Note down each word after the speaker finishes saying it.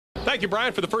Thank you,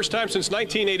 Brian. For the first time since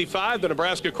 1985, the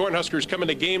Nebraska Cornhuskers come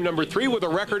into game number 3 with a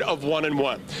record of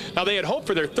 1-1. Now, they had hoped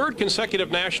for their 3rd consecutive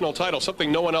national title,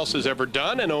 something no one else has ever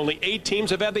done, and only 8 teams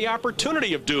have had the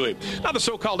opportunity of doing. Now, the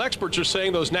so-called experts are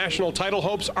saying those national title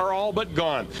hopes are all but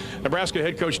gone. Nebraska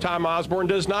head coach Tom Osborne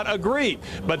does not agree,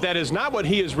 but that is not what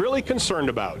he is really concerned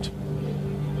about.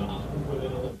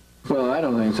 Well, I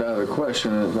don't think it's out of the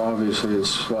question. Obviously,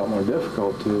 it's a lot more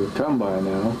difficult to come by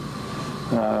now.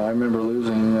 I remember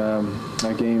losing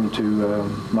a game to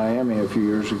Miami a few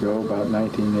years ago, about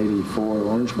 1984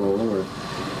 Orange Bowl, where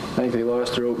I think they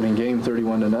lost their opening game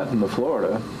 31-0 to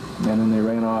Florida, and then they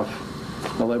ran off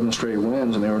 11 straight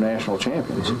wins, and they were national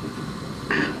champions.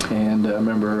 And I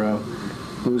remember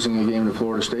losing a game to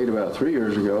Florida State about 3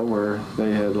 years ago, where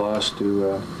they had lost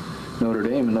to Notre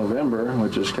Dame in November,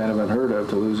 which is kind of unheard of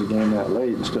to lose a game that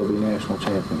late and still be national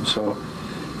champions. So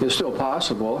it's still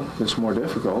possible. It's more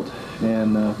difficult.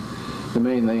 And the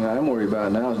main thing I'm worried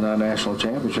about now is not a national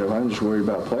championship. I'm just worried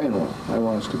about playing well. I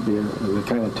want us to be the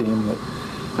kind of team that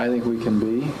I think we can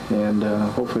be, and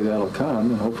hopefully that'll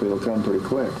come, and hopefully it'll come pretty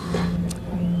quick.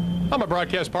 My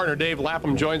broadcast partner Dave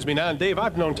Lapham joins me now. And Dave,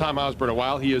 I've known Tom Osborne a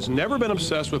while. He has never been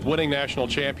obsessed with winning national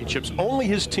championships, only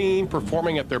his team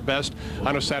performing at their best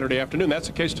on a Saturday afternoon. That's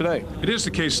the case today. It is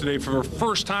the case today. For the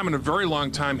first time in a very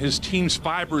long time, his team's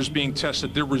fiber is being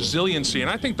tested, their resiliency, and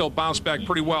I think they'll bounce back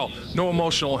pretty well. No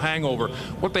emotional hangover.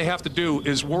 What they have to do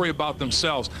is worry about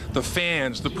themselves. The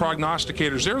fans, the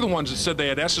prognosticators, they're the ones that said they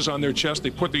had S's on their chest.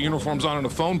 They put their uniforms on in a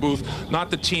phone booth,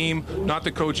 not the team, not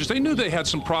the coaches. They knew they had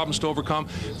some problems to overcome.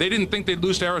 They didn't think they'd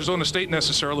lose to Arizona State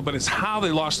necessarily, but it's how they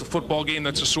lost the football game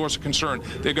that's a source of concern.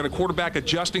 They've got a quarterback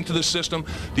adjusting to the system.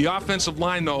 The offensive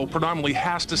line, though, predominantly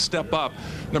has to step up.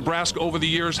 Nebraska, over the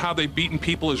years, how they've beaten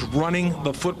people is running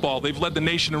the football. They've led the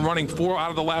nation in running 4 out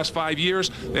of the last 5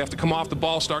 years. They have to come off the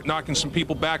ball, start knocking some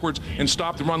people backwards, and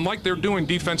stop the run like they're doing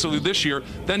defensively this year.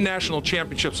 Then national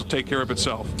championships will take care of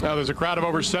itself. Now, there's a crowd of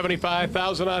over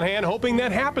 75,000 on hand, hoping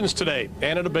that happens today,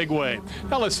 and in a big way.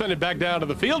 Now, let's send it back down to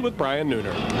the field with Brian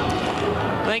Nooner.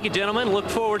 Thank you, gentlemen. Look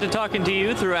forward to talking to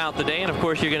you throughout the day. And, of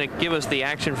course, you're going to give us the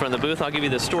action from the booth. I'll give you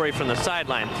the story from the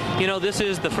sideline. You know, this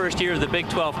is the first year of the Big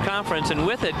 12 Conference, and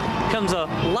with it comes a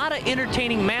lot of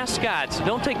entertaining mascots.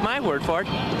 Don't take my word for it.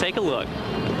 Take a look.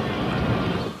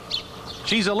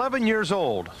 She's 11 years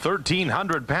old,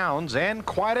 1,300 pounds, and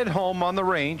quite at home on the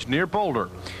range near Boulder.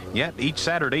 Yet each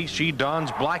Saturday she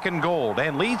dons black and gold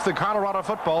and leads the Colorado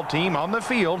football team on the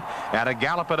field at a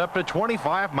gallop at up to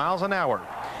 25 miles an hour.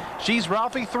 She's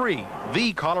Ralphie 3,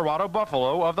 the Colorado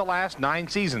Buffalo of the last 9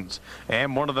 seasons,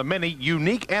 and one of the many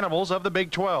unique animals of the Big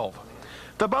 12.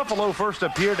 The Buffalo first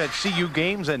appeared at CU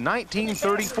games in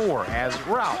 1934 as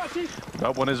Ralph,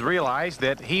 but when it's realized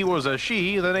that he was a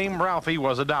she, the name Ralphie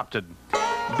was adopted.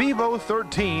 Bevo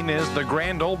 13 is the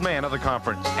grand old man of the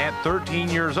conference at 13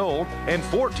 years old and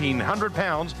 1,400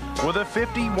 pounds with a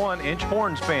 51-inch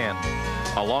horn span.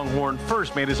 A Longhorn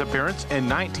first made his appearance in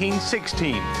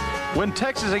 1916 when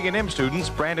Texas A&M students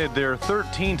branded their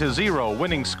 13-0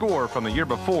 winning score from the year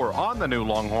before on the new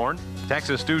Longhorn.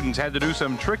 Texas students had to do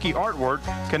some tricky artwork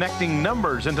connecting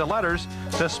numbers into letters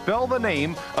to spell the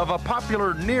name of a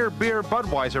popular near-beer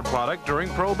Budweiser product during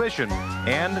Prohibition,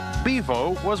 and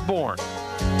Bevo was born.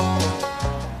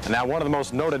 Now, one of the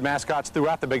most noted mascots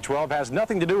throughout the Big 12 has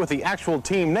nothing to do with the actual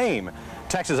team name.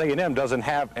 Texas A&M doesn't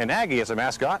have an Aggie as a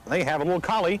mascot. They have a little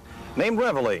collie named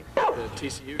Reveille.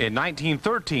 In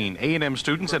 1913, A&M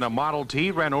students in a Model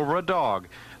T ran over a dog.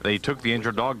 They took the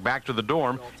injured dog back to the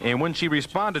dorm, and when she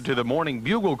responded to the morning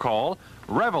bugle call,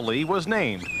 Reveille was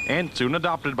named and soon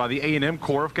adopted by the A&M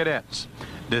Corps of Cadets.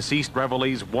 Deceased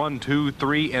Reveille's 1, 2,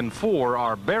 3, and 4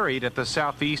 are buried at the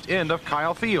southeast end of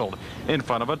Kyle Field in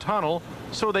front of a tunnel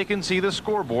so they can see the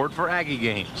scoreboard for Aggie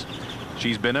games.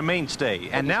 She's been a mainstay,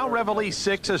 and now Reveille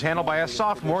 6 is handled by a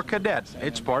sophomore cadet.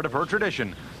 It's part of her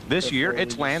tradition. This year,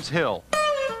 it's Lance Hill.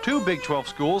 2 Big 12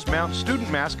 schools mount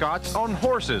student mascots on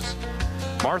horses.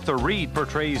 Martha Reed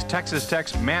portrays Texas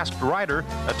Tech's masked rider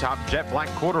atop jet black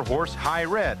quarter horse High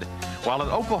Red, while at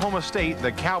Oklahoma State,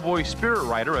 the Cowboy Spirit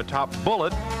Rider atop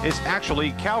Bullet is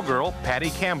actually cowgirl Patty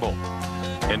Campbell.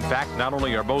 In fact, not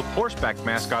only are both horseback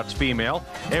mascots female,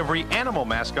 every animal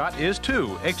mascot is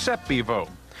too, except Bevo.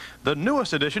 The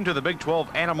newest addition to the Big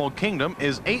 12 animal kingdom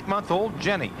is 8-month-old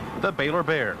Jenny, the Baylor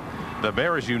Bear. The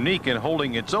bear is unique in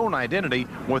holding its own identity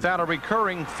without a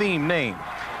recurring theme name.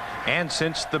 And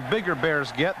since the bigger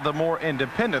bears get, the more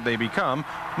independent they become,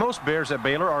 most bears at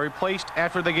Baylor are replaced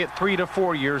after they get 3 to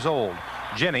 4 years old.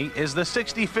 Jenny is the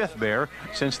 65th bear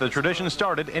since the tradition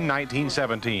started in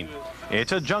 1917.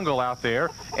 It's a jungle out there,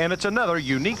 and it's another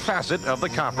unique facet of the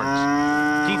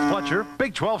conference. Keith Fletcher,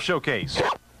 Big 12 Showcase.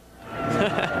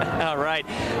 All right.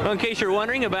 Well, in case you're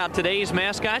wondering about today's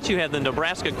mascots, you have the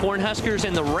Nebraska Cornhuskers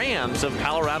and the Rams of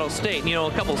Colorado State. You know,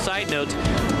 a couple side notes.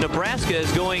 Nebraska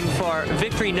is going for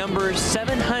victory number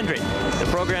 700. The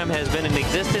program has been in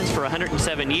existence for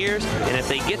 107 years, and if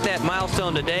they get that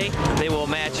milestone today, they will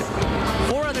match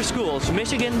 4 other schools: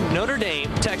 Michigan, Notre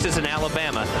Dame, Texas, and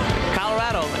Alabama.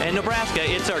 Colorado and Nebraska,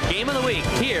 it's our game of the week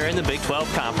here in the Big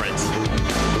 12 Conference.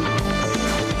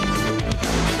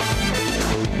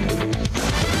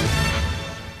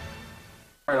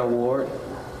 Award,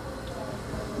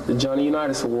 the Johnny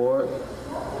Unitas Award,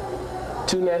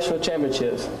 2 national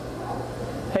championships.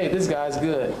 Hey, this guy's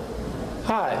good.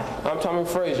 Hi, I'm Tommy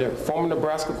Frazier, former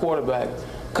Nebraska quarterback.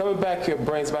 Coming back here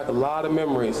brings back a lot of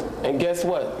memories. And guess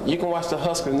what? You can watch the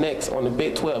Huskers next on the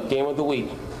Big 12 Game of the Week.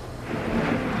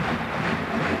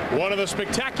 One of the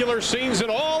spectacular scenes in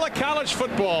all of college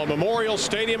football, Memorial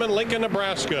Stadium in Lincoln,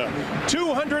 Nebraska.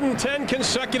 210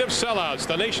 consecutive sellouts,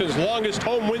 the nation's longest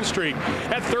home win streak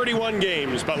at 31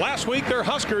 games. But last week, their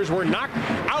Huskers were knocked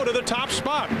out of the top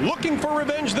spot, looking for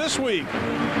revenge this week.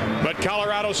 But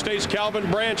Colorado State's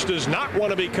Calvin Branch does not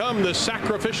want to become the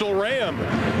sacrificial ram.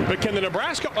 But can the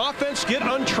Nebraska offense get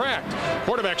untracked?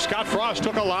 Quarterback Scott Frost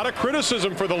took a lot of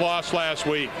criticism for the loss last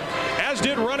week, as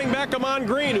did running back Amon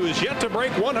Green, who is yet to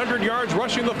break 100 yards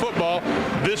rushing the football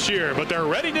this year. But they're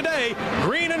ready today.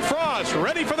 Green and Frost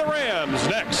ready for the Rams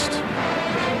next.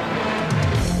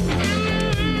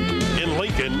 In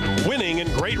Lincoln, winning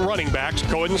and great running backs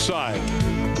coincide.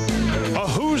 A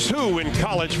who's who in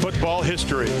college football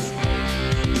history.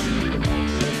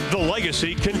 The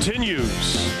legacy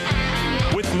continues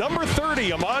with number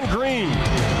 30, Amon Green.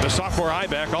 The sophomore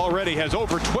I-back already has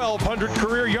over 1,200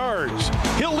 career yards.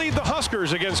 He'll lead the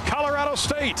Huskers against Colorado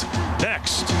State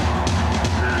next.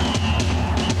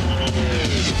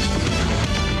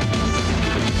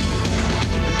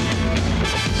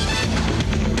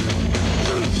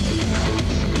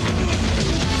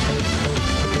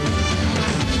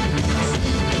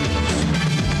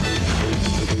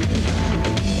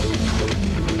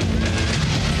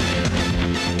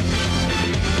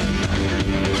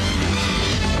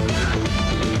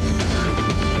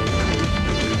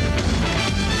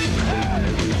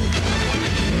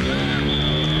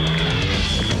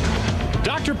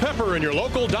 Dr. Pepper and your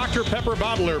local Dr. Pepper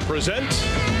bottler present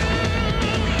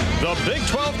the Big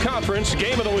 12 Conference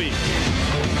Game of the Week.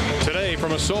 Today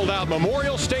from a sold-out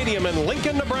Memorial Stadium in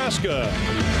Lincoln, Nebraska,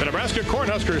 the Nebraska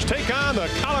Cornhuskers take on the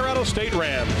Colorado State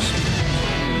Rams.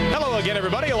 Hello again,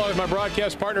 everybody. Along with my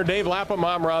broadcast partner, Dave Lapham,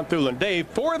 I'm Ron Thulin. Dave,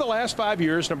 for the last 5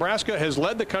 years, Nebraska has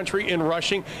led the country in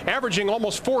rushing, averaging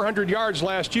almost 400 yards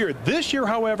last year. This year,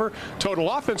 however, total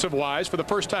offensive-wise, for the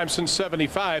first time since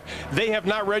 '75, they have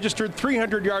not registered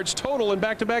 300 yards total in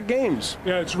back-to-back games.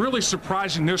 Yeah, it's really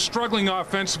surprising. They're struggling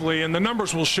offensively, and the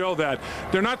numbers will show that.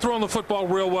 They're not throwing the football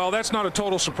real well. That's not a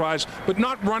total surprise. But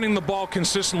not running the ball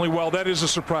consistently well, that is a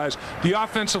surprise. The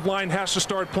offensive line has to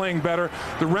start playing better.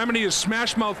 The remedy is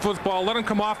smash-mouth football, let them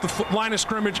come off the line of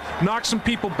scrimmage, knock some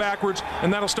people backwards,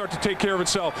 and that'll start to take care of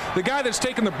itself. The guy that's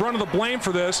taking the brunt of the blame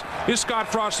for this is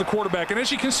Scott Frost, the quarterback. And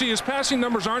as you can see, his passing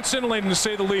numbers aren't scintillating, to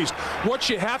say the least. What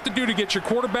you have to do to get your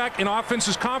quarterback and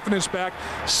offense's confidence back,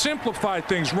 simplify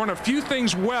things, run a few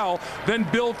things well, then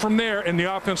build from there, and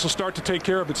the offense will start to take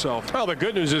care of itself. Well, the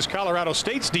good news is Colorado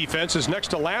State's defense is next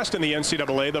to last in the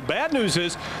NCAA. The bad news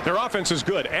is their offense is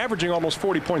good, averaging almost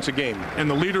 40 points a game. And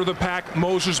the leader of the pack,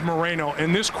 Moses Moreno,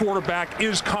 and this quarterback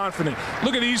is confident.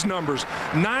 Look at these numbers.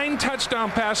 9 touchdown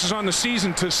passes on the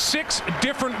season to 6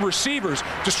 different receivers.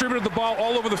 Distributed the ball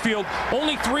all over the field.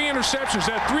 Only 3 interceptions.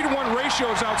 That 3-to-1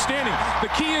 ratio is outstanding. The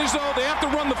key is, though, they have to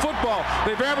run the football.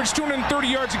 They've averaged 230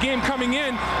 yards a game coming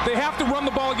in. They have to run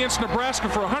the ball against Nebraska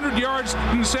for 100 yards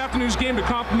in this afternoon's game to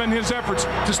complement his efforts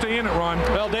to stay in it, Ron.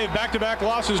 Well, Dave, back-to-back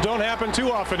losses don't happen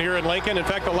too often here in Lincoln. In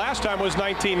fact, the last time was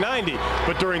 1990.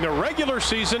 But during the regular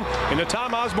season, in the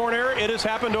Tom Osborne era, it has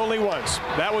happened only once.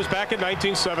 That was back in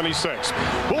 1976.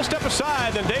 We'll step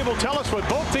aside, and Dave will tell us what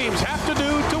both teams have to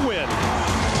do to win.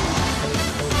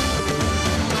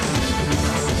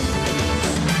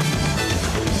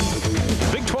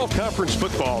 Big 12 Conference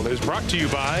Football is brought to you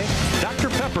by Dr.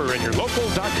 Pepper and your local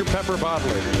Dr. Pepper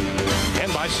bottler.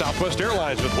 And by Southwest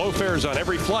Airlines with low fares on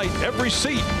every flight, every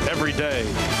seat, every day.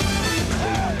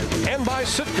 And by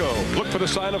Citgo. Look for the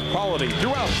sign of quality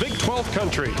throughout Big 12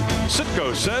 country.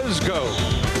 Citgo says go.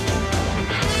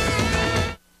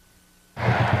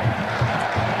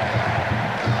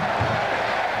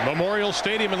 Memorial Memorial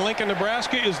Stadium in Lincoln,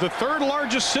 Nebraska is the third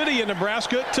largest city in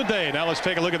Nebraska today. Now let's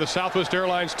take a look at the Southwest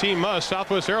Airlines team must.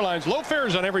 Southwest Airlines, low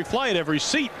fares on every flight, every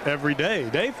seat, every day.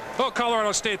 Dave? Well,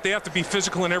 Colorado State, they have to be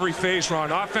physical in every phase,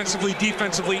 Ron, offensively,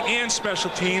 defensively, and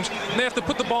special teams. And they have to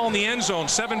put the ball in the end zone.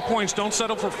 7 points, don't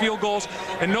settle for field goals,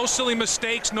 and no silly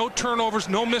mistakes, no turnovers,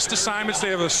 no missed assignments. They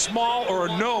have a small or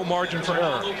no margin for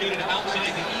error.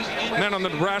 And then on the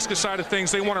Nebraska side of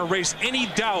things, they want to erase any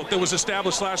doubt that was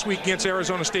established last week against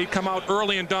Arizona State. Come out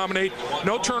early and dominate.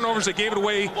 No turnovers. They gave it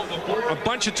away a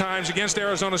bunch of times against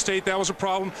Arizona State. That was a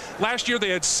problem. Last year they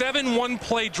had 7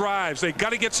 one-play drives. They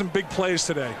got to get some big plays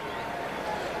today.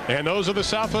 And those are the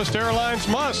Southwest Airlines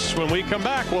musts. When we come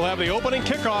back, we'll have the opening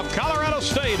kickoff, Colorado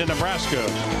State and Nebraska.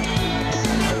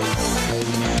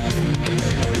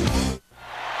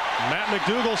 Matt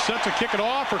McDougall set to kick it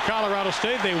off for Colorado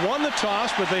State. They won the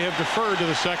toss, but they have deferred to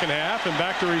the second half. And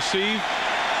back to receive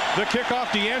the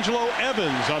kickoff, D'Angelo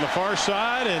Evans on the far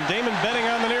side and Damon Benning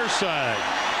on the near side.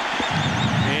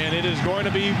 And it is going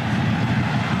to be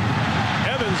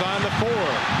Evans on the 4.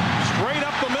 Straight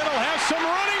up the middle, has some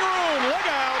running room. Look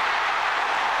out.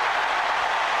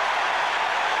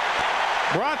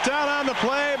 Brought down on the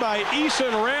play by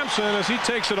Eason Ramson as he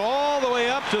takes it all the way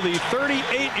up to the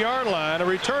 38-yard line. A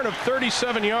return of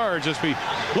 37 yards as we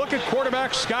look at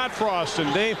quarterback Scott Frost.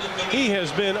 And Dave, he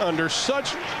has been under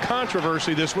such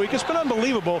controversy this week. It's been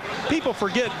unbelievable. People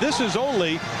forget this is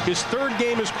only his 3rd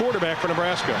game as quarterback for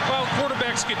Nebraska. Well,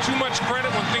 quarterbacks get too much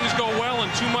credit when things go well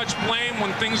and too much blame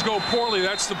when things go poorly.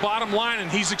 That's the bottom line,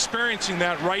 and he's experiencing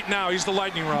that right now. He's the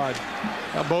lightning rod.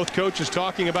 Now both coaches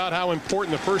talking about how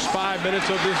important the first 5 minutes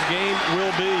of this game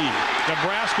will be.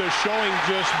 Nebraska showing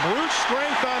just brute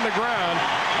strength on the ground.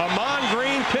 Amon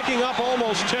Green picking up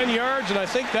almost 10 yards, and I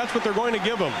think that's what they're going to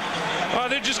give him.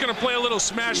 They're just going to play a little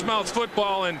smash-mouth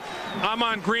football, and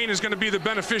Amon Green is going to be the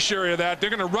beneficiary of that. They're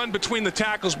going to run between the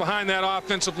tackles behind that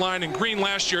offensive line, and Green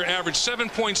last year averaged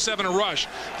 7.7 a rush.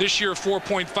 This year,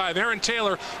 4.5. Aaron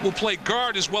Taylor will play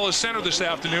guard as well as center this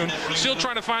afternoon. Still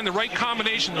trying to find the right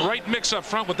combination, the right mix up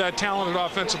front with that talented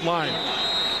offensive line.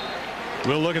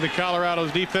 We'll look at the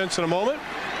Colorado's defense in a moment.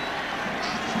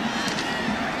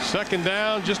 Second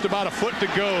down, just about a foot to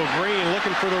go. Green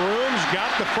looking for the rooms,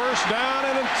 got the first down,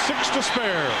 and 6 to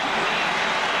spare.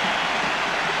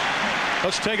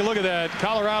 Let's take a look at that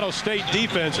Colorado State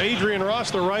defense. Adrian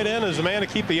Ross, the right end, is the man to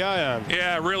keep the eye on.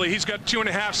 Yeah, really. He's got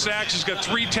 2.5 sacks. He's got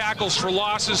 3 tackles for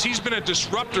losses. He's been a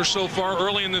disruptor so far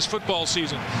early in this football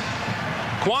season.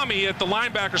 Kwame at the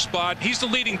linebacker spot, he's the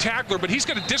leading tackler, but he's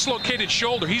got a dislocated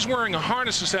shoulder. He's wearing a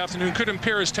harness this afternoon. Could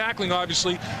impair his tackling,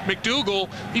 obviously. McDougall,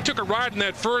 he took a ride in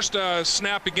that first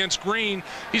snap against Green.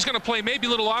 He's going to play maybe a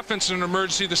little offense in an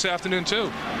emergency this afternoon,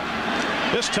 too.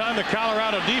 This time the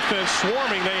Colorado defense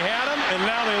swarming. They had him, and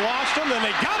now they lost him, and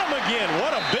they got him again.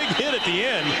 What a big hit at the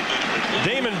end.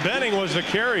 Damon Benning was the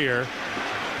carrier.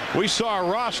 We saw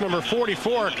Ross, number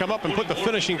 44, come up and put the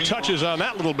finishing touches on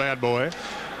that little bad boy.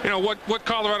 You know what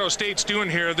Colorado State's doing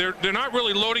here, they're not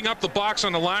really loading up the box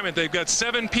on alignment. They've got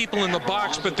 7 people in the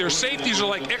box, but their safeties are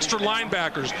like extra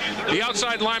linebackers. The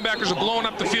outside linebackers are blowing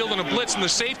up the field in a blitz, and the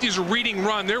safeties are reading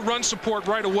run. They're run support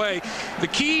right away. The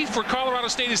key for Colorado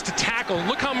State is to tackle.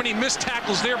 Look how many missed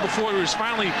tackles there before he was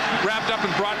finally wrapped up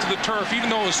and brought to the turf, even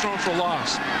though it was thrown for a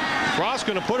loss. Frost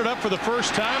going to put it up for the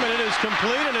first time, and it is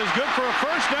complete and is good for a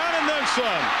first down and then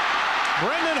some.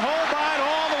 Brendan Holbein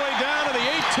all the way down to the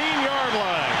 18-yard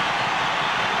line.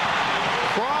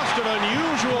 Frost, an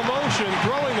unusual motion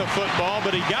throwing the football,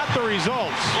 but he got the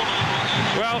results.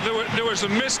 Well, there was a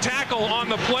missed tackle on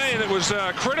the play that was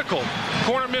critical.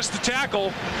 Corner missed the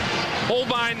tackle.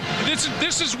 Holbein,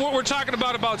 this is what we're talking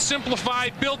about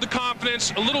simplified, build the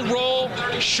confidence, a little roll,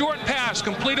 short pass,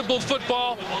 completable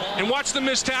football, and watch the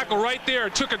missed tackle right there.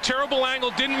 Took a terrible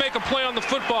angle, didn't make a play on the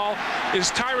football,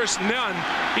 is Tyrus Nunn.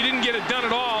 He didn't get it done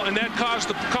at all, and that caused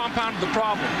the compounded the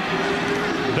problem.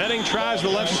 Benning tries the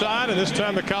left side, and this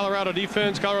time the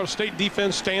Colorado State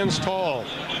defense stands tall.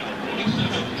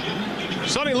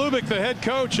 Sonny Lubick, the head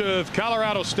coach of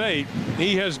Colorado State,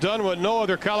 he has done what no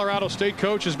other Colorado State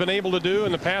coach has been able to do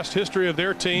in the past history of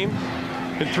their team.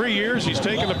 In 3 years, he's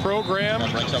taken the program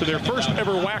to their first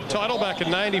ever WAC title back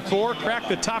in '94, cracked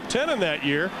the top 10 in that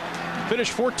year,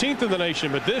 finished 14th in the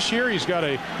nation. But this year, he's got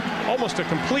almost a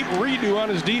complete redo on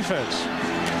his defense.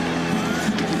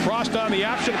 Frost on the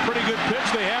option, a pretty good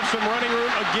pitch. They have some running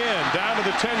room again. Down to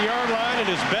the 10-yard line, it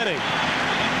is Benning.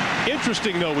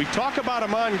 Interesting, though, we talk about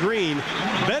Amon Green.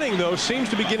 Benning, though, seems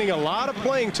to be getting a lot of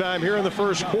playing time here in the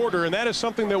first quarter, and that is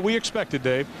something that we expected,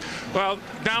 Dave. Well,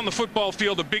 down the football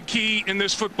field, a big key in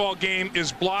this football game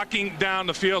is blocking down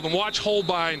the field. And watch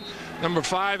Holbein number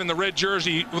 5 in the red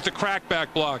jersey with the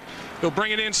crackback block. He'll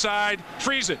bring it inside,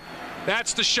 freeze it.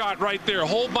 That's the shot right there.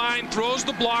 Holbein throws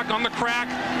the block on the crack,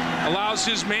 allows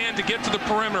his man to get to the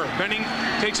perimeter. Benning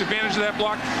takes advantage of that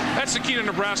block. That's the key to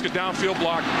Nebraska downfield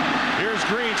block. Here's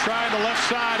Green trying the left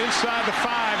side, inside the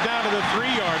 5, down to the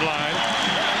 3-yard line.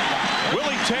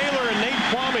 Willie Taylor and Nate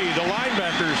Kwame, the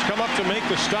linebackers, come up to make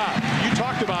the stop. You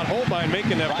talked about Holbein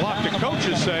making that block. The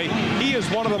coaches say he is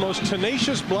one of the most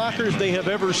tenacious blockers they have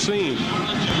ever seen.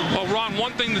 Well, Ron,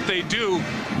 one thing that they do,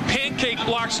 pancake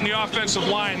blocks in the offensive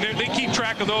line. They keep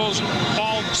track of those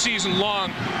all season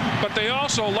long, but they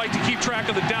also like to keep track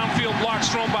of the downfield blocks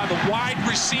thrown by the wide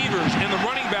receivers and the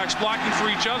running backs blocking for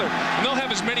each other. And they'll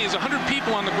have as many as 100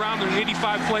 people on the ground in an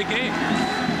 85-play game.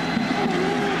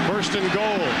 First and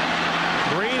goal.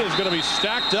 Green is going to be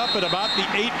stacked up at about the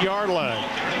 8-yard line.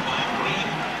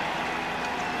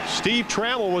 Steve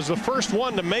Trammell was the first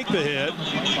one to make the hit.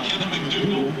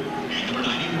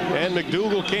 And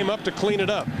McDougal came up to clean it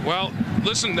up. Well,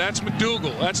 listen, that's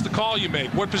McDougal. That's the call you make.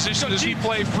 What position does he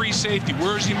play? Free safety.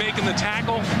 Where is he making the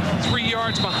tackle? 3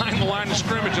 yards behind the line of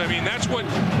scrimmage. I mean, that's what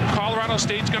Colorado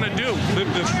State's going to do.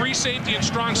 The free safety and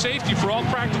strong safety, for all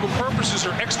practical purposes,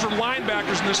 are extra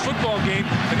linebackers in this football game,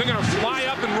 and they're going to fly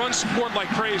up and run support like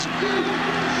crazy.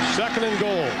 Second and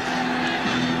goal.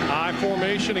 High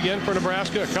formation again for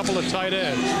Nebraska. A couple of tight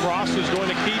ends. Frost is going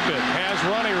to keep it. Has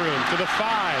running room to the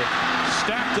 5.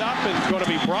 Stacked up and going to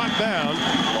be brought down.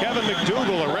 Kevin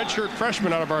McDougal, a redshirt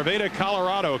freshman out of Arvada,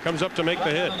 Colorado, comes up to make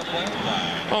the hit.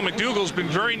 Well, McDougal's been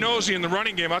very nosy in the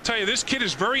running game. I'll tell you, this kid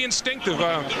is very instinctive.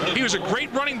 He was a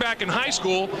great running back in high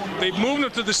school. They've moved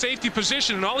him to the safety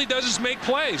position, and all he does is make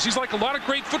plays. He's like a lot of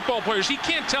great football players. He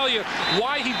can't tell you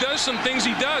why he does some things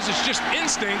he does. It's just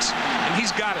instincts, and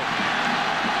he's got it.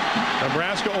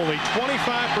 Nebraska only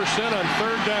 25% on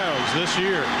third downs this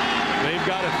year. They've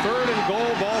got a third and goal,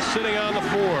 ball sitting on the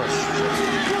 4.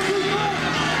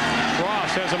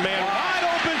 Frost has a man wide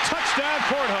open, touchdown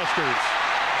Cornhuskers.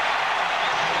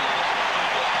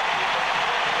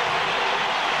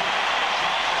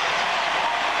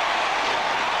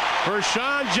 For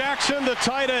Sean Jackson, the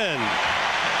tight end.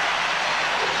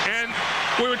 And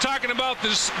we were talking about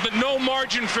this, the no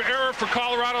margin for error for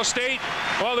Colorado State.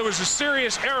 Well, there was a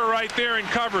serious error right there in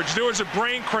coverage. There was a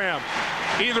brain cramp.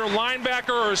 Either a linebacker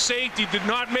or a safety did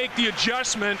not make the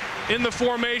adjustment in the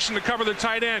formation to cover the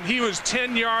tight end. He was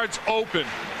 10 yards open.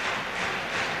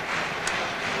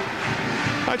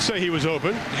 I'd say he was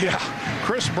open. Yeah.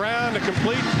 Chris Brown to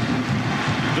complete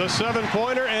the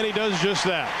 7-pointer, and he does just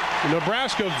that.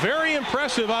 Nebraska very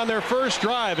impressive on their first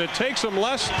drive. It takes them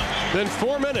less than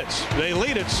 4 minutes. They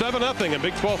lead at 7-0, and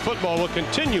Big 12 football will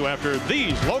continue after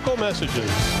these local messages.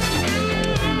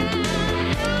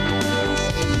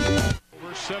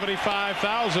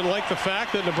 75,000 like the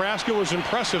fact that Nebraska was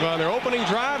impressive on their opening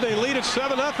drive. They lead at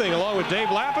 7-0 along with Dave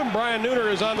Lapham. Brian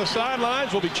Nooner is on the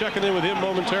sidelines. We'll be checking in with him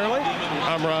momentarily.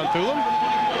 I'm Ron Thulam.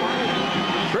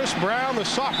 Chris Brown, the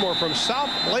sophomore from South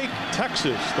Lake,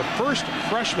 Texas, the first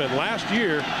freshman last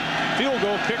year, field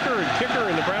goal kicker and kicker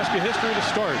in Nebraska history to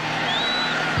start.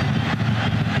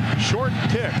 Short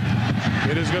kick.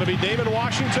 It is going to be Damon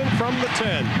Washington from the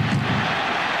 10.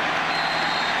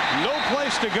 No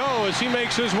place to go as he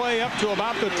makes his way up to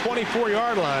about the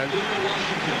 24-yard line.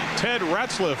 Ted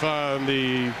Ratzliff on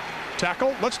the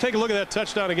tackle. Let's take a look at that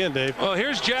touchdown again, Dave. Well,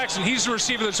 here's Jackson. He's the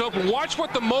receiver that's open. Watch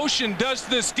what the motion does to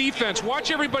this defense.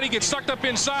 Watch everybody get sucked up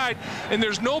inside, and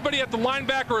there's nobody at the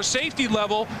linebacker or safety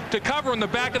level to cover in the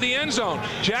back of the end zone.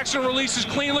 Jackson releases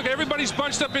clean. Look, everybody's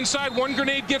bunched up inside. One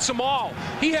grenade gets them all.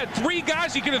 He had 3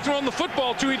 guys he could have thrown the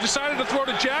football to. He decided to throw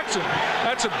to Jackson.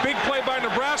 That's a big play by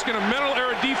Nebraska and a mental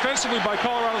error defensively by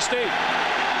Colorado State.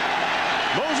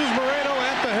 Moses Moreno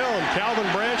at the helm.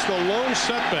 Calvin Branch, the lone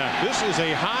setback. This is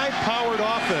a high-powered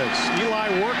offense.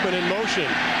 Eli Workman in motion.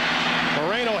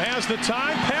 Moreno has the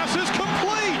time. Pass is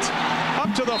complete.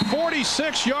 Up to the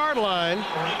 46-yard line.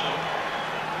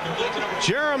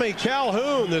 Jeremy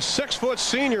Calhoun, the 6-foot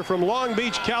senior from Long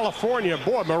Beach, California.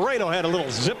 Boy, Moreno had a little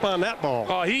zip on that ball.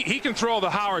 Oh, he can throw the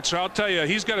howitzer. I'll tell you,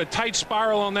 he's got a tight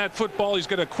spiral on that football. He's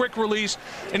got a quick release,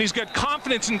 and he's got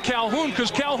confidence in Calhoun because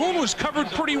Calhoun was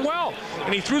covered pretty well.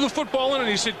 And he threw the football in, and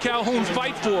he said, Calhoun,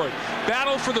 fight for it.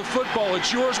 Battle for the football.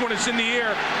 It's yours when it's in the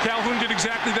air. Calhoun did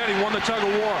exactly that. He won the tug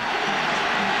of war.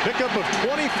 Pickup of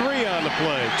 23 on the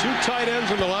play. 2 tight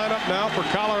ends in the lineup now for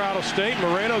Colorado State.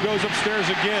 Moreno goes upstairs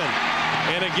again.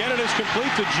 And again it is complete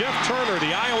to Jeff Turner,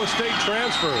 the Iowa State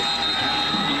transfer.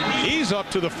 He's up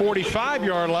to the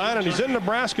 45-yard line, and he's in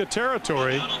Nebraska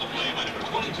territory.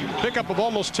 Pickup of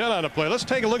almost 10 on the play. Let's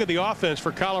take a look at the offense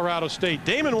for Colorado State.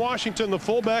 Damon Washington, the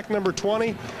fullback, number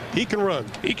 20, he can run.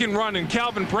 He can run, and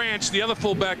Calvin Branch, the other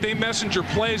fullback, they messenger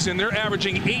plays, and they're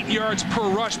averaging 8 yards per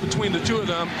rush between the two of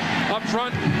them. Up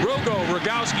front,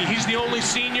 Rogowski, he's the only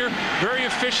senior, very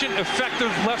efficient, effective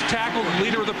left tackle, and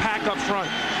leader of the pack up front.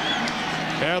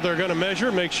 Yeah, they're going to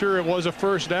measure, make sure it was a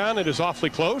first down. It is awfully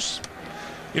close.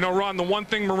 You know, Ron, the one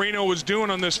thing Moreno was doing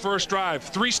on this first drive,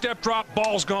 3-step drop,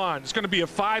 ball's gone. It's going to be a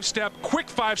 5-step, quick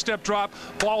 5-step drop,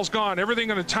 ball's gone.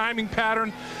 Everything in a timing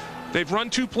pattern. They've run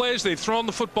 2 plays. They've thrown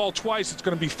the football twice. It's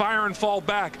going to be fire and fall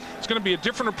back. It's going to be a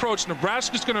different approach.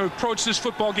 Nebraska's going to approach this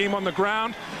football game on the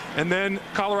ground, and then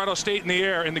Colorado State in the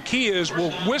air. And the key is,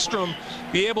 will Wistrom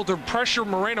be able to pressure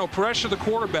Moreno, pressure the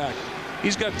quarterback?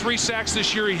 He's got 3 sacks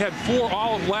this year. He had 4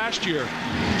 all of last year.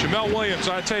 Jamel Williams,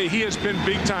 I tell you, he has been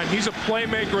big time. He's a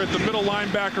playmaker at the middle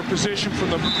linebacker position for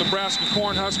the Nebraska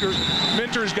Cornhuskers.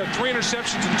 Minter's got 3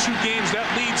 interceptions in 2 games. That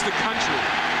leads the country.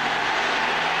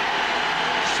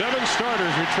 7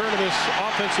 starters return to this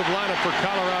offensive lineup for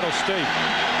Colorado State.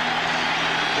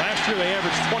 Last year they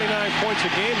averaged 29 points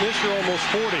a game. This year almost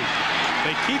 40.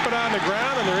 They keep it on the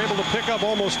ground, and they're able to pick up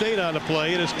almost 8 on the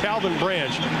play. It is Calvin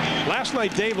Branch. Last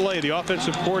night, Dave Lay, the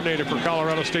offensive coordinator for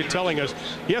Colorado State, telling us,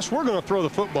 yes, we're going to throw the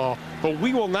football, but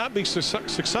we will not be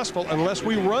successful unless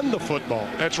we run the football.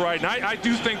 That's right. And I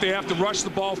do think they have to rush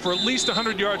the ball for at least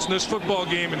 100 yards in this football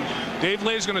game. And Dave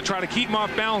Lay is going to try to keep him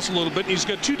off balance a little bit. He's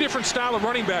got 2 different style of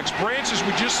running backs. Branch, as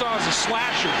we just saw, is a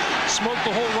slasher. Smoked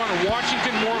the whole runner.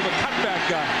 Washington, more of a cutback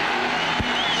guy.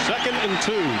 2nd and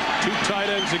 2. 2 tight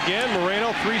ends again.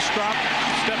 Moreno,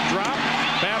 3-step drop.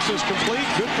 Pass is complete.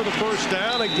 Good for the first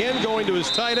down. Again going to his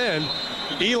tight end,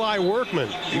 Eli Workman.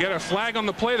 You got a flag on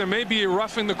the play. There may be a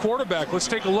roughing the quarterback. Let's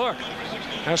take a look.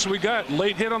 That's what we got.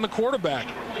 Late hit on the quarterback.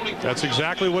 That's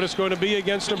exactly what it's going to be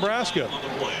against Nebraska.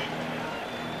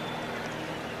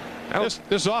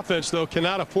 This offense, though,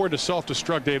 cannot afford to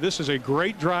self-destruct, Dave. This is a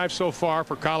great drive so far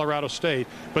for Colorado State,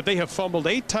 but they have fumbled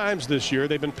 8 times this year.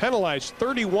 They've been penalized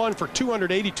 31 for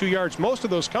 282 yards, most of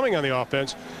those coming on the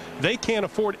offense. They can't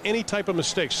afford any type of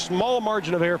mistakes. Small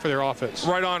margin of error for their offense.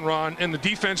 Right on, Ron. And the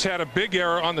defense had a big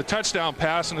error on the touchdown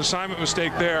pass, an assignment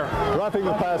mistake there. Roughing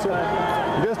the passer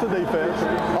against the defense,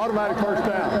 automatic first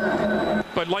down.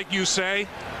 But like you say,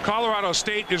 Colorado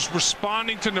State is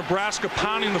responding to Nebraska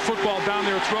pounding the football down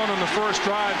their throat on the first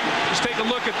drive. Just take a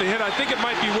look at the hit. I think it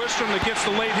might be Wistrom that gets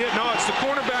the late hit. No, it's the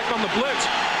cornerback on the blitz.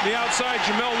 The outside,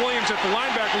 Jamel Williams at the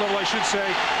linebacker level, I should say,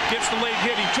 gets the late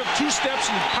hit. He took 2 steps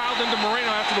and piled into Moreno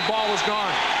after the ball was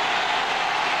gone.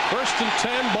 1st and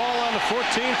 10, ball on the 14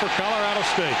 for Colorado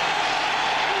State.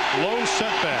 Lone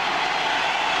setback.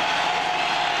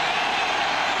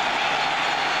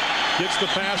 Gets the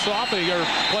pass off, they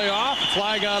play off,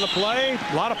 flag on the play.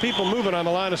 A lot of people moving on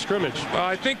the line of scrimmage.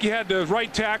 I think you had the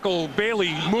right tackle,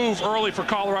 Bailey, move early for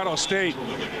Colorado State.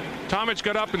 Tomich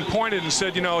got up and pointed and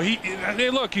said, you know,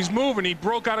 hey, look, he's moving. He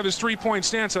broke out of his 3-point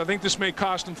stance. I think this may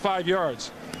cost him 5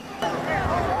 yards.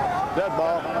 Dead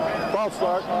ball. False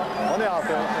start on the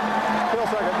offense. Still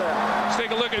 2nd down. Let's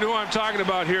take a look at who I'm talking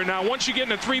about here. Now, once you get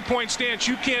in a 3-point stance,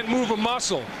 you can't move a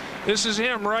muscle. This is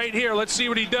him right here. Let's see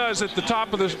what he does at the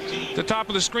top of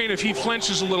the screen if he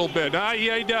flinches a little bit.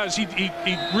 Yeah, he does. He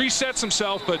resets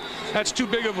himself, but that's too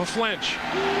big of a flinch.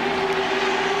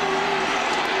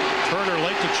 Turner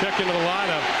late to check into the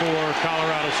lineup for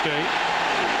Colorado State.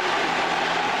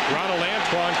 Ronald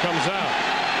Antoine comes out.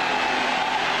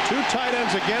 2 tight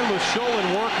ends again with Scholl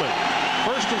and Workman.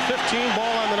 1st and 15,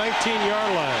 ball on the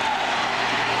 19-yard line.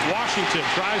 Washington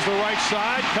tries the right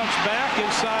side, cuts back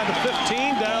inside the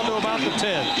 15, down to about the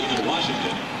 10.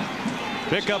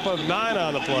 Pickup of 9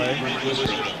 on the play.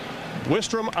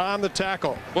 Wistrom on the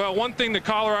tackle. Well, one thing that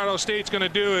Colorado State's going to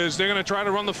do is they're going to try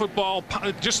to run the football,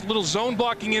 just a little zone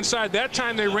blocking inside. That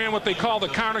time they ran what they call the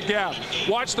counter gap.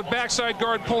 Watch the backside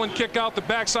guard pull and kick out, the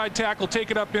backside tackle,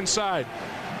 take it up inside.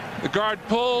 The guard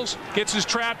pulls, gets his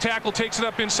trap, tackle takes it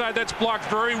up inside. That's blocked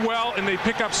very well, and they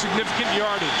pick up significant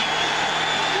yardage.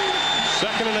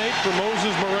 2nd and 8 for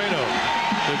Moses Moreno,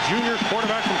 the junior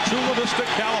quarterback from Chula Vista,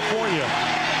 California.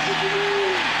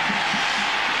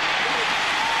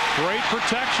 Great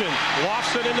protection.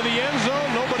 Lofts it into the end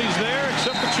zone. Nobody's there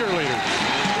except the cheerleaders.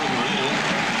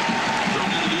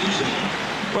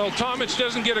 Well, Tomich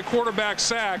doesn't get a quarterback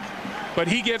sack, but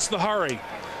he gets the hurry.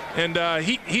 And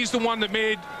he's the one that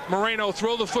made Moreno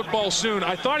throw the football soon.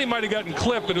 I thought he might have gotten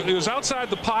clipped, but it was outside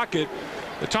the pocket.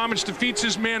 Tomich defeats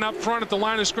his man up front at the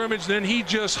line of scrimmage, then he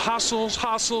just hustles.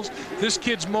 This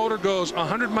kid's motor goes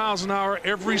 100 miles an hour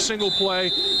every single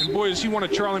play, and boy, is he one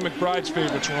of Charlie McBride's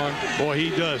favorites, Ron. Boy, he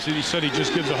does. He said he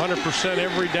just gives 100%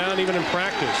 every down, even in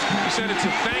practice. He said it's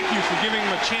a thank you for giving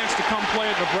him a chance to come play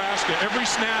at Nebraska. Every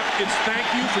snap, it's thank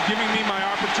you for giving me my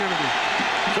opportunity.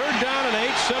 3rd down and 8,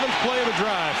 7th play of the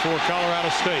drive for Colorado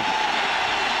State.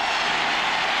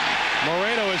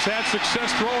 Moreno has had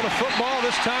success throwing a football,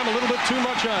 this time a little bit too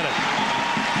much on it.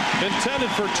 Intended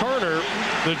for Turner,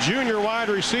 the junior wide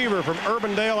receiver from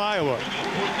Urbandale, Iowa.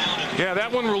 Yeah,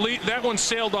 that one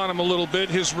sailed on him a little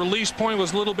bit. His release point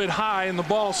was a little bit high, and the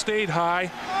ball stayed high.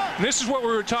 And this is what we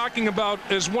were talking about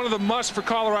as one of the musts for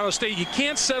Colorado State. You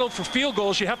can't settle for field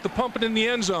goals. You have to pump it in the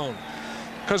end zone,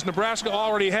 because Nebraska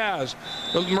already has.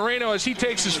 But Moreno, as he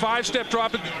takes his 5-step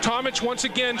drop, Tomich once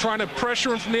again trying to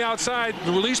pressure him from the outside.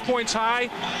 The release point's high.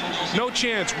 No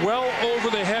chance. Well over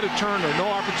the head of Turner. No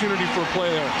opportunity for a play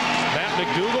there. Matt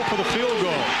McDougal for the field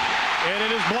goal. And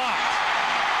it is blocked.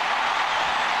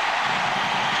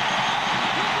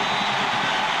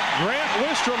 Grant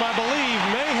Wistrom, I believe,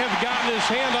 may have gotten his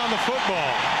hand on the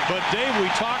football. But, Dave, we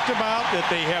talked about that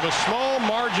they have a small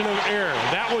margin of error.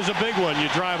 That was a big one. You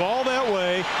drive all that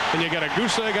way, and you got a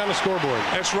goose egg on the scoreboard.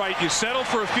 That's right. You settle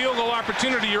for a field goal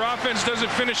opportunity. Your offense doesn't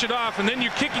finish it off, and then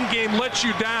your kicking game lets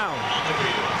you down.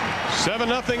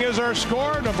 7-0 is our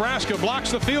score. Nebraska blocks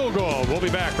the field goal. We'll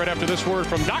be back right after this word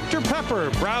from Dr.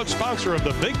 Pepper, proud sponsor of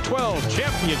the Big 12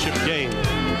 championship game.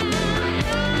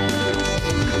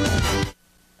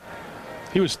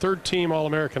 He was 3rd team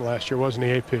All-American last year, wasn't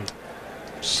he, AP?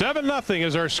 7-0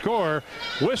 is our score.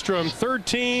 Wistrom, 3rd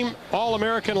team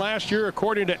All-American last year,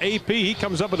 according to AP. He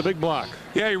comes up with a big block.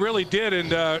 Yeah, he really did.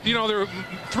 And, you know, there are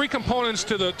 3 components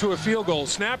to a field goal.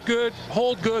 Snap good,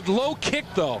 hold good, low kick,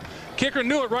 though. Kicker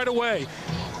knew it right away.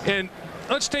 And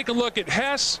let's take a look at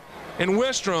Hess and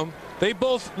Wistrom. They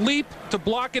both leap to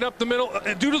block it up the middle.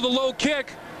 Due to the low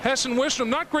kick, Hess and Wistrom,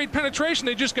 not great penetration.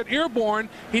 They just got airborne.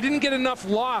 He didn't get enough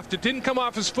loft. It didn't come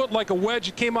off his foot like a wedge.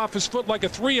 It came off his foot like a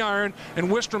 3-iron, and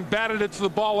Wistrom batted it to the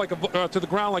ball like to the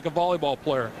ground like a volleyball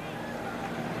player.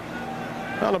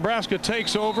 Well, Nebraska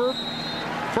takes over.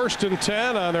 1st and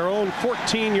 10 on their own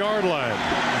 14-yard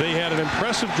line. They had an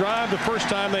impressive drive the first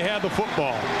time they had the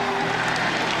football.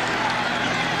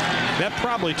 That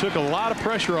probably took a lot of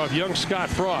pressure off young Scott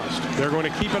Frost. They're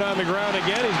going to keep it on the ground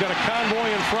again. He's got a convoy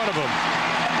in front of him.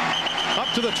 Up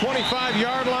to the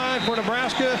 25-yard line for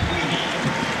Nebraska.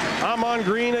 Amon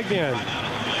Green again.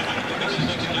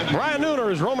 Brian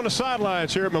Nooner is roaming the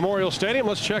sidelines here at Memorial Stadium.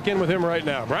 Let's check in with him right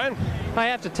now. Brian? I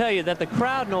have to tell you that the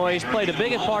crowd noise played a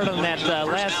big part on that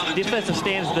last defensive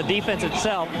stance, the defense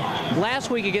itself. Last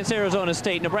week against Arizona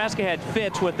State, Nebraska had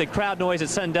fits with the crowd noise at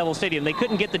Sun Devil Stadium. They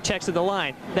couldn't get the checks at the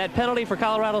line. That penalty for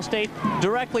Colorado State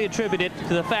directly attributed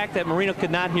to the fact that Marino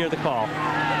could not hear the call.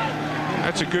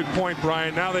 That's a good point,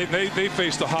 Brian. Now they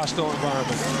faced a hostile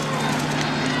environment.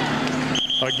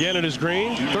 Again, it is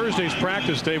Green. Thursday's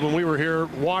practice day when we were here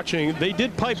watching, they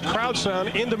did pipe crowd sound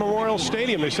into Memorial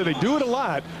Stadium. They said they do it a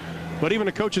lot, but even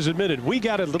the coaches admitted we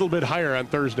got it a little bit higher on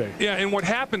Thursday. Yeah, and what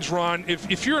happens, Ron,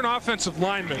 if you're an offensive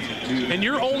lineman and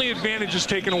your only advantage is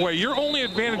taken away, your only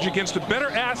advantage against a better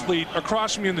athlete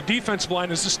across from you in the defensive line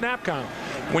is the snap count.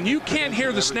 When you can't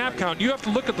hear the snap count, you have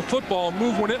to look at the football and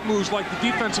move when it moves like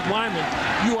the defensive lineman.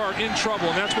 You are in trouble,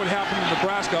 and that's what happened in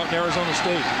Nebraska out in Arizona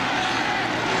State.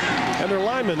 And their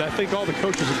linemen, I think all the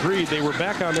coaches agreed, they were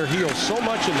back on their heels so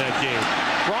much in that game.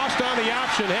 Frost on the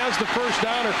option, has the first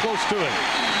down or close to it.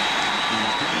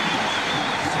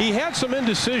 He had some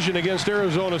indecision against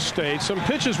Arizona State. Some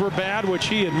pitches were bad, which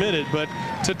he admitted, but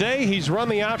today he's run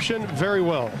the option very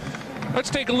well. Let's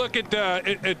take a look at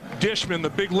Dishman, the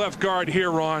big left guard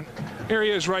here, Ron. Here he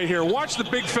is right here. Watch the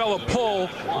big fella pull,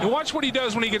 and watch what he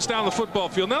does when he gets down the football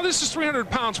field. Now, this is 300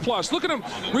 pounds plus. Look at him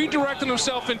redirecting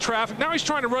himself in traffic. Now he's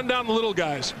trying to run down the little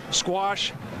guys.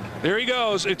 Squash. There he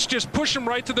goes. It's just push him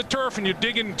right to the turf, and you're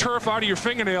digging turf out of your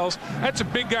fingernails. That's a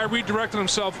big guy redirecting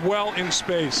himself well in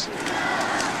space.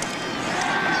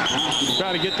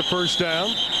 Try to get the first down.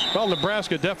 Well,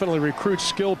 Nebraska definitely recruits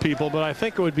skilled people, but I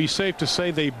think it would be safe to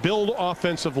say they build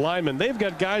offensive linemen. They've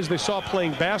got guys they saw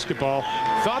playing basketball,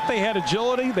 thought they had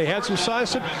agility, they had some size,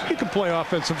 said you can play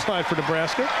offensive line for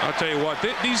Nebraska. I'll tell you what,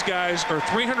 these guys are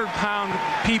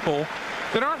 300-pound people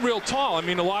that aren't real tall. I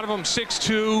mean, a lot of them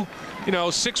 6'2", you know,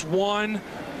 6'1".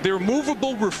 They're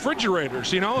movable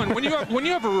refrigerators, you know, and when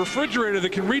you have a refrigerator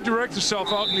that can redirect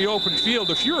itself out in the open field,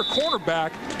 if you're a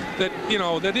cornerback that, you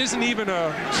know, that isn't even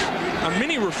a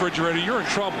mini refrigerator, you're in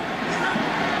trouble.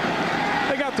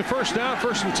 They got the first down,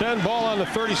 1st and 10, ball on the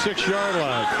 36-yard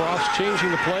line. Frost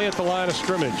changing the play at the line of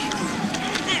scrimmage.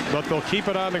 but they'll keep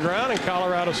it on the ground, and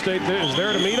Colorado State is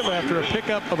there to meet them after a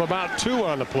pickup of about 2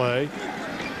 on the play.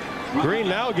 Green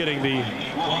now getting the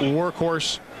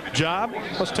workhorse job.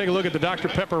 Let's take a look at the Dr.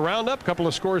 Pepper Roundup. A couple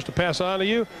of scores to pass on to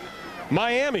you.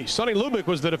 Miami, Sonny Lubick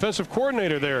was the defensive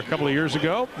coordinator there a couple of years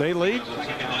ago. They lead.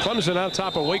 Clemson on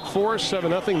top of Wake Forest,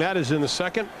 7-0. That is in the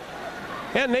second.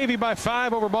 And Navy by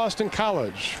 5 over Boston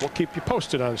College. We'll keep you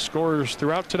posted on scores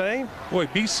throughout today. Boy,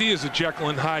 BC is a Jekyll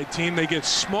and Hyde team. They get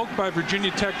smoked by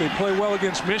Virginia Tech. They play well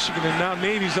against Michigan, and now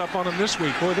Navy's up on them this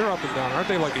week. Boy, they're up and down. Aren't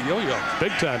they like a yo-yo?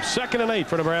 Big time. 2nd and 8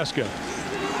 for Nebraska.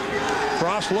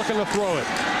 Frost looking to throw it.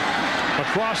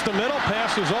 Across the middle,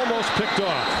 pass is almost picked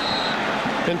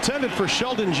off. Intended for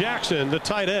Sheldon Jackson, the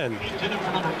tight end.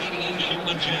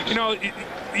 You know,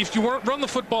 if you run the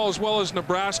football as well as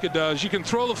Nebraska does, you can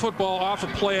throw the football off of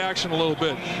play action a little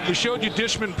bit. We showed you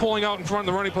Dishman pulling out in front of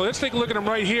the running play. Let's take a look at him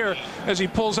right here as he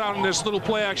pulls out in this little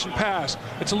play action pass.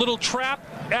 It's a little trap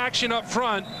action up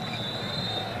front.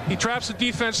 He traps the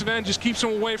defensive end, just keeps him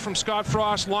away from Scott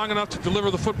Frost long enough to deliver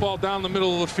the football down the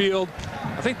middle of the field.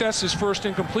 I think that's his first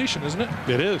incompletion, isn't it?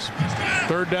 It is.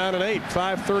 3rd down and 8.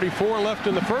 5:34 left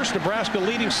in the first. Nebraska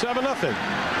leading 7-0.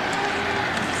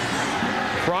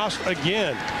 Frost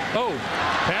again. Oh,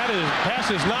 pass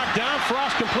is knocked down.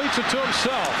 Frost completes it to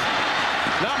himself.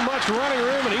 Not much running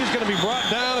room, and he's going to be brought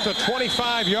down at the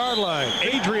 25-yard line.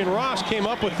 Adrian Ross came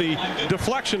up with the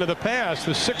deflection of the pass,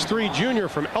 the 6'3" junior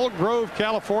from Elk Grove,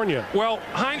 California. Well,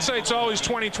 hindsight's always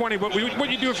 20/20, but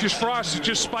what you do if you're Frost is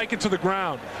just spike it to the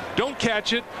ground. Don't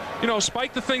catch it. You know,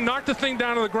 spike the thing, knock the thing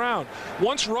down to the ground.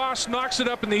 Once Ross knocks it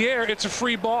up in the air, it's a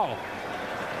free ball.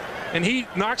 And he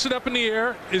knocks it up in the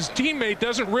air. His teammate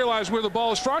doesn't realize where the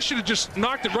ball is. Frost should have just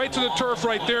knocked it right to the turf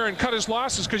right there and cut his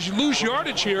losses, because you lose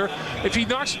yardage here. If he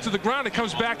knocks it to the ground, it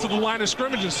comes back to the line of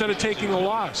scrimmage instead of taking the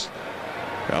loss.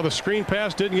 Well, the screen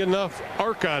pass didn't get enough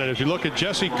arc on it. If you look at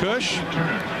Jesse Cush,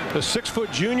 the 6-foot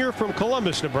junior from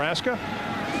Columbus, Nebraska,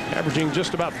 averaging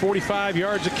just about 45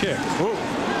 yards a kick. Whoa.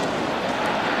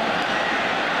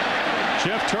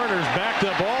 Jeff Turner's backed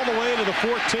up all the way to the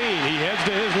 14. He heads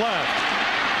to his left.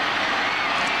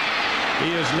 He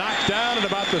is knocked down at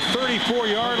about the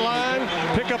 34-yard line.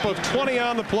 Pickup of 20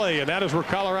 on the play, and that is where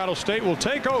Colorado State will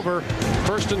take over.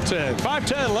 1st and 10.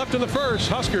 5:10 left in the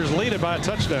first. Huskers lead it by a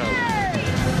touchdown.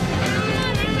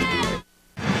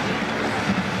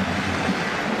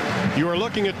 You are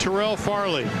looking at Terrell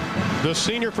Farley, the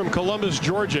senior from Columbus,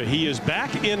 Georgia. He is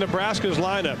back in Nebraska's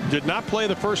lineup. Did not play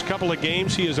the first couple of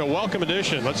games. He is a welcome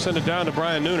addition. Let's send it down to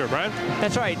Brian Nooner. Brian?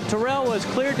 That's right. Terrell was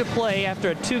cleared to play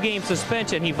after a 2-game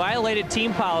suspension. He violated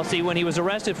team policy when he was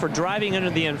arrested for driving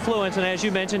under the influence. And as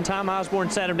you mentioned, Tom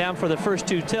Osborne sat him down for the first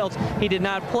 2 tilts. He did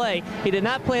not play. He did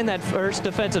not play in that first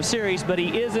defensive series, but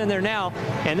he is in there now.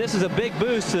 And this is a big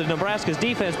boost to Nebraska's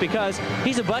defense because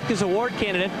he's a Butkus Award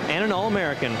candidate and an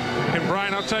All-American. And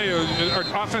Brian, I'll tell you, our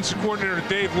offensive coordinator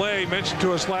Dave Lay mentioned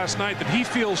to us last night that he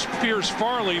fears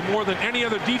Farley more than any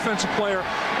other defensive player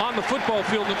on the football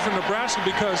field for Nebraska,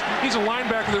 because he's a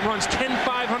linebacker that runs 10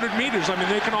 500 meters. I mean,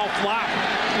 they can all fly.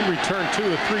 He returned 2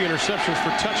 of 3 interceptions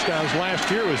for touchdowns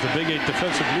last year. Was the Big 8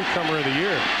 Defensive Newcomer of the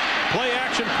Year. Play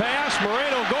action pass.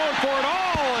 Moreno going for it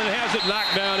all and has it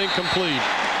knocked down incomplete.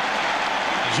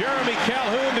 Jeremy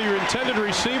Calhoun, the intended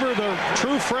receiver, the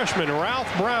true freshman, Ralph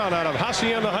Brown out of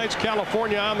Hacienda Heights,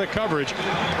 California, on the coverage.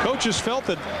 Coaches felt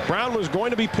that Brown was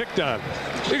going to be picked on.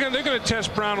 They're going to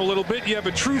test Brown a little bit. You have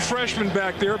a true freshman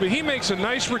back there, but he makes a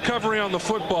nice recovery on the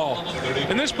football.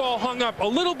 And this ball hung up a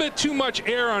little bit too much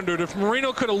air under it. If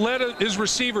Marino could have led his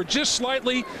receiver just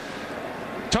slightly,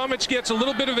 Tomic gets a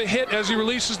little bit of a hit as he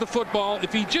releases the football.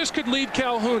 If he just could lead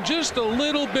Calhoun just a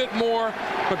little bit more,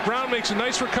 but Brown makes a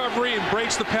nice recovery and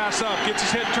breaks the pass up, gets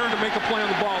his head turned to make a play on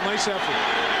the ball. Nice effort.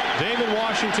 Damon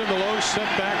Washington, the lone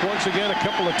setback. Once again, a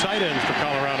couple of tight ends for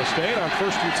Colorado State on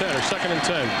 1st and 10 or 2nd and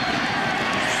 10.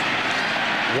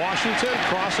 Washington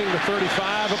crossing the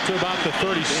 35 up to about the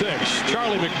 36.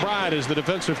 Charlie McBride is the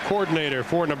defensive coordinator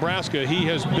for Nebraska. He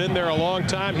has been there a long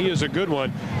time. He is a good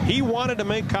one. He wanted to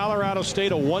make Colorado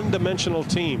State a one-dimensional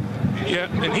team.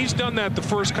 Yeah, and he's done that the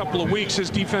first couple of weeks. His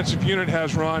defensive unit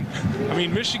has run. I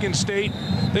mean, Michigan State,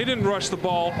 they didn't rush the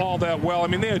ball all that well. I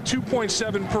mean, they had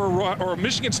 2.7 per rush, or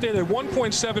Michigan State had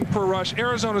 1.7 per rush.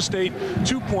 Arizona State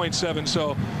 2.7.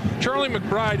 So Charlie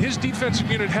McBride, his defensive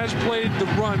unit has played the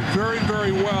run very,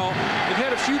 very well. They've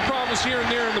had a few problems here and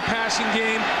there in the passing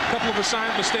game, a couple of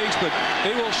assignment mistakes, but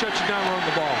they will shut you down running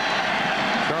the ball.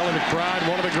 Charlie McBride,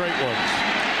 one of the great ones.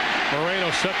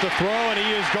 Moreno set the throw, and he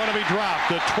is going to be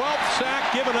dropped. The 12th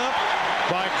sack given up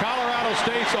by Colorado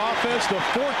State's offense, the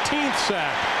 14th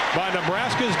sack by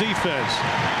Nebraska's defense.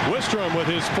 Wistrom with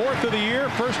his 4th of the year,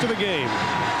 1st of the game.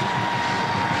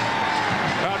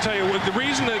 I'll tell you, the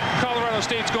reason that Colorado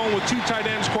State's going with 2 tight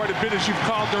ends quite a bit, as you've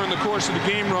called during the course of the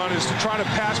game run, is to try to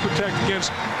pass protect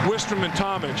against Wistrom and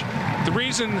Tomich. The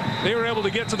reason they were able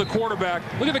to get to the quarterback,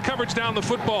 look at the coverage down the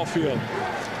football field.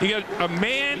 You got a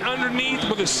man underneath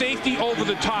with a safety over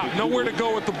the top, nowhere to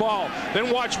go with the ball.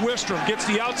 Then watch Wistrom, gets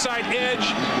the outside edge,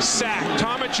 sack.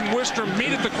 Tomich and Wistrom meet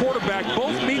at the quarterback,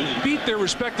 both beat their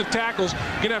respective tackles.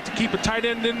 You're going to have to keep a tight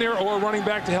end in there or a running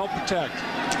back to help protect.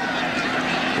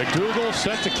 McDougal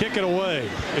set to kick it away.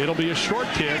 It'll be a short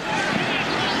kick.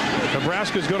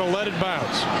 Nebraska's going to let it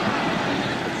bounce.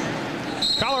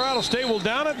 Colorado State will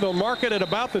down it. They'll mark it at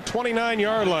about the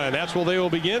 29-yard line. That's where they will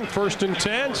begin. 1st and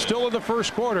 10. Still in the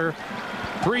first quarter.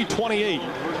 3:28.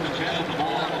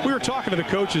 We were talking to the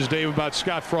coaches, Dave, about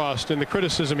Scott Frost and the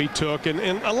criticism he took, and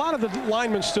a lot of the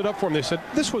linemen stood up for him. They said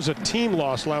this was a team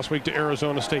loss last week to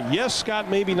Arizona State. Yes, Scott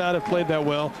maybe not have played that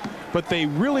well, but they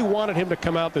really wanted him to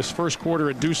come out this first quarter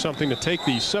and do something to take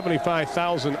the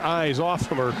 75,000 eyes off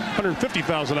him, or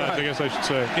 150,000 eyes, I guess I should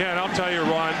say. Yeah, and I'll tell you,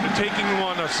 Ron, taking them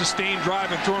on a sustained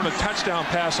drive and throwing a touchdown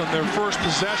pass on their first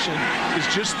possession is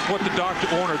just what the doctor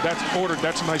ordered.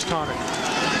 That's a nice tonic.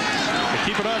 They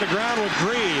keep it on the ground with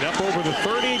Green, up over the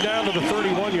 30, down to the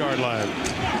 31-yard line.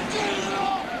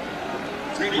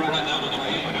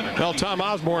 Well, Tom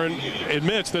Osborne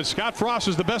admits that Scott Frost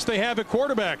is the best they have at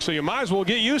quarterback, so you might as well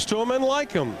get used to him and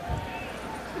like him.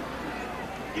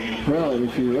 Well,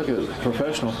 if you look at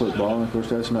professional football, and of course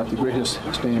that's not the greatest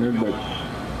standard, but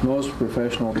most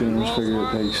professional teams figure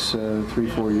it takes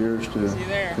 3-4 years to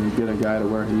get a guy to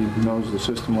where he knows the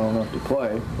system well enough to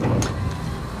play.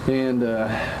 And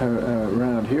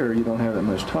around here, you don't have that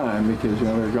much time because, you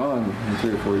know, they're gone in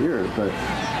 3 or 4 years. But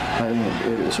I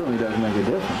think it certainly does make a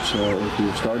difference. So if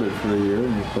you've started for a year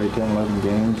and you've played 10, 11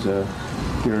 games,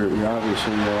 you're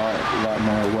obviously a lot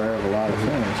more aware of a lot of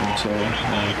things. And so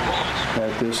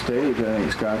at this stage, I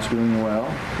think Scott's doing well.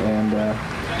 And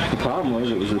the problem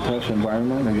was it was a tough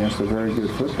environment against a very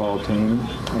good football team.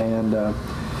 And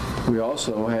we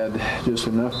also had just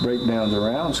enough breakdowns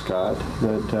around Scott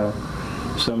that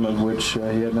some of which he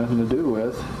had nothing to do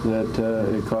with, that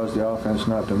it caused the offense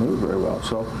not to move very well.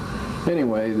 So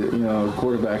anyway, you know,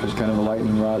 quarterback is kind of a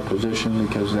lightning rod position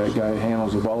because that guy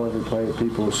handles the ball every play.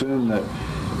 People assume that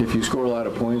if you score a lot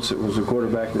of points, it was the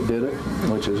quarterback that did it,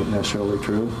 which isn't necessarily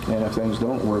true. And if things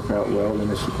don't work out well, then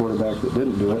it's the quarterback that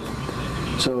didn't do it.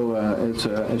 So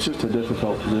it's just a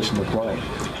difficult position to play.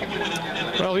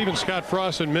 Well, even Scott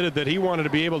Frost admitted that he wanted to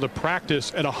be able to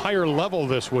practice at a higher level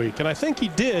this week, and I think he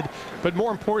did, but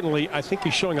more importantly, I think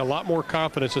he's showing a lot more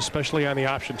confidence, especially on the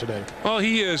option today. Well,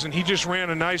 he is, and he just ran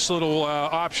a nice little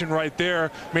option right there,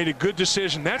 made a good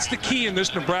decision. That's the key in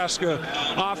this Nebraska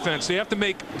offense. They have to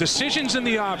make decisions in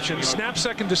the option,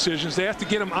 snap-second decisions. They have to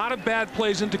get them out of bad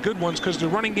plays into good ones because the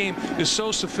running game is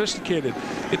so sophisticated.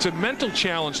 It's a mental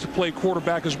challenge to play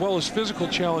quarterback as well as physical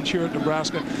challenge here at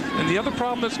Nebraska. And the other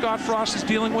problem that Scott Frost is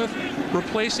dealing with,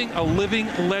 replacing a living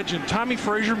legend. Tommie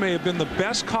Frazier may have been the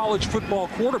best college football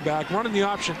quarterback running the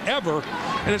option ever,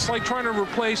 and it's like trying to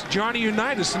replace Johnny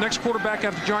Unitas, the next quarterback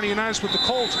after Johnny Unitas with the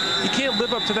Colts. You can't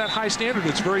live up to that high standard.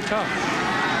 It's very tough.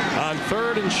 On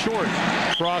 3rd and short,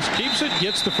 Frost keeps it,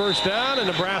 gets the first down, and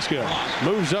Nebraska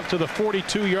moves up to the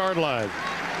 42-yard line.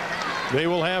 They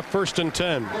will have 1st and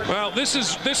 10. Well, this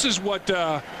is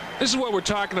what we're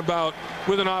talking about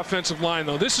with an offensive line,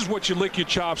 though. This is what you lick your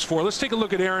chops for. Let's take a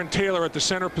look at Aaron Taylor at the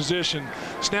center position.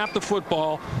 Snap the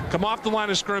football, come off the line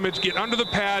of scrimmage, get under the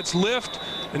pads, lift,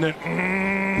 and then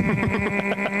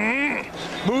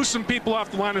move some people off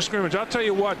the line of scrimmage. I'll tell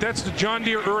you what, that's the John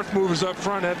Deere earth movers up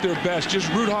front at their best, just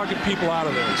root hogging people out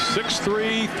of there.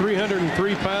 6'3",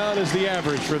 303 pound is the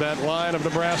average for that line of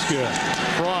Nebraska.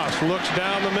 Frost looks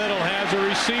down the middle, has a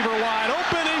receiver wide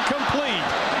open, incomplete.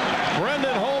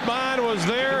 Brendan Holbein was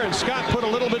there, and Scott put a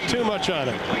little bit too much on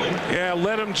it. Yeah,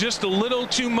 let him just a little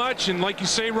too much, and like you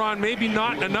say, Ron, maybe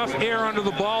not enough air under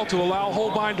the ball to allow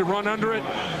Holbein to run under it.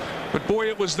 But boy,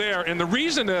 it was there, and the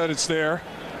reason that it's there,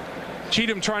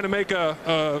 Cheatham trying to make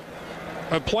a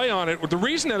play on it. The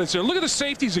reason that it's there, look at the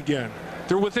safeties again.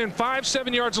 They're within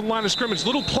 5-7 yards of the line of scrimmage.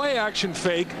 Little play action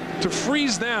fake to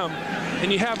freeze them, and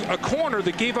you have a corner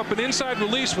that gave up an inside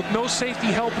release with no safety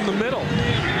help in the middle.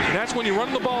 And that's when you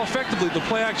run the ball effectively. The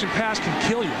play action pass can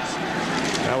kill you.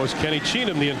 That was Kenny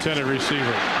Cheatham, the intended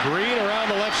receiver. Green around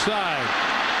the left side.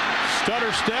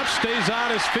 Stutter steps, stays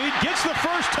on his feet, gets the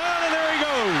first down, and there he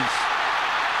goes.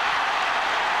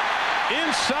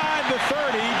 Inside the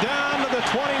 30, down to the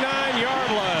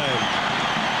 29-yard line.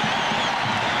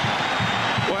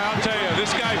 Well, I'll tell you,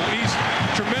 this guy, he's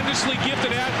a tremendously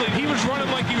gifted athlete. He was running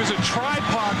like he was a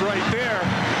tripod right there.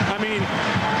 I mean,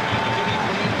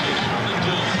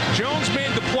 Jones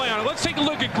made the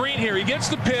here. He gets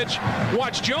the pitch.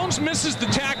 Watch, Jones misses the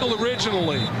tackle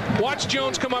originally. Watch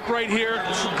Jones come up right here.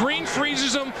 Green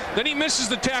freezes him. Then he misses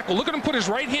the tackle. Look at him put his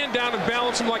right hand down and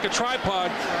balance him like a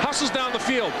tripod. Hustles down the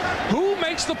field. Who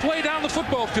makes the play down the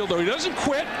football field, though? He doesn't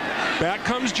quit. Back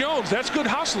comes Jones. That's good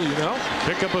hustle, you know.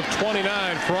 Pickup of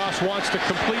 29. Frost wants to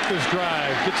complete this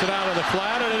drive. Gets it out of the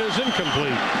flat, and it is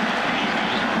incomplete.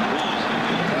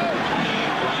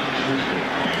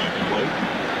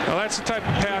 Now that's the type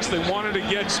of pass they wanted to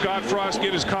get Scott Frost,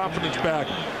 get his confidence back.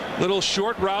 Little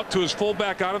short route to his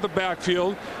fullback out of the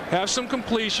backfield, have some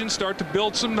completion, start to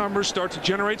build some numbers, start to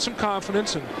generate some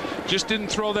confidence, and just didn't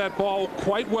throw that ball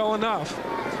quite well enough.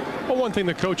 Well, one thing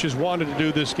the coaches wanted to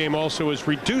do this game also is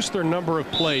reduce their number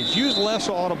of plays, use less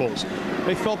audibles.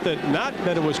 They felt that not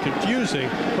that it was confusing,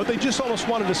 but they just almost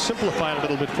wanted to simplify it a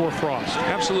little bit for Frost.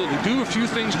 Absolutely. Do a few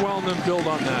things well and then build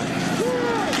on that.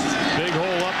 Big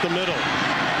hole up the middle.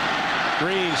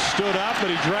 Green stood up,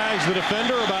 but he drags the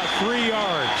defender about 3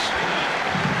 yards.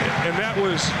 And that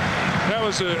was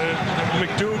a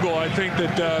McDougal, I think,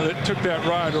 that took that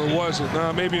ride, or was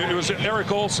it? Maybe it was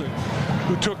Eric Olson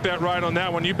who took that ride on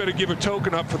that one. You better give a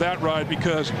token up for that ride,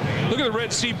 because look at the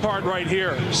Red Sea part right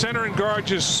here. Center and guard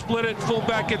just split it.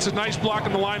 Fullback gets a nice block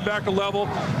on the linebacker level.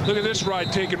 Look at this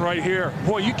ride taken right here.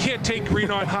 Boy, you can't take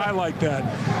Green on high like that.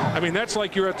 I mean, that's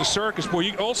like you're at the circus.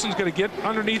 Boy, Olson's going to get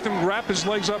underneath him, wrap his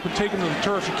legs up, and take him to the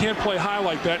turf. You can't play high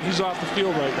like that. He's off the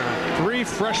field right now. 3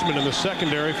 freshmen in the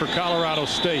secondary for Colorado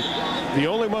State. The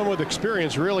only one with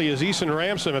experience really is Eason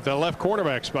Ramson at the left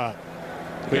cornerback spot.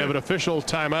 We have an official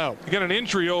timeout. He got an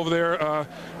injury over there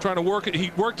trying to work it.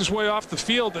 He worked his way off the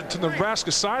field to the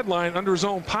Nebraska sideline under his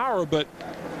own power, but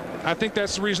I think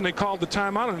that's the reason they called the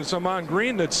timeout, and it's Amon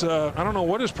Green that's, I don't know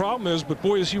what his problem is, but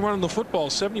boy, is he running the football.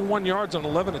 71 yards on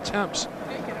 11 attempts.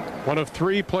 One of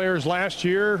 3 players last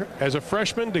year as a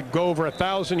freshman to go over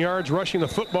 1,000 yards rushing the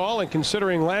football, and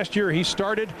considering last year he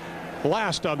started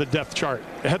last on the depth chart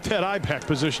at that I-back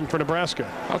position for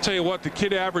Nebraska. I'll tell you what, the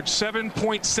kid averaged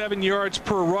 7.7 yards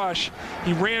per rush.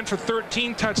 He ran for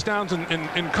 13 touchdowns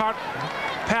and caught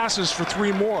passes for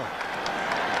 3 more.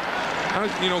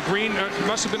 You know, Green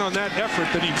must have been on that effort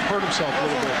that he hurt himself a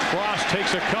little bit. Frost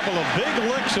takes a couple of big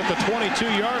licks at the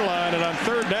 22-yard line, and on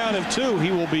 3rd down and 2, he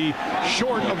will be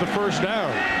short of the 1st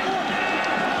down.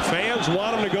 Fans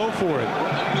want him to go for it.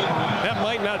 That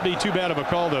might not be too bad of a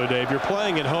call, though, Dave. You're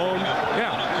playing at home.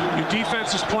 Yeah, your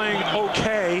defense is playing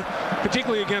okay,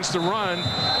 particularly against the run.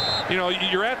 You know,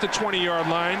 you're at the 20-yard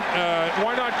line.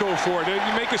 Why not go for it?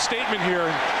 You make a statement here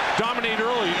and dominate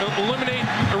early.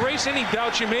 Erase any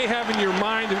doubts you may have in your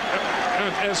mind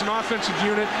as an offensive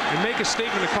unit, and make a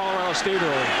statement to Colorado State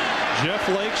early. Jeff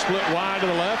Lake split wide to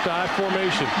the left, I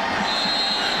formation.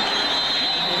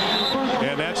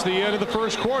 And that's the end of the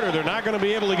 1st quarter. They're not going to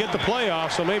be able to get the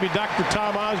playoffs, so maybe Dr.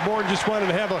 Tom Osborne just wanted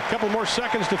to have a couple more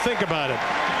seconds to think about it.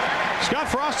 Scott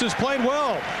Frost has played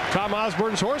well. Tom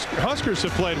Osborne's Huskers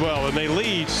have played well, and they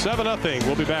lead 7-0.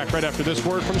 We'll be back right after this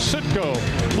word from Citgo.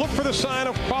 Look for the sign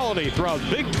of quality throughout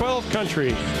Big 12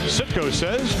 country. Citgo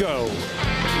says go.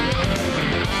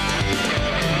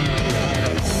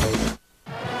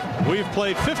 We've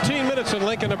played 15 minutes in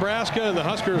Lincoln, Nebraska, and the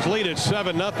Huskers lead at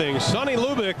 7-0. Sonny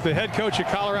Lubick, the head coach at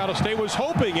Colorado State, was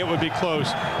hoping it would be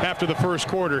close after the 1st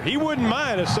quarter. He wouldn't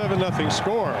mind a 7-0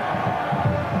 score.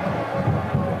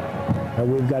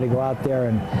 We've got to go out there,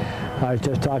 and I was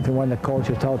just talking to one of the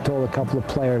coaches, told a couple of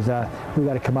players we've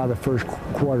got to come out of the 1st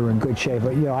quarter in good shape.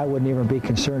 But, you know, I wouldn't even be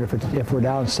concerned if we're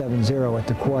down 7-0 at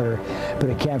the quarter. But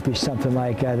it can't be something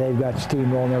like they've got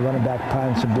steamrolling, they're running back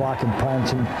punts and blocking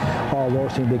punts and all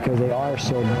those things, because they are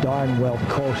so darn well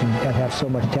coached and have so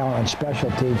much talent on special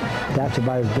teams. That's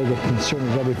about as big a concern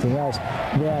as everything else.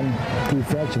 Then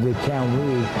defensively, can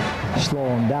we slow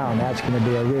them down? That's going to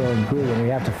be a real ingredient. We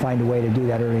have to find a way to do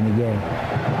that early in the game.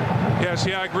 Yes,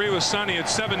 I agree with Sonny.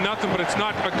 It's 7-0, but it's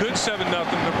not a good 7-0.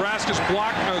 Nebraska's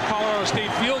blocked a Colorado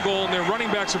State field goal, and their running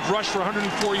backs have rushed for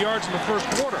 104 yards in the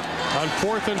 1st quarter. On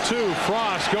 4th and 2,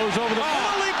 Frost goes over the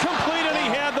middle, complete, and he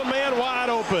had the man wide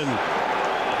open.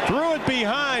 Threw it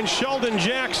behind Sheldon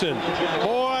Jackson.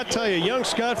 Boy, I tell you, young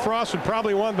Scott Frost would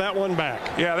probably want that one back.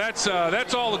 Yeah, that's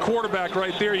all the quarterback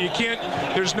right there. You can't.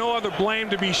 There's no other blame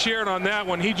to be shared on that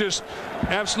one. He just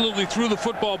absolutely threw the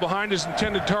football behind his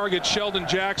intended target, Sheldon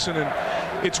Jackson,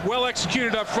 and it's well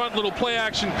executed up front. Little play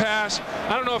action pass.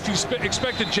 I don't know if you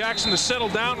expected Jackson to settle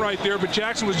down right there, but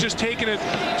Jackson was just taking it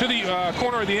to the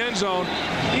corner of the end zone.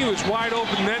 He was wide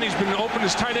open then. He's been open.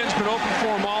 His tight end's been open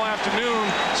for him all afternoon.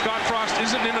 Scott Frost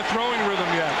isn't in a throwing rhythm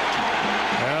yet.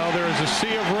 Well, there is a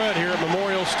sea of red here at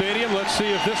Memorial Stadium. Let's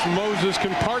see if this Moses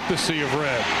can part the sea of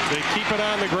red. They keep it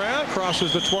on the ground,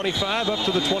 crosses the 25 up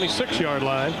to the 26-yard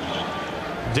line.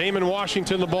 Damon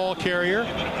Washington, the ball carrier.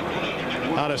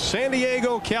 Out of San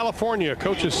Diego, California.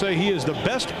 Coaches say he is the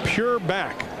best pure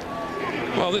back.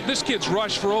 Well, this kid's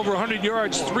rushed for over 100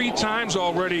 yards 3 times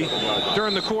already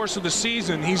during the course of the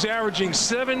season. He's averaging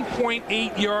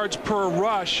 7.8 yards per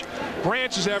rush.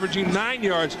 Branch is averaging 9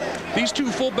 yards. These two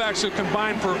fullbacks have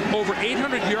combined for over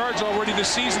 800 yards already this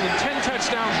season and 10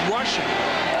 touchdowns rushing.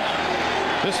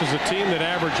 This is a team that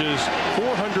averages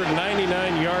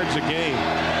 499 yards a game.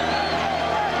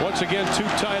 Once again, 2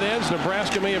 tight ends.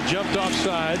 Nebraska may have jumped off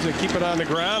sides and keep it on the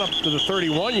ground up to the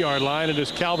 31-yard line. It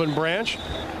is Calvin Branch.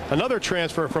 Another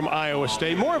transfer from Iowa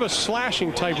State. More of a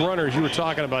slashing type runner, as you were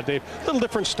talking about, Dave. A little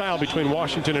different style between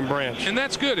Washington and Branch. And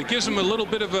that's good. It gives them a little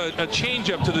bit of a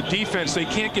change-up to the defense. They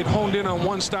can't get honed in on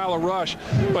one style of rush.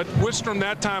 But Wistrom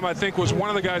that time, I think, was one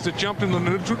of the guys that jumped in the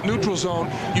neutral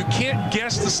zone. You can't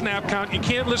guess the snap count. You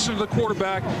can't listen to the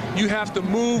quarterback. You have to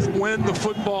move when the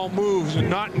football moves, and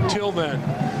not until then.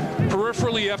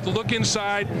 Peripherally, you have to look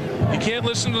inside. You can't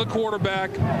listen to the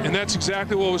quarterback, and that's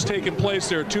exactly what was taking place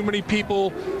there. Too many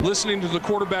people listening to the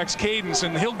quarterback's cadence,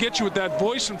 and he'll get you with that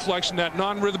voice inflection, that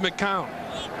non-rhythmic count.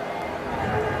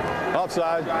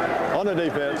 Offside on the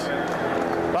defense.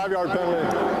 5-yard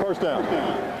penalty, first down.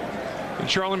 And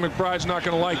Charlie McBride's not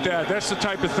going to like that. That's the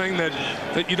type of thing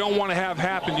that you don't want to have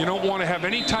happen. You don't want to have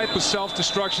any type of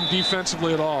self-destruction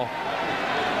defensively at all.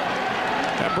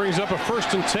 That brings up a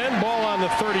 1st and 10, ball on the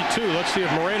 32. Let's see if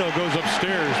Moreno goes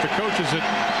upstairs. The coaches at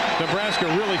Nebraska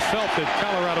really felt that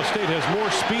Colorado State has more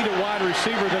speed at wide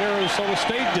receiver than Arizona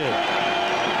State did.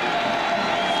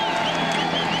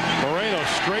 Moreno,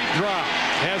 straight drop,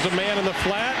 has a man in the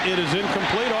flat. It is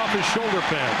incomplete, off his shoulder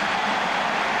pad.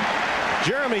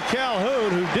 Jeremy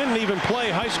Calhoun, who didn't even play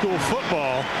high school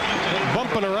football,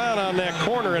 bumping around on that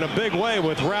corner in a big way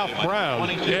with Ralph Brown.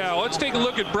 Yeah, let's take a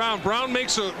look at Brown. Brown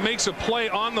makes a play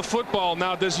on the football.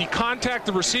 Now, does he contact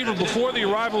the receiver before the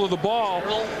arrival of the ball?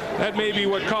 That may be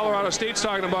what Colorado State's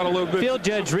talking about a little bit. Field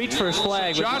judge reached for his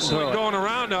flag. Jostling going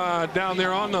around down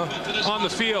there on the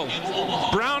field.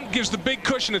 Brown gives the big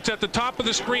cushion. It's at the top of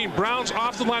the screen. Brown's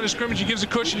off the line of scrimmage. He gives a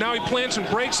cushion. Now he plants some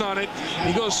brakes on it.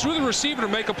 He goes through the receiver to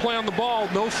make a play on the ball.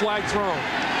 No flag thrown.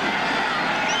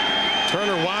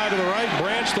 Turner wide to the right.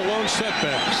 Branch the lone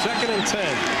setback. 2nd and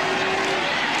 10.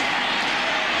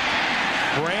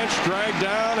 Branch dragged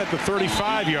down at the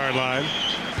 35-yard line.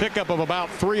 Pickup of about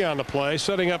 3 on the play,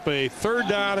 setting up a 3rd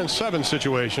down and 7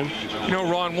 situation. You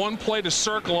know, Ron, one play to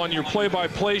circle on your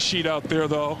play-by-play sheet out there,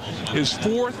 though, is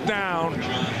 4th down.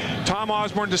 Tom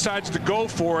Osborne decides to go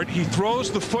for it. He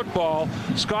throws the football.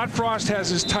 Scott Frost has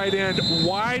his tight end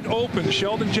wide open.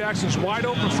 Sheldon Jackson's wide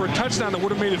open for a touchdown that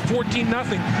would have made it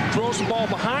 14-0. Throws the ball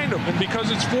behind him, and because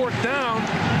it's 4th down,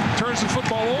 turns the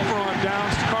football over on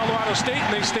downs to Colorado State,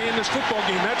 and they stay in this football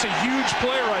game. That's a huge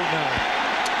play right now.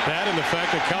 That and the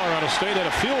fact that Colorado State had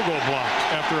a field goal block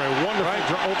after a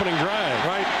wonderful opening drive.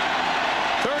 Right.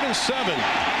 3rd and 7.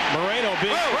 Moreno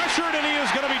being pressured, and he is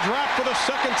going to be dropped for the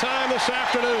 2nd time this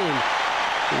afternoon.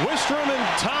 Wistrom and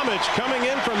Tomich coming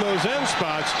in from those end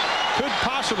spots could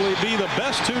possibly be the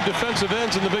best 2 defensive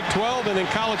ends in the Big 12 and in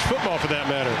college football, for that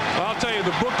matter. I'll tell you,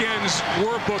 the bookends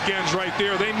were bookends right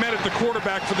there. They met at the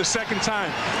quarterback for the 2nd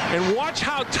time. And watch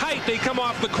how tight they come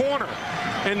off the corner.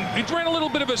 And he ran a little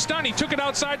bit of a stunt. He took it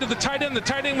outside to the tight end. The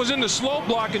tight end was in the slow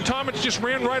block, and Tomich just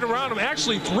ran right around him.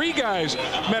 Actually, 3 guys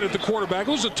met at the quarterback.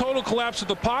 It was a total collapse of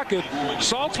the pocket.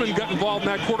 Saltzman got involved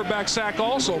in that quarterback sack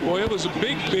also. Boy, it was a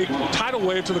big, big tidal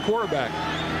wave to the quarterback.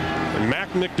 And Mac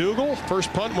McDougal,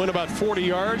 first punt, went about 40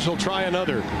 yards. He'll try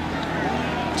another.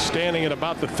 Standing at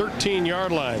about the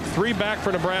 13-yard line. 3 back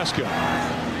for Nebraska.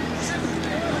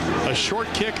 A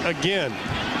short kick again.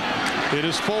 It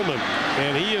is Fullman,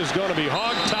 and he is going to be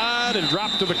hog-tied and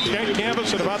dropped to the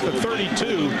canvas at about the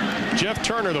 32. Jeff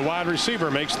Turner, the wide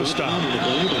receiver, makes the stop.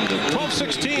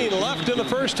 12:16 left in the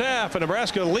first half, and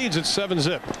Nebraska leads at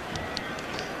 7-zip.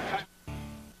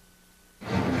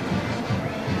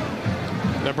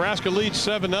 Nebraska leads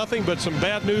 7-0, but some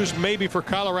bad news maybe for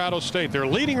Colorado State. Their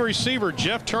leading receiver,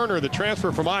 Jeff Turner, the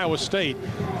transfer from Iowa State,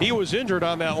 he was injured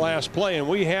on that last play, and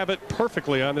we have it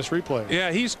perfectly on this replay.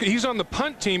 Yeah, he's on the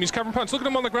punt team. He's covering punts. Look at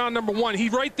him on the ground, number 1. He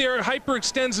right there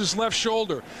hyperextends his left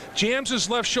shoulder, jams his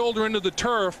left shoulder into the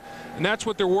turf, and that's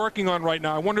what they're working on right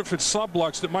now. I wonder if it's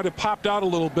sublux that might have popped out a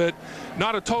little bit.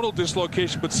 Not a total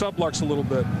dislocation, but sublux a little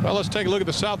bit. Well, let's take a look at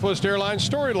the Southwest Airlines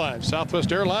storyline.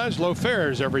 Southwest Airlines, low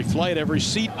fares, every flight, every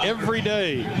seat, seat every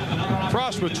day.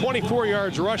 Frost with 24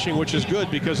 yards rushing, which is good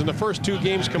because in the first 2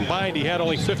 games combined, he had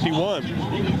only 51.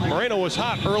 Moreno was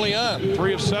hot early on,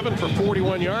 3 of 7 for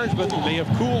 41 yards, but they have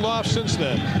cooled off since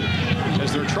then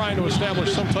as they're trying to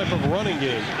establish some type of running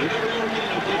game.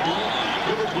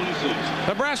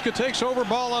 Nebraska takes over,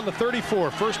 ball on the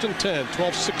 34, 1st and 10,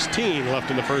 12:16 left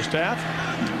in the first half.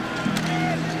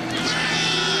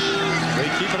 They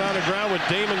keep it on the ground with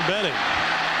Damon Benning.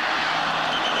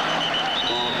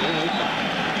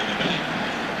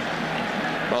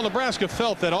 Well, Nebraska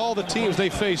felt that all the teams they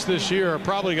face this year are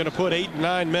probably going to put 8 and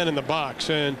 9 men in the box,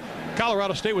 and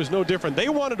Colorado State was no different. They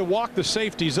wanted to walk the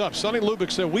safeties up. Sonny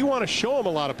Lubick said, we want to show them a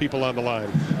lot of people on the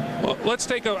line. Well, let's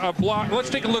take a block. Let's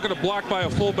take a look at a block by a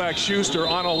fullback Schuster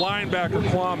on a linebacker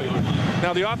Kwame.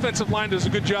 Now the offensive line does a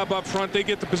good job up front. They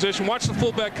get the position. Watch the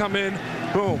fullback come in.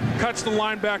 Boom. Cuts the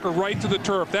linebacker right to the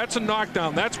turf. That's a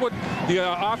knockdown. That's what the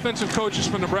offensive coaches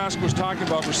from Nebraska was talking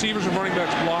about. Receivers and running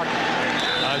backs blocking.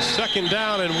 2nd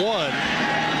down and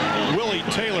 1. Willie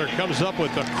Taylor comes up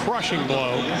with a crushing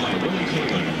blow.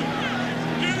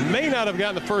 May not have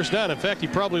gotten the first down. In fact, he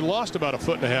probably lost about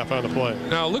 1.5 feet on the play.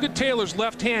 Now look at Taylor's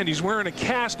left hand. He's wearing a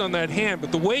cast on that hand, but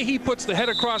the way he puts the head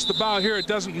across the bow here, it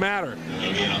doesn't matter.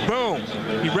 Boom.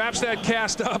 He wraps that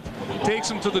cast up, takes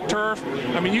him to the turf.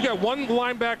 I mean, you got one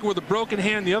linebacker with a broken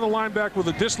hand, the other linebacker with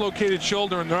a dislocated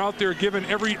shoulder, and they're out there giving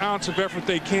every ounce of effort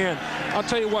they can. I'll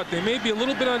tell you what, they may be a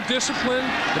little bit undisciplined,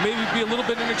 they may be a little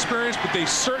bit inexperienced, but they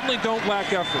certainly don't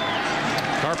lack effort.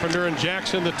 Carpenter and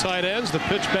Jackson, the tight ends. The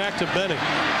pitch back to Benning.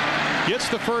 Gets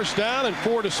the first down and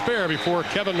 4 to spare before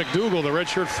Kevin McDougal, the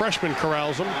redshirt freshman,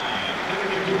 corrals him.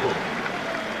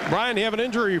 Brian, do you have an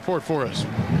injury report for us?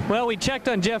 Well, we checked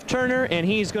on Jeff Turner, and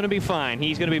he's going to be fine.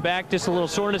 He's going to be back. Just a little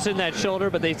soreness in that shoulder,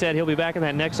 but they said he'll be back in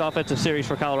that next offensive series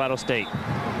for Colorado State.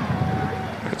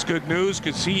 That's good news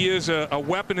because he is a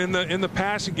weapon in the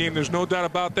passing game. There's no doubt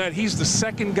about that. He's the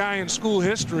 2nd guy in school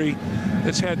history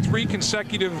that's had 3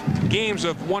 consecutive games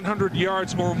of 100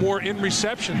 yards or more in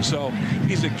reception. So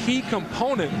he's a key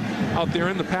component out there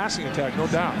in the passing attack, no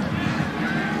doubt.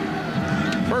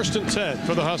 1st and 10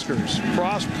 for the Huskers.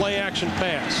 Frost play action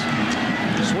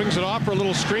pass. Swings it off for a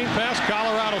little screen pass.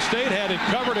 Colorado State had it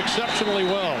covered exceptionally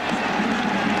well.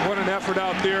 What an effort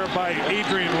out there by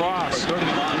Adrian Ross.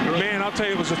 Man, I'll tell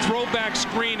you, it was a throwback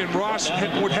screen, and Ross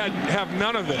would have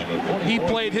none of it. He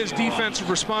played his defensive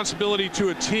responsibility to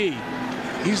a T.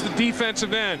 He's the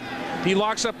defensive end. He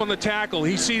locks up on the tackle.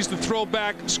 He sees the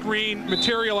throwback screen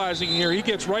materializing here. He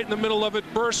gets right in the middle of it,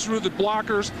 bursts through the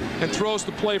blockers, and throws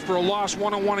the play for a loss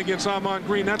one-on-one against Amon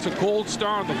Green. That's a gold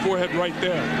star on the forehead right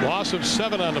there. Loss of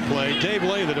 7 on the play. Dave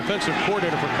Lay, the defensive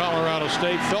coordinator for Colorado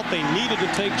State, felt they needed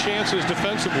to take chances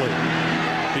defensively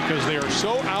because they are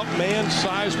so outmanned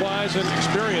size-wise and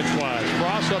experience-wise.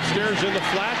 Frost upstairs in the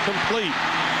flat, complete.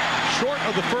 Short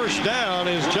of the first down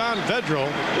is John Vedral,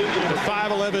 the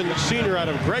 5'11" senior out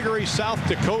of Gregory, South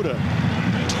Dakota.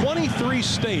 23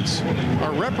 states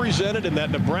are represented in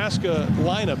that Nebraska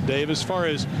lineup, Dave, as far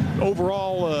as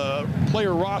overall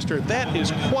player roster. That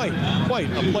is quite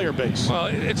a player base. Well,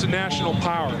 it's a national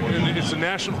power, and it's a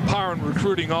national power in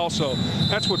recruiting also.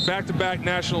 That's what back-to-back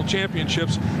national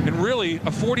championships, and really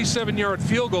a 47-yard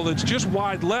field goal that's just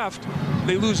wide left.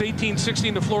 They lose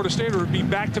 18-16 to Florida State, or it would be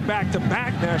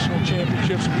back-to-back-to-back national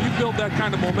championships. When you build that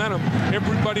kind of momentum,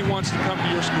 everybody wants to come to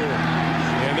your school.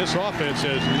 And this offense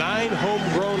has 9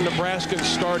 homegrown Nebraskans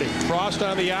starting. Frost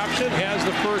on the option, has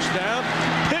the first down.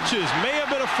 Pitches, may have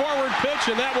been a forward pitch,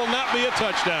 and that will not be a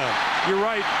touchdown. You're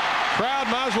right. Crowd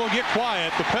might as well get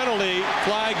quiet. The penalty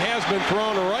flag has been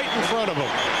thrown right in front of them.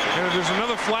 And there's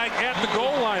another flag at the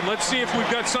goal line. Let's see if we've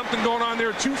got something going on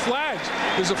there. 2 flags.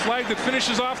 There's a flag that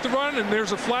finishes off the run, and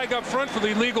there's a flag up front for the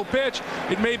illegal pitch.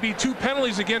 It may be 2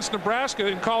 penalties against Nebraska,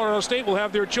 and Colorado State will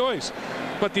have their choice.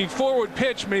 But the forward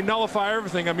pitch may nullify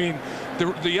everything. I mean,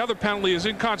 the other penalty is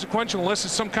inconsequential unless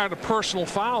it's some kind of personal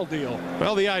foul deal.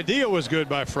 Well, the idea was good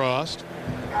by Frost.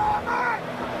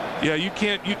 Yeah, you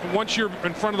can't. Once you're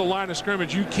in front of the line of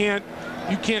scrimmage, you can't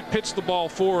pitch the ball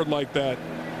forward like that.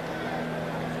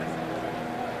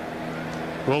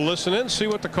 We'll listen in, see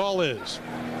what the call is.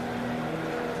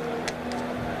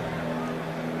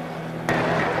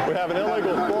 We have an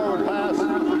illegal forward pass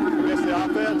against the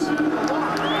offense.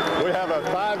 We have a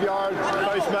 5-yard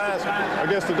face mask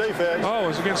against the defense. Oh,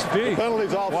 it's against the D. The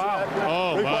penalty's offset.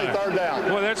 Wow. Oh, we my. play 3rd down.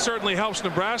 Well, that certainly helps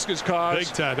Nebraska's cause. Big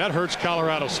time. That hurts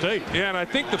Colorado State. Yeah, and I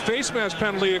think the face mask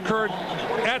penalty occurred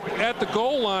at the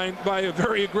goal line by a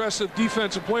very aggressive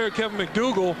defensive player, Kevin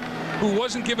McDougal. who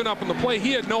wasn't giving up on the play.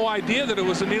 He had no idea that it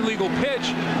was an illegal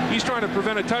pitch. He's trying to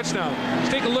prevent a touchdown. Let's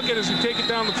take a look at it as he take it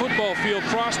down the football field.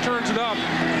 Cross turns it up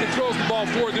and throws the ball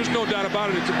forward. There's no doubt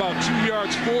about it. It's about 2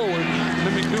 yards forward. And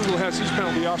then McDougal has his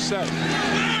penalty offset.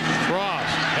 Cross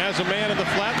has a man in the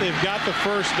flat. They've got the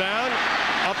first down.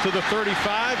 Up to the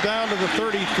 35, down to the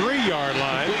 33-yard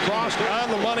line. Crossed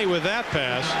on the money with that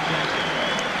pass.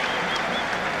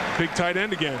 Big tight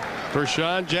end again. For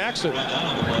Sean Jackson,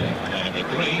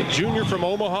 junior from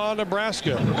Omaha,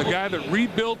 Nebraska. A guy that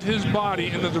rebuilt his body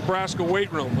in the Nebraska weight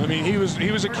room. I mean, he was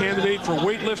a candidate for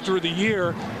weightlifter of the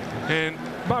year, and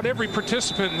about every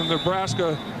participant in the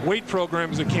Nebraska weight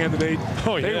program is a candidate.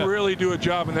 Oh, yeah. They really do a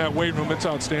job in that weight room. It's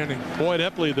outstanding. Boyd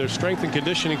Epley, their strength and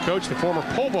conditioning coach, the former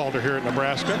pole vaulter here at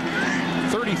Nebraska.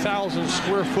 30,000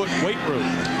 square foot weight room.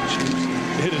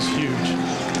 It is huge.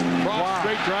 Wow.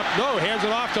 Straight drop. No, hands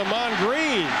it off to Mon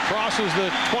Green. Crosses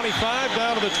the 25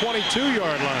 down to the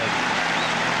 22-yard line.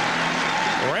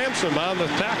 Ransom on the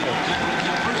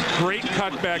tackle. Great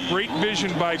cutback, great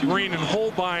vision by Green, and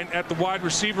Holbein at the wide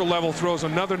receiver level throws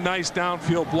another nice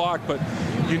downfield block, but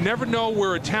you never know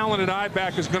where a talented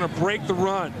I-back is going to break the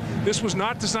run. This was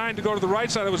not designed to go to the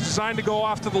right side. It was designed to go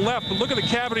off to the left, but look at the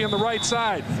cavity on the right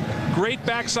side. Great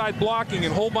backside blocking,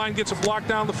 and Holbein gets a block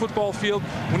down the football field.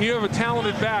 When you have a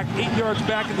talented back, 8 yards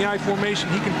back in the I formation,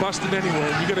 he can bust it anywhere.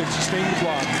 You got to sustain the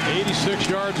block. 86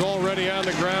 yards already on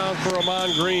the ground for Amon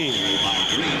Green.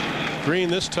 Green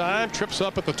this time trips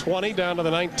up at the 20 down to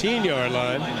the 19-yard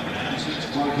line.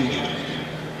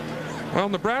 Well,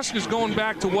 Nebraska's going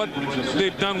back to what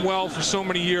they've done well for so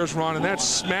many years, Ron, and that's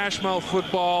smash mouth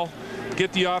football.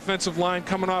 Get the offensive line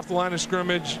coming off the line of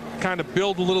scrimmage, kind of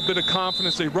build a little bit of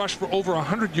confidence. They rushed for over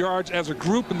 100 yards as a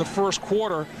group in the first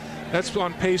quarter. That's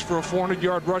on pace for a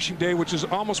 400-yard rushing day, which is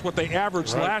almost what they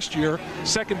averaged last year.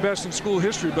 Second best in school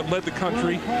history, but led the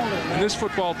country. And this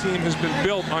football team has been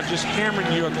built on just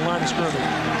hammering you at the line of scrimmage.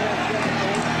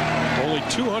 Only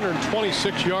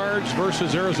 226 yards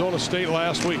versus Arizona State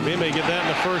last week. They may get that in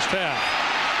the first half.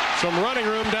 Some running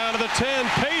room down to the 10.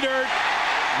 Pay dirt.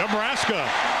 Nebraska.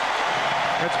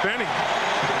 That's Benning.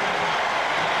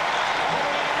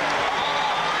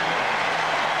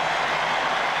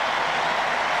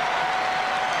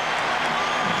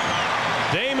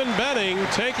 Damon Benning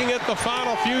taking it the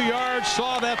final few yards,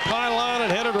 saw that pylon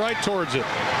and headed right towards it.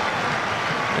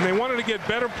 And they wanted to get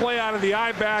better play out of the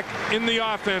I-back in the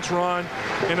offense, Ron.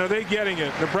 And are they getting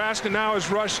it? Nebraska now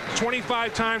has rushed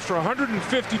 25 times for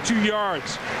 152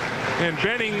 yards. And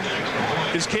Benning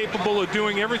is capable of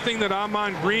doing everything that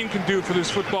Amon Green can do for this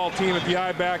football team at the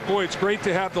I-back. Boy, it's great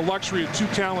to have the luxury of two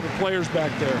talented players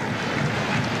back there.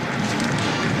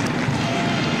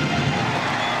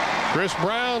 Chris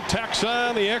Brown tacks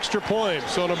on the extra point.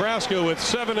 So Nebraska with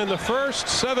 7 in the first,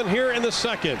 7 here in the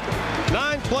second.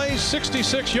 9 plays,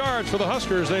 66 yards for the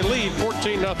Huskers. They lead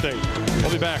 14-0.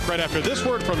 We'll be back right after this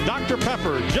word from Dr.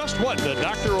 Pepper. Just what the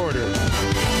doctor ordered.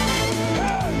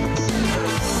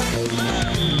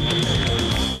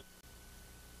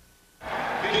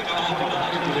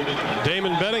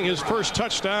 Damon Benning, his first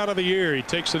touchdown of the year. He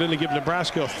takes it in to give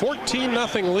Nebraska a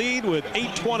 14-0 lead with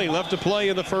 8:20 left to play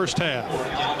in the first half.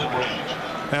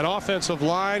 That offensive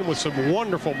line with some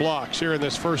wonderful blocks here in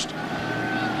this first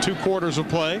 2 quarters of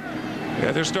play.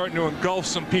 Yeah, they're starting to engulf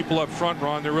some people up front,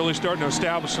 Ron. They're really starting to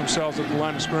establish themselves at the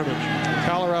line of scrimmage.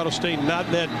 Colorado State not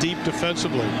that deep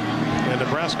defensively. And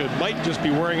Nebraska might just be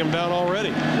wearing them down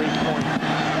already. Great point.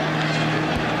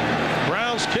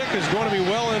 Brown's kick is going to be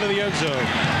well into the end zone.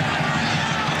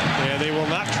 And they will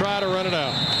not try to run it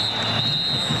out.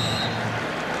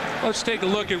 Let's take a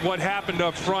look at what happened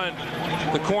up front.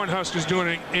 The Cornhuskers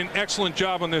doing an excellent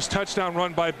job on this touchdown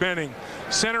run by Benning.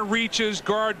 Center reaches,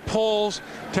 guard pulls,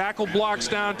 tackle blocks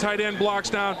down, tight end blocks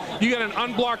down. You got an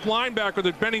unblocked linebacker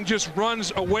that Benning just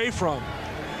runs away from.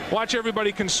 Watch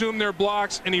everybody consume their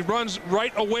blocks, and he runs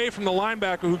right away from the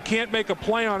linebacker who can't make a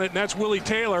play on it, and that's Willie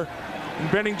Taylor. And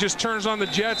Benning just turns on the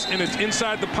jets, and it's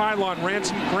inside the pylon.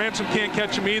 Ransom can't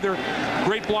catch him either.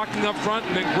 Great blocking up front,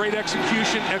 and then great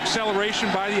execution, acceleration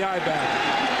by the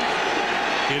I-back.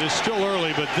 It is still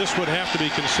early, but this would have to be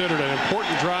considered an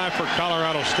important drive for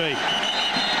Colorado State.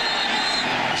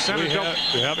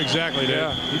 Yep, exactly.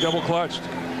 Yeah, he double clutched.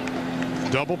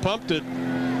 Double pumped it.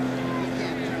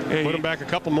 Hey, put him back a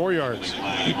couple more yards.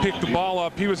 He picked the ball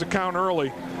up. He was a count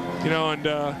early. You know, and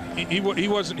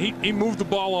he moved the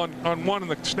ball on 1, and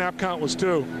the snap count was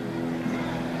 2.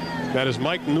 That is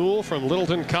Mike Newell from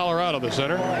Littleton, Colorado, the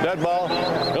center. Dead ball,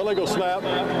 illegal snap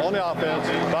on the offense,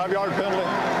 5-yard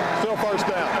penalty, still first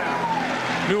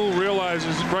down. Newell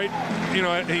realizes right you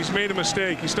know, he's made a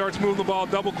mistake. He starts moving the ball,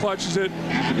 double clutches it.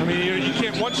 I mean, you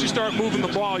can't, once you start moving the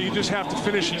ball, you just have to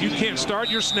finish it. You can't start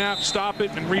your snap, stop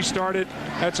it, and restart it.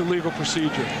 That's a legal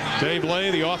procedure. Dave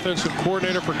Lay, the offensive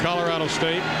coordinator for Colorado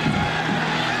State.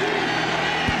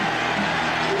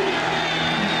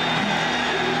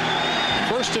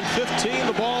 First and 15,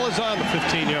 the ball is on the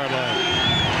 15-yard line.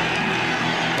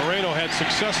 Moreno had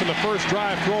success in the first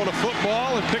drive throwing a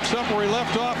football and picks up where he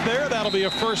left off there. That'll be a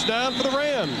first down for the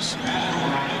Rams.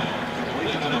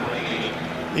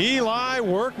 Eli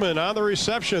Workman on the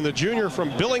reception, the junior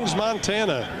from Billings,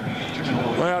 Montana.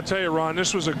 Well, I'll tell you, Ron,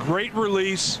 this was a great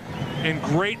release and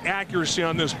great accuracy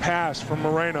on this pass from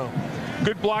Moreno.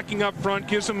 Good blocking up front,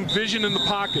 gives him vision in the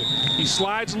pocket. He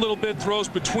slides a little bit, throws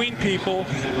between people.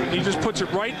 He just puts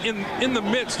it right in the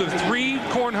midst of 3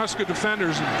 Cornhusker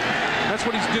defenders. And that's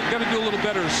what he's got to do a little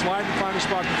better, is slide and find a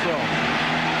spot to throw.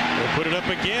 They'll put it up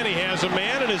again. He has a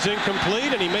man. It is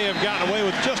incomplete, and he may have gotten away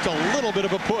with just a little bit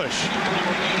of a push.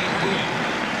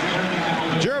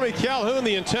 Jeremy Calhoun,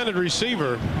 the intended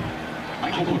receiver.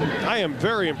 I am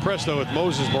very impressed, though, with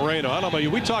Moses Moreno. I don't know about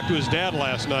you. We talked to his dad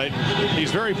last night.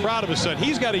 He's very proud of his son.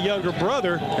 He's got a younger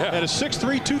brother and a 6'3",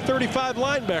 235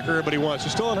 linebacker everybody wants.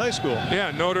 He's still in high school.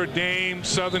 Yeah, Notre Dame,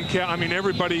 Southern Cal. I mean,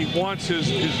 everybody wants his,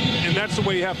 and that's the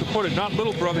way you have to put it. Not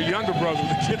little brother, younger brother.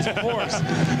 The kid's a horse.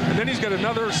 And then he's got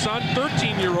another son,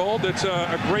 13-year-old, that's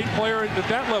a great player at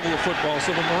that level of football.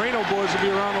 So the Moreno boys will be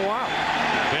around a while.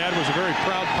 Dad was a very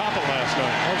proud papa last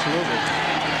night.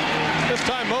 Absolutely. This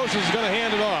time Moses is going to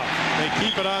hand it off. They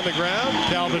keep it on the ground.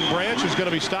 Calvin Branch is going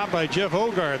to be stopped by Jeff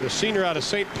Ogard, the senior out of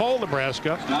St. Paul,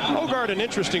 Nebraska. Ogard, an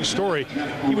interesting story.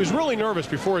 He was really nervous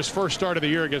before his first start of the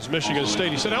year against Michigan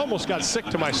State. He said, I almost got sick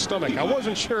to my stomach. I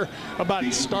wasn't sure about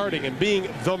starting and being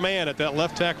the man at that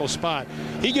left tackle spot.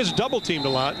 He gets double teamed a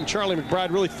lot, and Charlie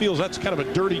McBride really feels that's kind of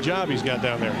a dirty job he's got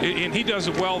down there. And he does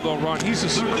it well, though, Ron. He's a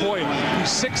sequoia. He's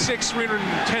 6'6",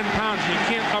 310 pounds, and you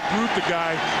can't uproot the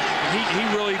guy. He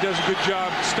really does a good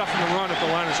job stuffing the run at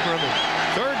the line of scrimmage.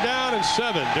 3rd down and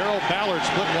 7. Darrell Ballard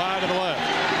split wide to the left.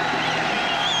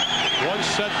 One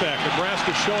setback.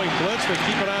 Nebraska showing blitz. They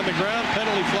keep it on the ground.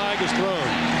 Penalty flag is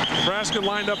thrown. Nebraska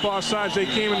lined up off sides. They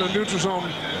came in the neutral zone,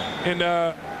 and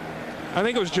I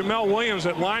think it was Jamel Williams,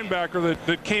 that linebacker,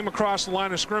 that came across the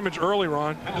line of scrimmage early,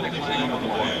 Ron.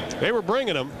 They were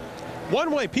bringing him.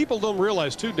 One way people don't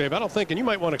realize, too, Dave, I don't think, and you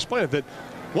might want to explain it, that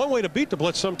one way to beat the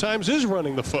blitz sometimes is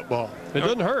running the football. It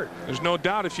doesn't hurt. There's no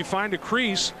doubt. If you find a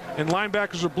crease and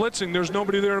linebackers are blitzing, there's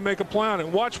nobody there to make a play on it.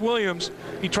 Watch Williams.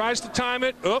 He tries to time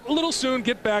it. Up a little soon.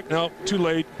 Get back. No, too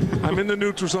late. I'm in the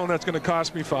neutral zone. That's going to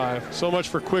cost me 5. So much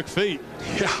for quick feet.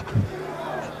 Yeah.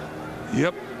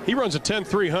 Yep. He runs a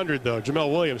 10-300, though,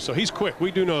 Jamel Williams, so he's quick.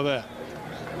 We do know that.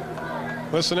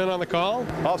 Listen in on the call.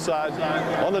 Offside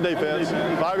on the defense.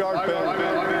 5-yard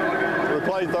penalty.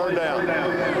 Replay 3rd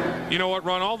down. You know what,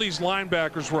 Ron? All these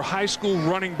linebackers were high school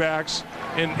running backs,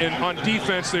 and on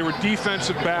defense they were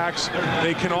defensive backs.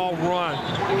 They can all run.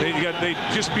 They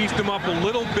just beefed them up a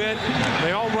little bit.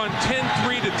 They all run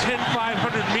 10-3 to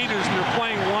 10-500 meters, and they're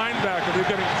playing linebacker. They've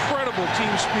got incredible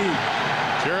team speed.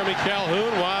 Jeremy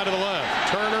Calhoun wide to the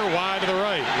left. Turner wide to the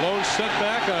right. Lone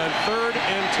setback on 3rd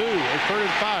and 2, or 3rd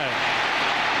and 5.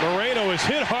 Moreno is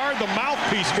hit hard. The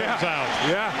mouthpiece comes out.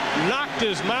 Yeah. Knocked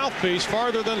his mouthpiece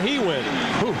farther than he went.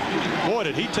 Whew. Boy,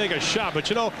 did he take a shot. But,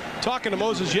 you know, talking to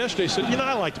Moses yesterday, he said, you know,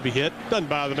 I like to be hit. Doesn't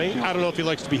bother me. I don't know if he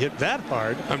likes to be hit that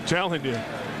hard. I'm telling you.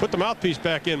 Put the mouthpiece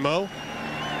back in, Mo.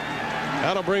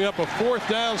 That'll bring up a 4th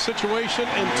down situation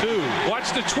and 2.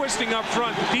 Watch the twisting up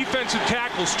front. The defensive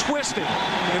tackles twisting,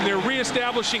 and they're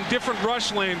reestablishing different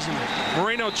rush lanes. And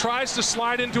Moreno tries to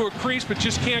slide into a crease, but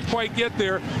just can't quite get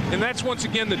there. And that's, once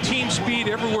again, the team speed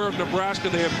everywhere of Nebraska.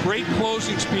 They have great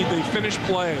closing speed. They finish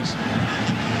plays.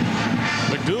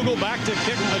 McDougal back to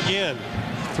kick again.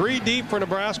 3 deep for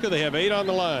Nebraska. They have 8 on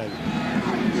the line.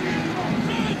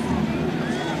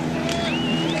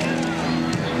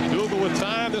 With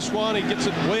time, this one, he gets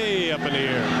it way up in the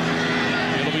air.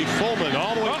 It'll be Fullman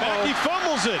all the way back. He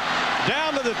fumbles it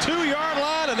down to the 2-yard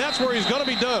line, and that's where he's going to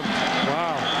be dumped.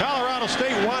 Wow. Colorado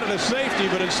State wanted a safety,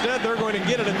 but instead they're going to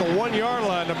get it at the 1-yard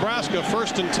line. Nebraska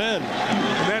 1st and 10.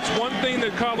 And that's one thing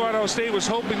that Colorado State was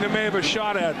hoping they may have a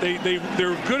shot at.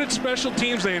 They're good at special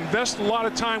teams. They invest a lot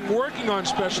of time working on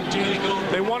special teams.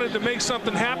 They wanted to make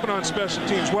something happen on special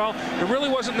teams. Well, it really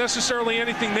wasn't necessarily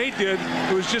anything they did.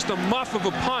 It was just a muff of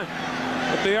a punt.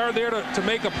 But they are there to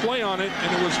make a play on it,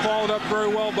 and it was followed up very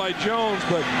well by Jones.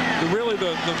 But really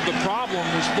the problem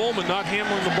was Fullman not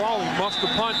handling the ball. He muffed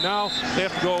the punt. Now they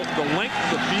have to go the length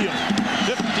of the field.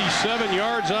 57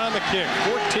 yards on the kick.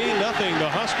 14-0. The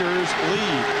Huskers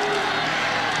lead.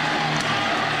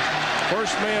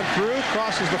 First man through,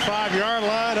 crosses the 5-yard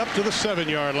line up to the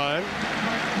 7-yard line.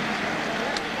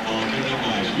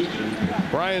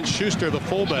 Brian Schuster, the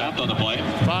fullback,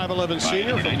 5'11"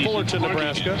 senior from Fullerton,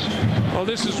 Nebraska. Well,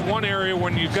 this is one area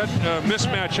when you've got a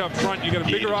mismatch up front, you got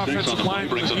a bigger offensive line,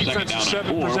 the defensive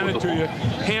 7 presented to you,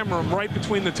 hammer them right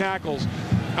between the tackles.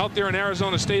 Out there in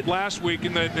Arizona State last week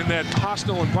in that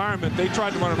hostile environment, they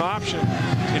tried to run an option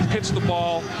and pitch the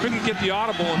ball, couldn't get the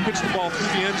audible and pitch the ball through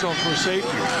the end zone for a safety.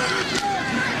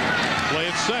 Play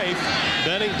it safe.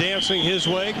 Benning dancing his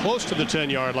way close to the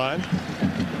 10-yard line.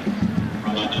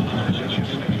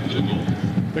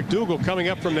 McDougal coming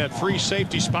up from that free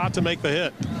safety spot to make the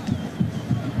hit.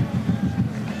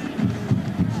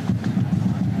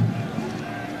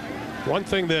 One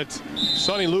thing that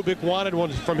Sonny Lubick wanted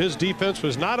from his defense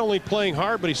was not only playing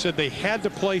hard, but he said they had to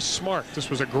play smart. This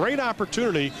was a great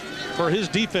opportunity for his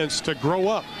defense to grow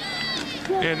up.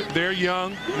 And they're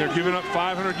young. They're giving up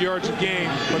 500 yards a game,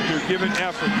 but they're giving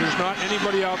effort. There's not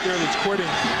anybody out there that's quitting.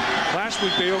 Last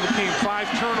week they overcame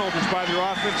 5 turnovers by their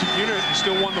offensive unit and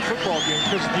still won the football game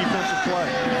because of defensive play.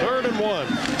 3rd and 1.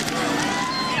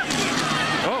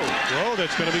 Oh,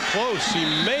 that's going to be close. He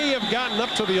may have gotten up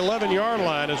to the 11-yard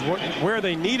line is where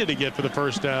they needed to get for the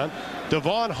first down.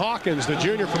 Devon Hawkins, the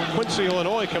junior from Quincy,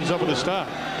 Illinois, comes up with a stop.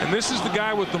 And this is the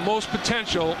guy with the most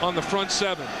potential on the front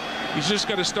 7. He's just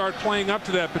got to start playing up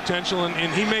to that potential,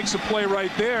 and he makes a play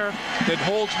right there that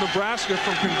holds Nebraska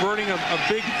from converting a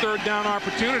big 3rd down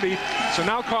opportunity. So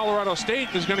now Colorado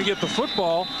State is going to get the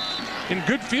football in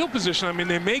good field position. I mean,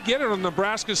 they may get it on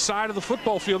Nebraska's side of the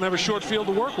football field and have a short field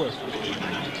to work with.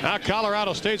 Now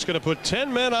Colorado State's going to put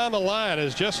 10 men on the line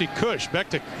as Jesse Cush back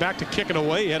to kick it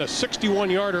away. He had a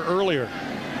 61-yarder earlier.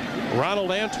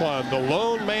 Ronald Antoine, the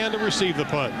lone man to receive the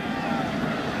punt.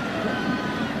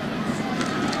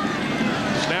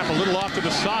 Snap a little off to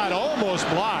the side, almost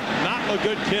blocked. Not a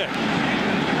good kick.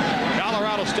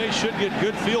 Colorado State should get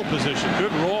good field position.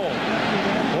 Good roll.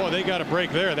 Boy, they got a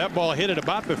break there. That ball hit at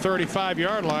about the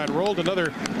 35-yard line, rolled another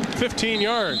 15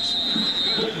 yards.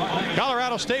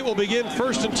 Colorado State will begin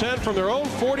 1st and 10 from their own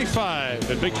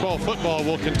 45. And Big 12 football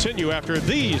will continue after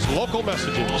these local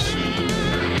messages.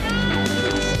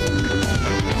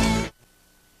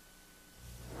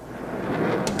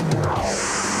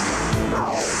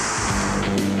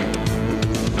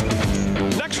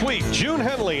 Next week, June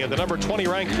Henley and the number 20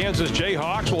 ranked Kansas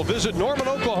Jayhawks will visit Norman,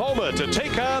 Oklahoma to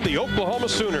take on the Oklahoma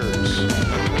Sooners.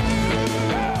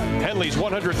 Henley's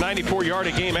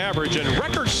 194-yard-a-game average and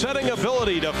record-setting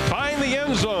ability to find the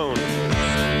end zone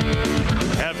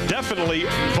have definitely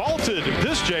vaulted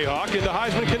this Jayhawk into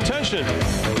Heisman contention.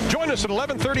 Join us at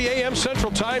 11:30 a.m.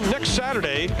 Central Time next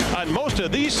Saturday on most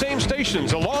of these same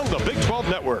stations along the Big 12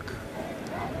 network.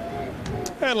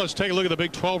 And let's take a look at the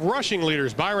Big 12 rushing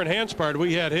leaders. Byron Hanspard,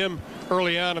 we had him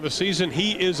early on in the season.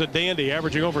 He is a dandy,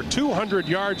 averaging over 200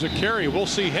 yards a carry. We'll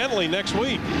see Henley next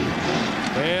week.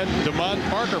 And Damon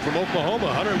Parker from Oklahoma,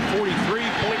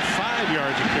 143.5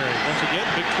 yards a carry. Once again,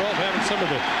 Big 12 having some of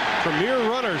the premier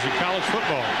runners in college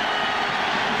football.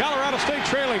 Colorado State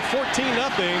trailing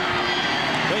 14-0.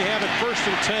 They have it 1st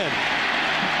and 10.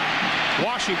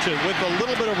 Washington with a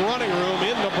little bit of running room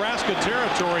in Nebraska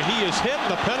territory. He is hit.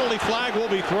 The penalty flag will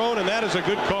be thrown, and that is a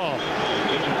good call.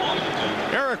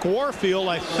 Eric Warfield,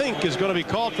 I think, is going to be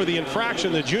called for the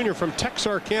infraction. The junior from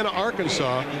Texarkana,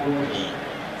 Arkansas.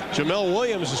 Jamel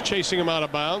Williams is chasing him out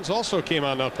of bounds. Also came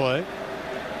on that play.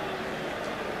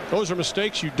 Those are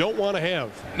mistakes you don't want to have.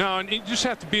 No, and you just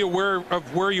have to be aware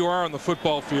of where you are on the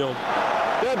football field.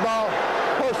 Dead ball,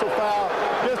 personal foul,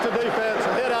 gets the defense,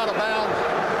 a hit out of bounds,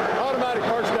 automatic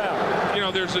first down. You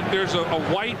know, there's a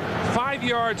white 5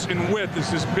 yards in width. Is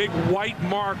this big white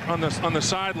mark on the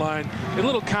sideline. A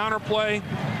little counter play.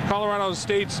 Colorado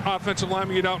State's offensive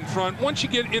lineman get out in front. Once you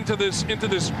get into this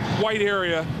white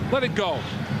area, let it go.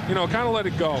 You know, kind of let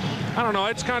it go. I don't know.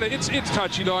 It's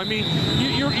touchy though. I mean,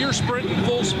 you're sprinting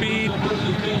full speed.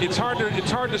 It's hard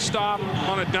to stop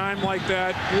on a dime like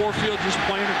that. Warfield just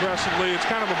playing aggressively. It's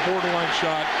kind of a borderline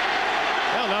shot.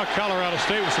 Well, now Colorado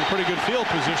State with some pretty good field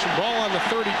position. Ball on the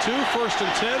 32, 1st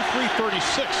and 10,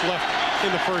 3:36 left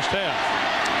in the first half.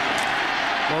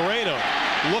 Moreno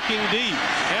looking deep.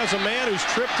 Has a man who's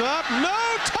tripped up. No,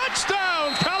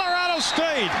 touchdown, Colorado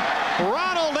State.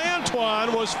 Ronald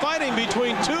Antoine was fighting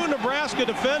between 2 Nebraska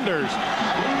defenders.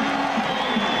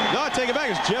 No, I take it back.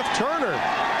 It's Jeff Turner.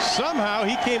 Somehow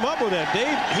he came up with that.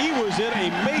 Dave, he was in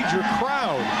a major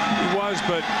crowd. He was,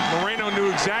 but Moreno knew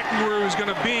exactly where he was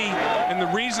going to be, and the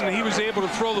reason he was able to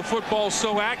throw the football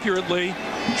so accurately,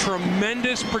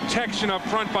 tremendous protection up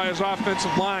front by his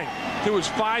offensive line. There was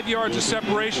 5 yards of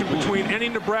separation between any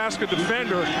Nebraska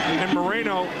defender and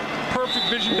Moreno. Perfect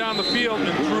vision down the field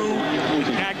and threw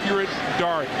an accurate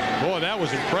dart. Boy, that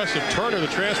was impressive. Turner, the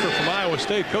transfer from Iowa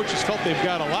State. Coaches felt they've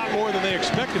got a lot more than they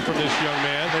expected from this young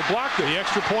man. They blocked it. The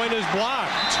extra point is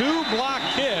blocked. 2 block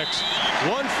kicks,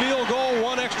 1 field goal,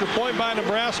 1 extra point by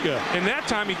Nebraska. And that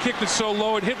time he kicked it so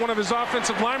low it hit one of his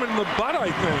offensive linemen in the butt,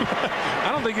 I think.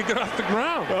 I don't think it got off the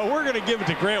ground. Well, we're going to give it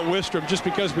to Grant Wistrom just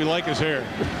because we like his hair.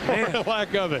 For the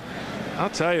lack of it. I'll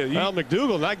tell you. Al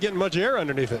McDougal not getting much air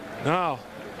underneath it. No.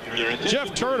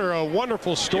 Jeff Turner, a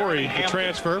wonderful story to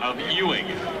transfer.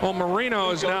 Well,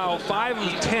 Moreno is now 5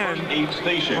 of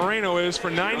 10. Moreno is for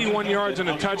 91 yards and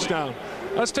a touchdown.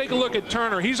 Let's take a look at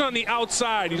Turner. He's on the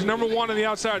outside. He's number 1 on the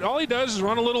outside. All he does is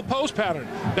run a little post pattern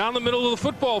down the middle of the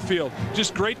football field.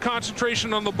 Just great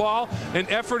concentration on the ball, and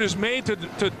effort is made to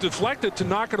deflect it, to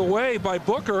knock it away by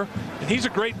Booker. And he's a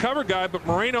great cover guy, but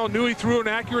Moreno knew he threw an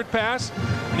accurate pass,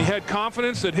 and he had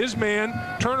confidence that his man,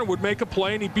 Turner, would make a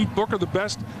play, and he beat Booker, the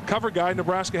best cover guy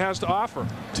Nebraska has to offer.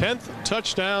 10th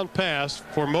touchdown pass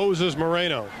for Moses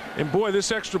Moreno. And boy,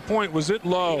 this extra point was it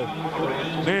low.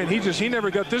 Man, he never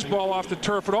got this ball off the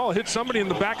turf at all. Hit somebody in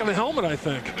the back of the helmet, I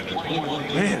think.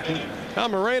 Man. Now,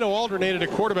 Moreno alternated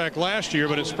at quarterback last year,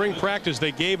 but in spring practice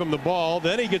they gave him the ball.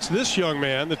 Then he gets this young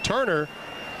man, the Turner.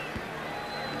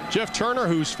 Jeff Turner,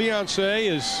 whose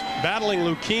fiancée is battling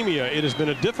leukemia. It has been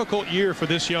a difficult year for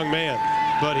this young man,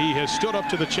 but he has stood up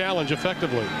to the challenge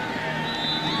effectively.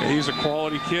 Yeah, he's a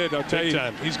quality kid, I'll tell you.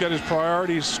 He's got his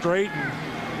priorities straight,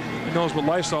 and he knows what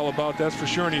life's all about, that's for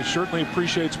sure, and he certainly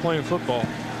appreciates playing football.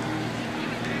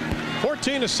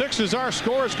 14-6 is our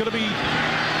score. It's going to be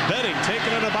Benning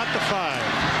taking it about the 5.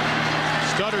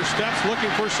 Stutter steps,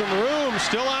 looking for some room,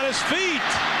 still on his feet.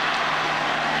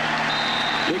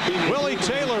 Willie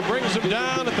Taylor brings him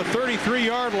down at the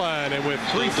 33-yard line, and with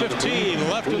 3:15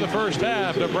 left in the first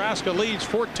half, Nebraska leads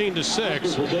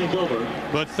 14-6.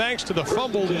 But thanks to the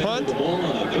fumbled punt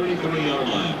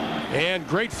and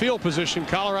great field position,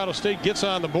 Colorado State gets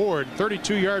on the board.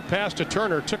 32-yard pass to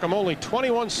Turner took him only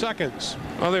 21 seconds.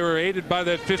 Well, they were aided by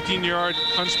that 15-yard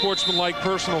unsportsmanlike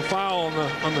personal foul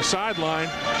on the sideline.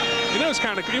 And it was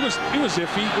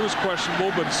iffy. It was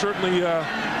questionable, but it certainly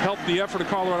helped the effort of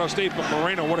Colorado State. But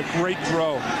Moreno, what a great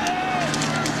throw.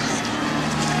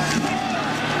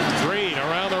 Green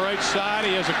around the right side.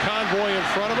 He has a convoy in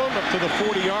front of him up to the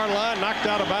 40-yard line, knocked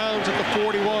out of bounds at the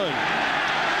 41.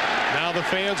 Now the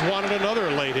fans wanted another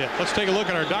late hit. Let's take a look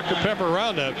at our Dr. Pepper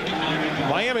roundup.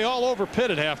 Miami all over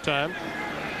Pitt at halftime.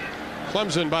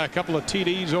 Clemson by a couple of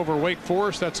TDs over Wake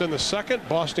Forest. That's in the second.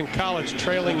 Boston College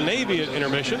trailing Navy at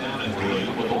intermission.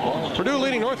 Purdue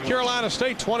leading North Carolina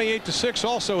State 28-6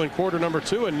 also in quarter number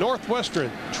 2. And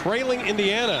Northwestern trailing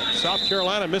Indiana. South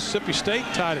Carolina, Mississippi State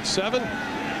tied at 7.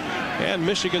 And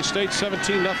Michigan State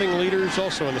 17-0 leaders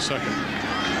also in the second.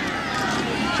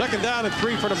 Second down and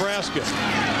 3 for Nebraska.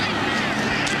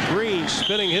 Green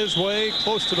spinning his way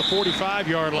close to the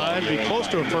 45-yard line. Be close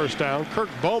to a first down. Kirk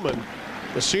Bowman,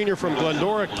 the senior from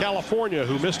Glendora, California,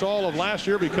 who missed all of last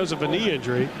year because of a knee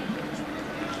injury,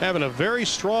 having a very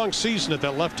strong season at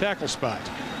that left tackle spot.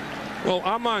 Well,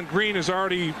 Amon Green has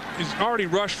already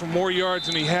rushed for more yards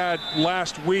than he had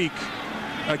last week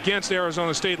against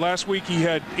Arizona State. Last week he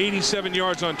had 87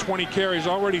 yards on 20 carries.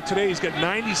 Already today he's got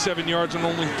 97 yards on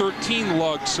only 13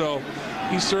 lugs. So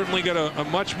he's certainly got a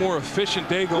much more efficient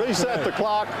day going. Reset the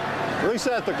clock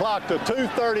to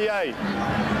 2:38.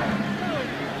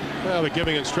 Well, they're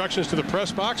giving instructions to the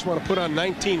press box. Want to put on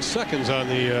 19 seconds on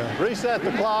the... Reset the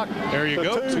clock. There you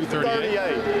go,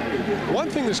 2:38.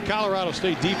 One thing this Colorado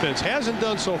State defense hasn't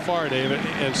done so far, David,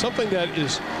 and something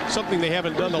they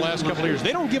haven't done the last couple of years,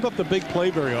 they don't give up the big play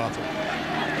very often.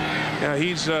 Yeah,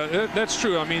 that's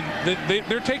true. I mean,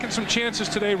 they're taking some chances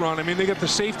today, Ron. I mean, they got the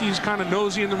safeties kind of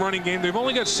nosy in the running game. They've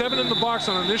only got 7 in the box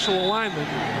on initial alignment.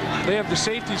 They have the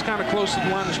safeties kind of close to the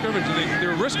line of scrimmage, and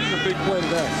they're risking a big play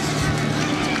today.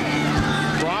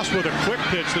 Cross with a quick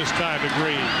pitch this time to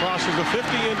Green. Crosses the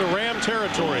 50 into Ram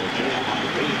territory.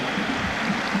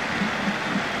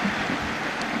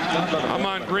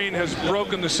 Amon Green has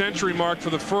broken the century mark for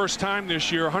the first time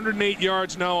this year. 108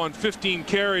 yards now on 15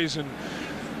 carries, and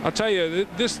I'll tell you,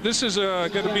 this is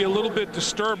going to be a little bit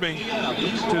disturbing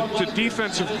to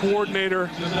defensive coordinator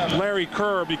Larry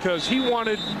Kerr, because he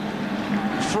wanted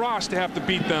Frost to have to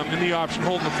beat them in the option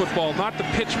holding the football, not the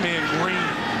pitch man Green.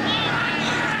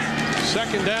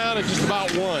 Second down and just about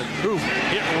 1. Ooh,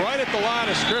 hit right at the line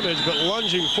of scrimmage, but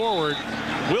lunging forward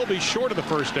will be short of the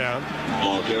first down.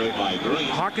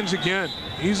 Hawkins again.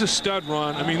 He's a stud,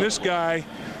 Ron. I mean, this guy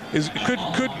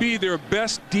could be their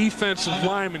best defensive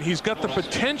lineman. He's got the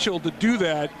potential to do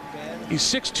that. He's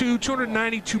 6'2",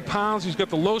 292 pounds. He's got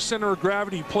the low center of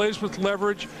gravity. He plays with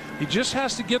leverage. He just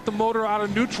has to get the motor out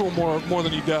of neutral more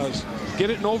than he does. Get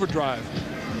it in overdrive.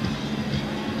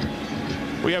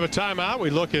 We have a timeout. We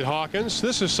look at Hawkins.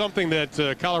 This is something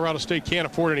that Colorado State can't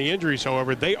afford any injuries,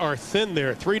 however. They are thin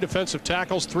there. 3 defensive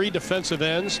tackles, 3 defensive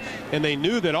ends, and they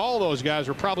knew that all those guys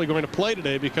were probably going to play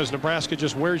today because Nebraska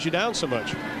just wears you down so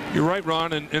much. You're right,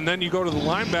 Ron, and then you go to the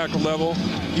linebacker level.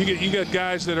 You get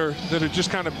guys that are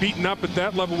just kind of beaten up at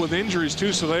that level with injuries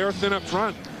too, so they are thin up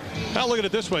front. Now look at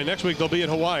it this way. Next week they'll be in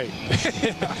Hawaii.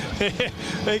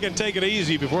 They can take it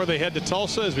easy before they head to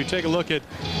Tulsa as we take a look at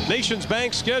Nations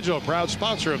Bank schedule, proud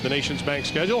sponsor of the Nations Bank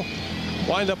schedule.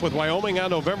 Wind up with Wyoming on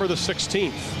November the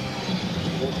 16th.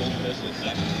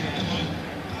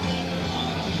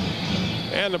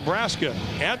 And Nebraska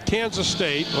at Kansas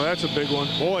State. Well, that's a big one.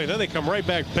 Boy, then they come right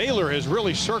back. Baylor has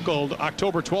really circled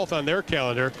October 12th on their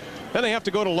calendar. Then they have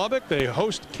to go to Lubbock. They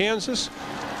host Kansas.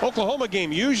 Oklahoma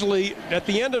game usually at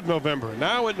the end of November.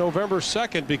 Now at November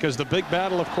 2nd because the big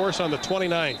battle, of course, on the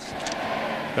 29th.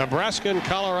 Nebraska and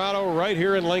Colorado right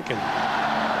here in Lincoln.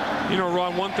 You know,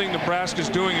 Ron, one thing Nebraska's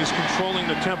doing is controlling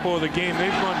the tempo of the game.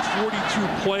 They've run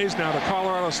 42 plays now to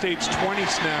Colorado State's 20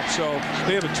 snaps, so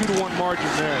they have a 2-to-1 margin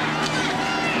there.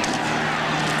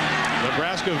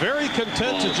 Nebraska very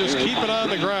content to just keep it on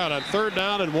the ground. On 3rd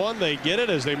down and 1, they get it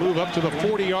as they move up to the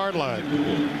 40-yard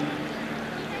line.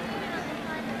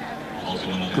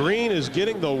 Green is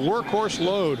getting the workhorse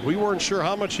load. We weren't sure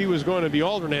how much he was going to be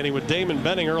alternating with Damon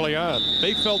Benning early on.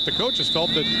 The coaches felt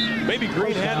that maybe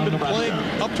Green hadn't been playing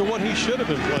up to what he should have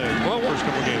been playing the first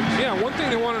couple games. Yeah, one thing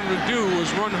they wanted him to do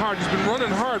was run hard. He's been running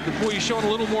hard, but boy, he's showing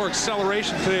a little more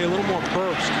acceleration today, a little more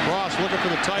burst. Ross looking for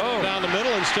the tight end down the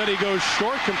middle. Instead, he goes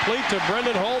short, complete to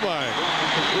Brendan Holbein.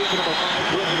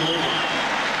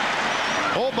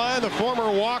 Holbein, the former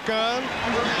walk-on,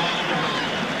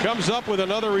 comes up with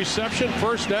another reception.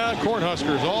 1st down,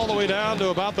 Cornhuskers all the way down to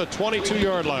about the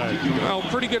 22-yard line. Well,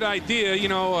 pretty good idea. You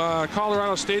know,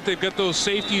 Colorado State, they've got those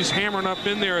safeties hammering up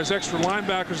in there as extra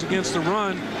linebackers against the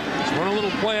run. Just run a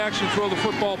little play action, throw the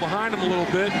football behind them a little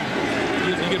bit.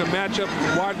 You get a matchup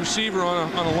wide receiver on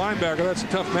a linebacker. That's a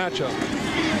tough matchup.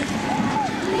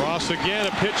 Ross again,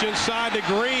 a pitch inside to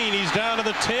Green. He's down to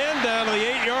the 10, down to the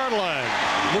 8-yard line.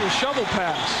 Little shovel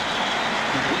pass.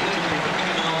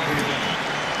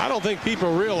 I don't think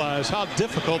people realize how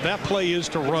difficult that play is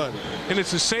to run. And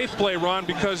it's a safe play, Ron,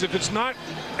 because if it's not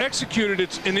executed,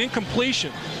 it's an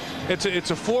incompletion.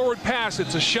 It's a forward pass.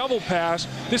 It's a shovel pass.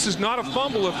 This is not a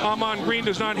fumble if Ahman Green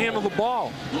does not handle the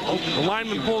ball. The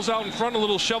lineman pulls out in front, a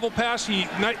little shovel pass. He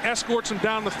escorts him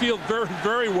down the field very,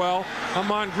 very well.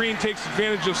 Ahman Green takes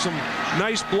advantage of some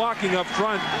nice blocking up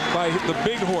front by the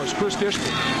big horse, Chris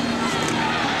Dishman.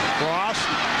 Ross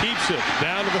keeps it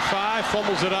down to the 5,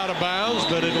 fumbles it out of bounds,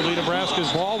 but it'll be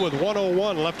Nebraska's ball with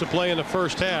 1:01 left to play in the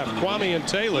first half. Kwame and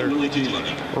Taylor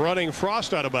running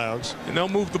Frost out of bounds. And they'll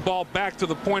move the ball back to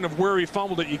the point of where he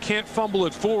fumbled it. You can't fumble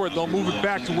it forward. They'll move it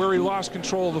back to where he lost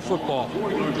control of the football.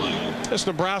 This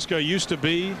Nebraska used to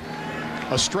be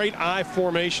a straight I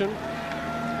formation.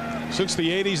 Since the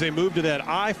 80s, they moved to that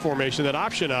I formation, that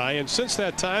option I, and since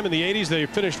that time in the 80s, they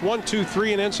finished 1, 2,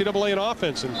 3 in NCAA in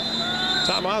offense. And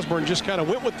Tom Osborne just kind of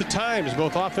went with the times,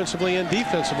 both offensively and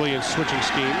defensively in switching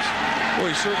schemes. Well,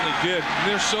 he certainly did. And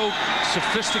they're so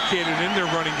sophisticated in their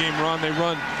running game, Ron. They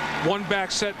run 1-back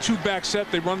set, 2-back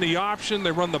set. They run the option.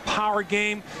 They run the power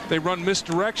game. They run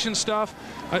misdirection stuff.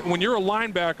 When you're a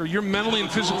linebacker, you're mentally and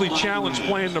physically challenged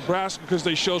playing Nebraska because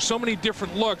they show so many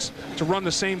different looks to run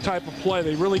the same type of play.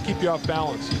 They really keep you off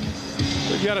balance.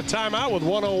 We've got a timeout with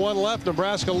 1:01 left.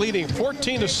 Nebraska leading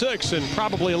 14-6 and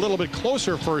probably a little bit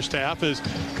closer first half as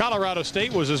Colorado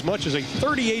State was as much as a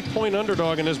 38-point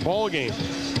underdog in this ball game.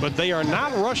 But they are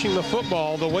not rushing the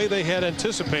football the way they had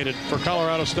anticipated for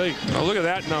Colorado State. Oh, look at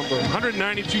that number.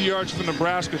 192 yards for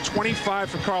Nebraska, 25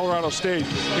 for Colorado State.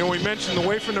 You know, we mentioned the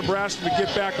way for Nebraska to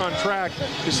get back on track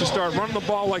is to start running the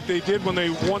ball like they did when they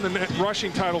won the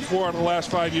rushing title 4 out of the last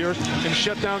 5 years and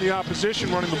shut down the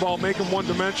opposition running the ball, make them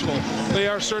one-dimensional. They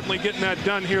are certainly getting that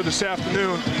done here this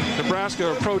afternoon.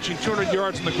 Nebraska approaching 200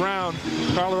 yards on the ground.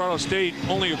 Colorado State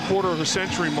only a quarter of a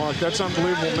century mark. That's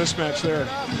unbelievable mismatch there.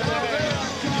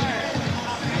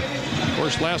 Of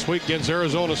course, last week against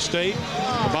Arizona State,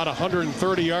 about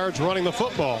 130 yards running the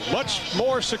football. Much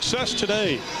more success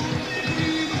today.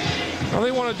 Well,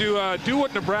 they want to do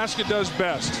what Nebraska does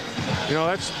best. You know,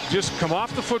 that's just come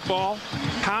off the football,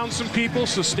 pound some people,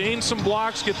 sustain some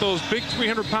blocks, get those big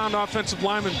 300-pound offensive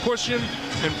linemen pushing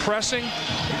and pressing,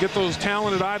 and get those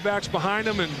talented I-backs behind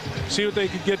them and see what they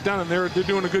could get done. And they're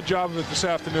doing a good job of it this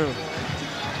afternoon.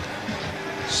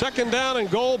 Second down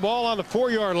and goal, ball on the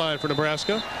 4-yard line for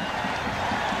Nebraska.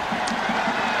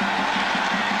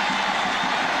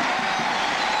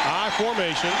 I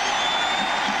formation.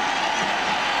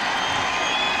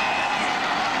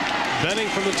 Benning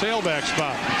from the tailback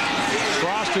spot.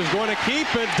 Frost is going to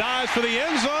keep it, dives for the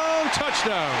end zone,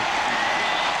 touchdown.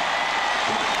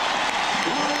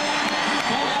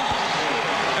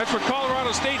 That's what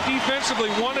Colorado State defensively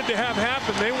wanted to have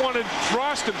happen. They wanted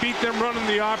Frost to beat them running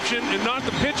the option and not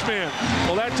the pitch man.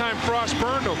 Well, that time Frost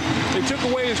burned him. They took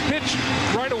away his pitch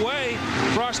right away.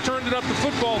 Frost turned it up the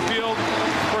football field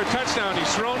for a touchdown. He's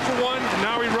thrown for one, and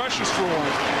now he rushes for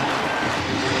one.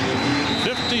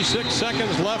 56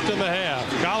 seconds left in the half.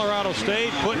 Colorado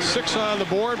State put 6 on the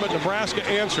board, but Nebraska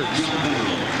answers.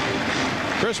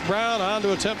 Chris Brown on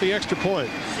to attempt the extra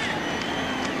point.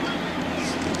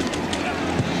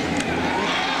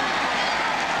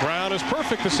 Brown is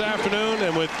perfect this afternoon,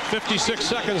 and with 56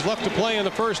 seconds left to play in the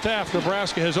first half,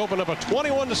 Nebraska has opened up a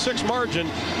 21-6 margin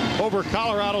over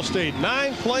Colorado State.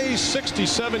 9 plays,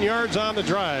 67 yards on the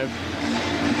drive.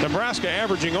 Nebraska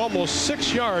averaging almost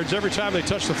 6 yards every time they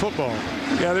touch the football.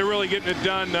 Yeah, they're really getting it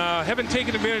done. Haven't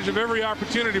taken advantage of every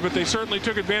opportunity, but they certainly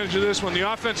took advantage of this one. The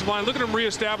offensive line, look at them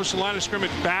reestablish the line of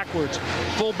scrimmage backwards.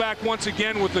 Fullback once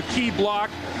again with the key block.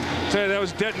 That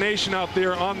was detonation out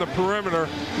there on the perimeter.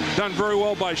 Done very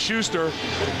well by Schuster.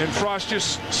 And Frost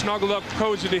just snuggled up,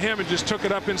 cozy to him, and just took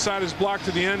it up inside his block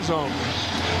to the end zone.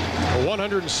 The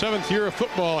 107th year of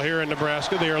football here in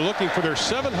Nebraska. They are looking for their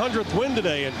 700th win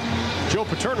today, and Joe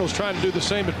Paterno's trying to do the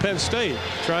same at Penn State,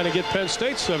 trying to get Penn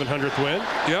State's 700th win.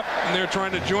 Yep, and they're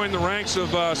trying to join the ranks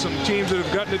of some teams that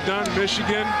have gotten it done.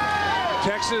 Michigan,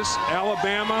 Texas,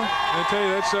 Alabama. I tell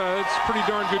you, that's pretty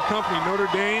darn good company.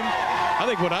 Notre Dame. I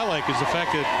think what I like is the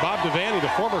fact that Bob Devaney, the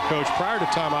former coach prior to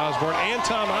Tom Osborne, and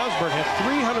Tom Osborne have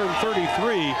 333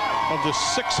 of the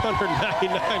 699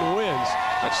 wins.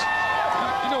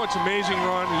 You know what's amazing,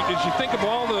 Ron, is you think of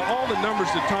all the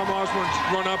numbers that Tom Osborne's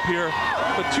run up here.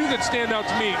 The two that stand out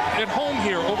to me at home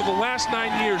here over the last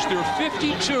 9 years, they're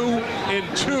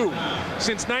 52-2.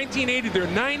 Since 1980, they're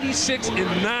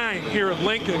 96-9 here at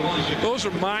Lincoln. Those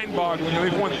are mind-boggling.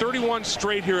 They've won 31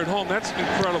 straight here at home. That's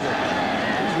incredible.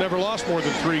 Never lost more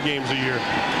than 3 games a year.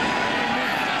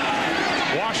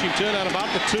 Washington at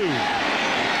about the 2.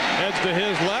 Heads to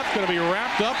his left, going to be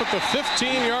wrapped up at the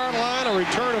 15-yard line. A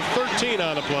return of 13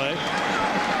 on the play.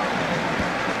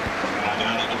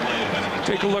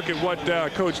 Take a look at what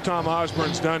Coach Tom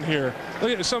Osborne's done here.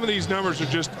 Look at some of these numbers are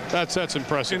just that's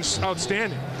impressive,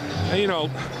 outstanding. You know,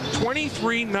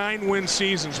 23 9-win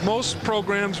seasons. Most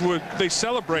programs they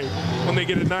celebrate when they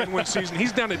get a 9-win season.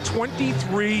 He's done it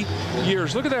 23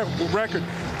 years. Look at that record,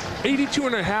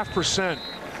 82.5%.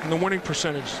 And the winning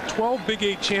percentage, 12 Big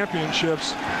 8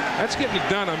 championships. That's getting it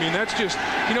done. I mean, that's just,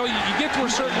 you know, you get to a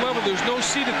certain level, there's no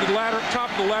seat at the top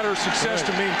of the ladder of success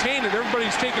to maintain it.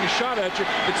 Everybody's taking a shot at you.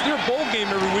 It's their bowl game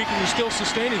every week, and you're still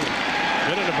sustaining it.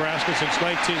 Been in Nebraska since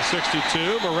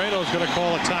 1962. Moreno's going to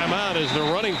call a timeout as the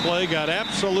running play got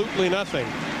absolutely nothing.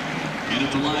 And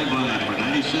at the line by number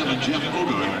 97, Jeff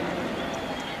Ogard.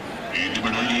 And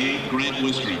number 98, Grant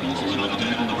Wistrom, also in on the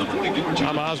tackle, number 44.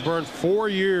 Tom Osborne,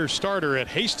 4-year starter at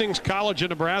Hastings College in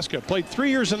Nebraska. Played 3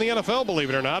 years in the NFL, believe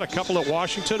it or not. A couple at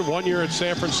Washington, 1 year at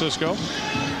San Francisco.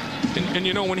 And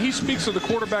you know, when he speaks of the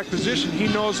quarterback position, he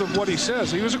knows of what he says.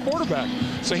 He was a quarterback.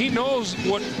 So he knows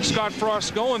what Scott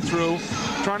Frost's going through,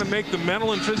 trying to make the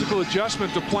mental and physical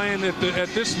adjustment to playing at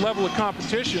this level of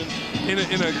competition in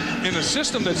a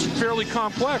system that's fairly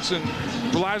complex and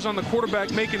relies on the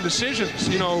quarterback making decisions,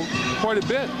 you know, quite a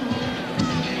bit.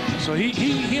 So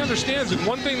he understands it.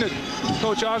 One thing that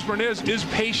Coach Osborne is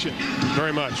patient.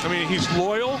 Very much. I mean, he's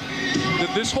loyal.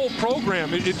 This whole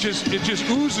program, it just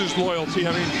oozes loyalty.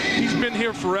 I mean, he's been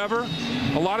here forever.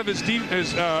 A lot of his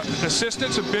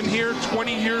assistants have been here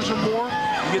 20 years or more.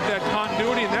 You get that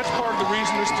continuity, and that's part of the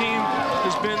reason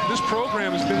this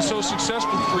program has been so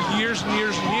successful for years and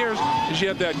years and years, is you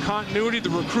have that continuity.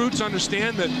 The recruits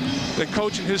understand that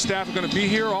Coach and his staff are going to be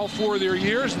here all 4 of their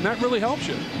years, and that really helps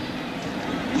you.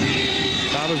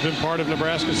 Tom has been part of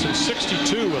Nebraska since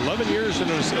 '62, 11 years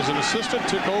as an assistant,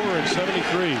 took over in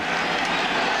 '73.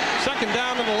 Second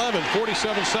down and 11,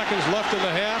 47 seconds left in the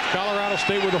half. Colorado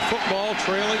State with a football,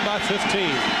 trailing by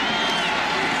 15.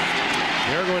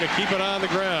 They're going to keep it on the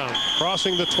ground.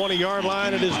 Crossing the 20-yard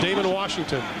line, it is Damon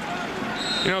Washington.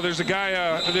 You know, there's a guy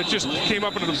that just came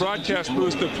up into the broadcast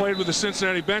booth that played with the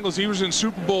Cincinnati Bengals. He was in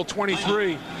Super Bowl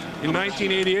 23 in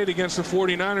 1988 against the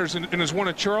 49ers and is one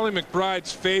of Charlie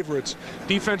McBride's favorites.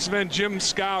 Defensive end Jim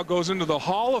Scow goes into the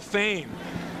Hall of Fame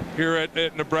here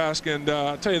at Nebraska. And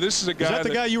I'll tell you, this is a guy. Is that the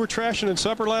guy you were trashing in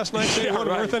supper last night? Yeah, wasn't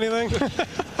worth anything?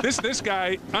 This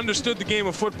guy understood the game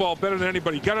of football better than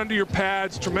anybody. Got under your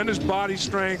pads, tremendous body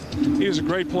strength. He is a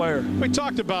great player. We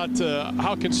talked about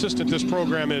how consistent this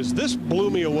program is. This blew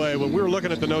me away when we were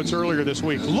looking at the notes earlier this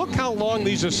week. Look how long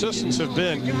these assistants have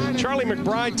been. Charlie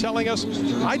McBride telling us,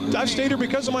 I've stayed here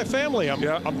because of my family.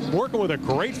 I'm working with a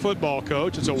great football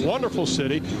coach. It's a wonderful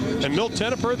city. And Milt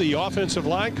Tenneper, the offensive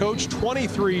line coach,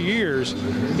 23 years.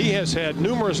 He has had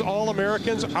numerous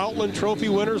All-Americans, Outland Trophy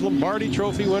winners, Lombardi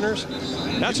Trophy winners.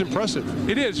 That's impressive.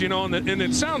 It is, you know, and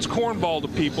it sounds cornball to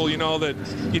people, you know, that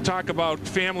you talk about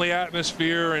family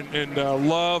atmosphere and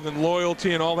love and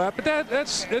loyalty and all that, but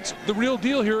that's the real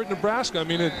deal here at Nebraska. I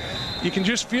mean, you can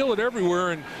just feel it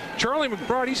everywhere. And Charlie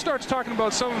McBride, he starts talking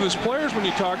about some of his players when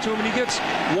you talk to him, and he gets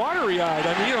watery-eyed.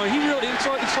 I mean, you know, he really, it's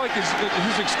like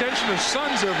his extension of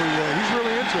sons everywhere. He's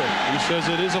really into it. He says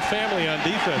it is a family on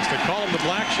defense. They call them the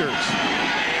Black Shirts.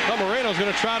 Well, Moreno's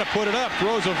going to try to put it up.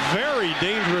 Throws a very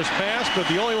dangerous pass, but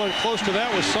the only one close to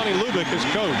that was Sonny Lubick, his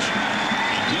coach.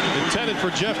 Intended for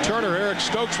Jeff Turner. Eric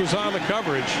Stokes was on the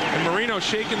coverage. And Moreno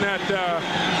shaking that,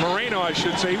 Moreno, I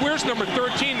should say. He wears number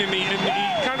 13, and he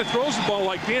kind of throws the ball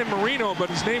like Dan Marino, but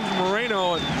his name's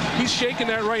Moreno, and he's shaking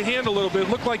that right hand a little bit. It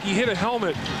looked like he hit a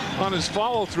helmet on his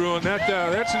follow-through, and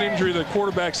that's an injury that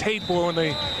quarterbacks hate for when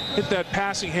they hit that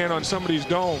passing hand on somebody's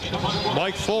dome.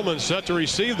 Mike Fullman set to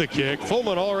receive the kick.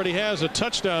 Fullman already has a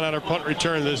touchdown on her punt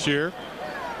return this year.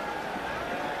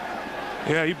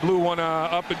 Yeah, he blew one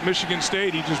up at Michigan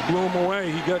State. He just blew him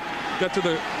away. He got to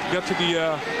the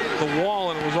wall,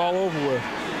 and it was all over with.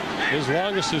 His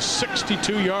longest is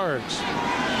 62 yards.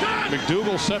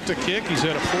 McDougal set to kick. He's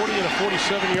had a 40 and a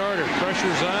 47-yarder.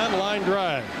 Pressure's on, line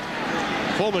drive.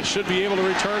 Fullman should be able to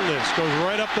return this. Goes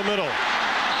right up the middle.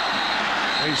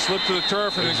 He slipped to the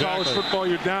turf, and in college football,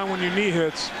 you're down when your knee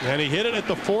hits. And he hit it at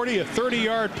the 40, a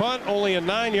 30-yard punt, only a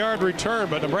 9-yard return,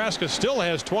 but Nebraska still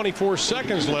has 24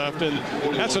 seconds left, and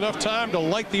that's enough time to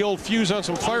light the old fuse on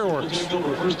some fireworks.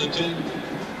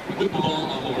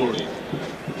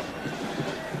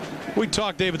 We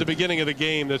talked, Dave, at the beginning of the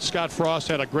game that Scott Frost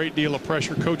had a great deal of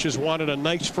pressure. Coaches wanted a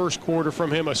nice first quarter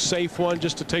from him, a safe one,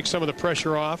 just to take some of the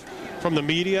pressure off from the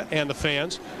media and the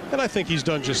fans, and I think he's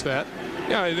done just that.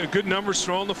 Yeah, good numbers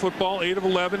throwing the football, 8 of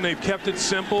 11. They've kept it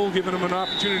simple, given him an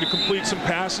opportunity to complete some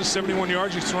passes, 71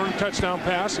 yards. He's thrown a touchdown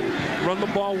pass and run the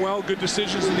ball well. Good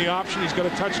decisions in the option. He's got a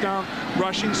touchdown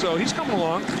rushing, so he's coming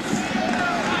along.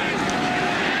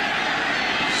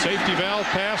 Safety valve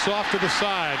pass off to the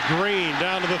side. Green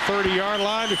down to the 30-yard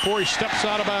line before he steps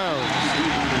out of bounds.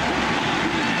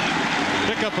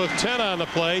 Pickup of 10 on the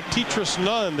play. Tetris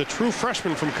Nunn, the true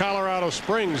freshman from Colorado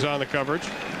Springs, on the coverage.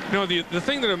 You know, the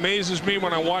thing that amazes me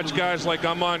when I watch guys like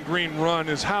Ahman Green run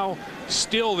is how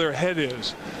still their head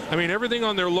is. I mean, everything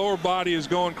on their lower body is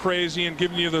going crazy and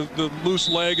giving you the loose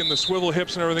leg and the swivel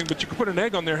hips and everything, but you could put an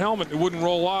egg on their helmet, it wouldn't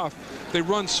roll off. They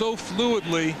run so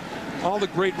fluidly. All the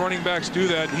great running backs do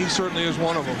that, and he certainly is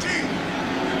one of them.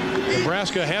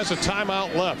 Nebraska has a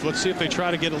timeout left. Let's see if they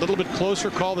try to get a little bit closer,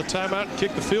 call the timeout, and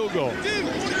kick the field goal.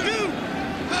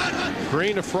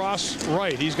 Green to Frost's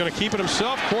right. He's going to keep it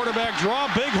himself. Quarterback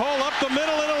draw. Big hole up the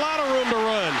middle and a lot of room to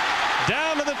run.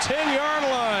 Down to the 10-yard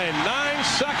line. 9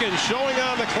 seconds showing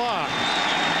on the clock.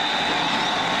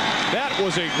 That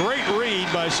was a great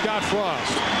read by Scott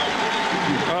Frost.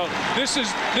 This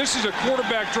is a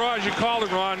quarterback draw, as you call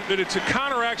it, Ron, but it's a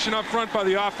counteraction up front by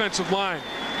the offensive line.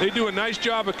 They do a nice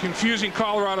job of confusing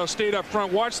Colorado State up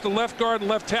front. Watch the left guard and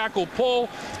left tackle pull,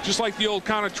 just like the old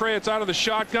counter tray. It's out of the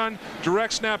shotgun.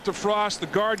 Direct snap to Frost. The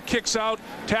guard kicks out.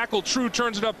 Tackle true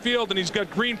turns it upfield, and he's got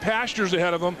green pastures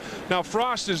ahead of him. Now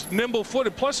Frost is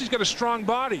nimble-footed, plus he's got a strong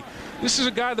body. This is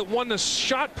a guy that won the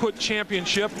shot put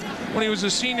championship when he was a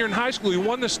senior in high school. He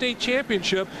won the state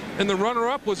championship, and the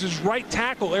runner-up was his right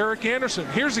tackle, Eric Anderson.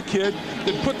 Here's a kid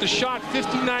that put the shot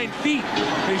 59 feet,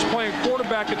 and he's playing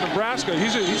quarterback at Nebraska.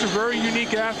 He's a very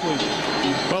unique athlete.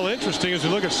 Well, interesting as we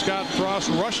look at Scott Frost's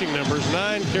rushing numbers,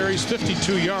 9 carries,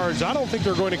 52 yards. I don't think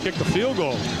they're going to kick the field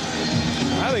goal.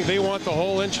 I think they want the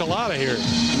whole enchilada here.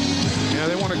 Yeah,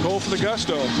 they want to go for the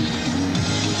gusto.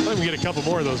 Let me get a couple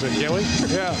more of those in, can we?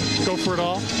 Yeah. Go for it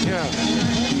all? Yeah.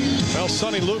 Well,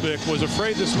 Sonny Lubick was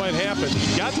afraid this might happen.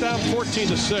 He got down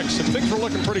 14-6, and things were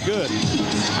looking pretty good.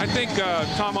 I think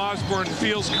Tom Osborne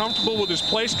feels comfortable with his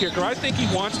place kicker. I think he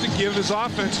wants to give his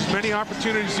offense as many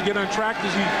opportunities to get on track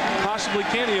as he possibly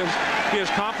can. He has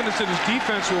confidence that his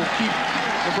defense will keep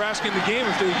Nebraska in the game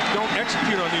if they don't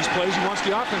execute on these plays. He wants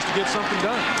the offense to get something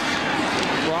done.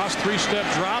 Frost, 3-step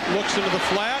drop, looks into the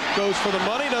flat, goes for the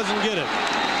money, doesn't get it.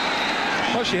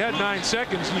 Plus, you had 9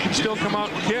 seconds. You can still come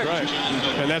out and kick. Right.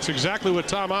 And that's exactly what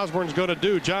Tom Osborne's going to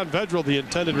do. John Vedral, the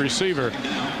intended receiver,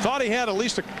 thought he had at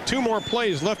least 2 more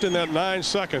plays left in that 9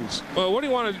 seconds. Well, what he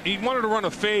wanted to run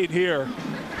a fade here.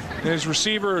 And his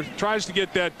receiver tries to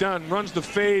get that done, runs the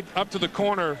fade up to the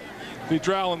corner.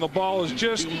 Vedral, and the ball is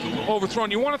just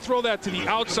overthrown. You want to throw that to the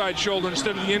outside shoulder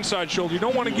instead of the inside shoulder. You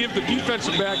don't want to give the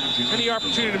defensive back any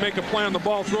opportunity to make a play on the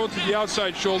ball. Throw it to the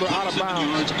outside shoulder, out of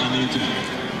bounds.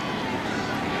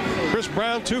 Chris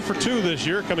Brown 2 for 2 this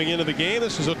year coming into the game.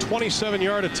 This is a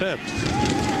 27-yard attempt.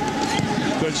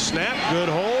 Good snap, good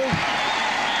hold,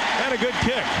 and a good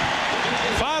kick.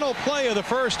 Final play of the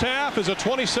first half is a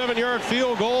 27-yard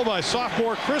field goal by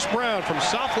sophomore Chris Brown from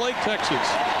South Lake, Texas.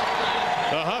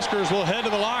 The Huskers will head to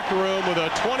the locker room with a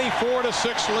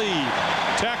 24-6 lead,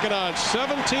 tacking on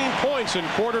 17 points in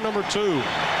quarter number 2.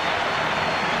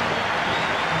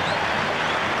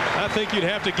 I think you'd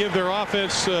have to give their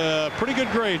offense pretty good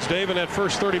grades, Dave, in that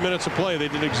first 30 minutes of play. They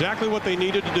did exactly what they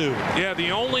needed to do. Yeah,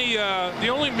 the only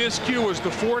miscue was the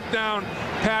 4th down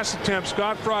pass attempt.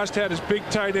 Scott Frost had his big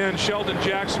tight end, Sheldon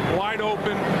Jackson, wide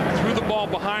open, threw the ball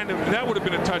behind him. That would have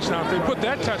been a touchdown. If they put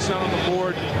that touchdown on the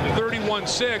board,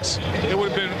 31-6, it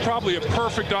would have been probably a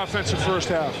perfect offensive first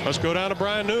half. Let's go down to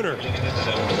Brian Nooner.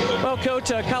 Well, Coach,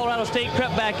 Colorado State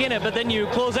crept back in it, but then you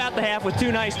close out the half with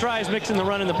 2 nice tries mixing the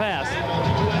run and the pass.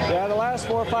 Yeah, the last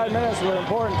 4 or 5 minutes were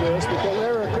important to us because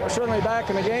they were certainly back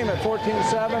in the game at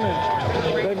 14-7,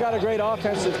 and they've got a great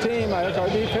offensive team. Our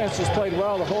defense has played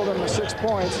well to hold them to 6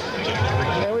 points.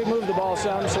 And we moved the ball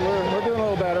some, so we're doing a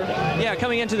little better. Yeah,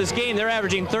 coming into this game, they're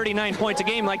averaging 39 points a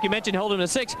game. Like you mentioned, holding them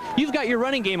to 6. You've got your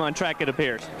running game on track, it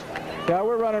appears. Yeah,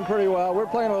 we're running pretty well. We're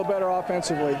playing a little better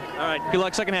offensively. All right, good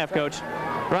luck second half, Coach.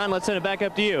 Ron, let's send it back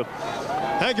up to you.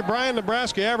 Thank you, Brian.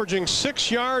 Nebraska averaging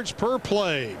 6 yards per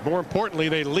play. More importantly,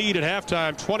 they lead at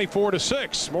halftime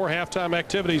 24-6. More halftime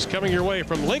activities coming your way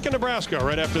from Lincoln, Nebraska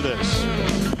right after this.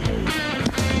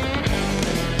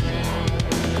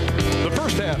 The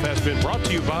first half has been brought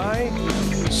to you by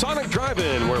Sonic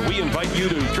Drive-In, where we invite you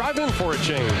to drive in for a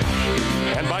change.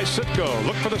 And by Citgo.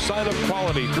 Look for the sign of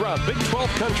quality throughout Big 12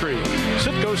 country.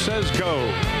 Citgo says go.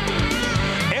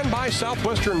 And by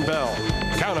Southwestern Bell.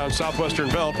 Count on Southwestern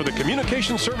Bell for the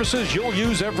communication services you'll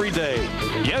use every day.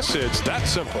 Yes, it's that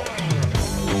simple.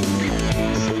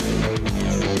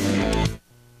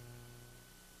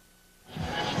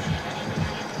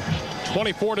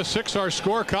 (24-6) our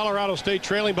score. Colorado State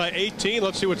trailing by 18.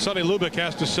 Let's see what Sonny Lubick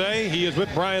has to say. He is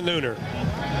with Brian Nooner.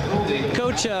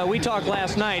 Coach, we talked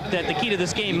last night that the key to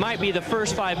this game might be the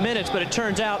first 5 minutes, but it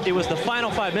turns out it was the final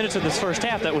 5 minutes of this first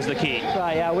half that was the key.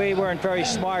 Yeah, we weren't very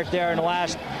smart there in the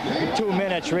last 2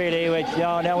 minutes, really.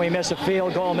 Then we miss a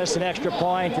field goal, miss an extra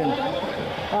point,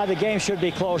 and the game should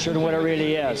be closer than what it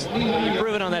really is. You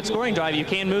prove it on that scoring drive. You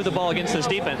can move the ball against this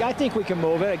defense. I think we can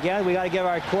move it. Again, we got to give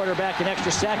our quarterback an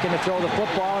extra second to throw the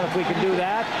football, and if we can do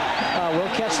that,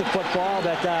 we'll catch the football,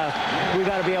 but we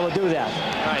got to be able to do that.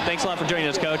 All right, thanks a lot for joining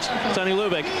us, Coach. Sonny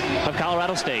Lubick of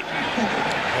Colorado State.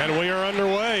 And we are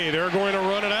underway. They're going to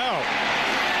run it out.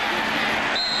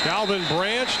 Calvin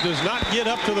Branch does not get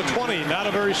up to the 20. Not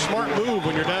a very smart move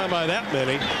when you're down by that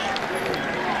many.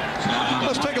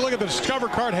 Let's take a look at the Discover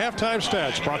Card halftime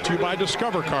stats, brought to you by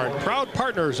Discover Card, proud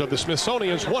partners of the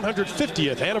Smithsonian's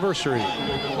 150th anniversary.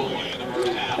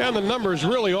 And the numbers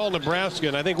really all Nebraska,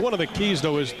 and I think one of the keys,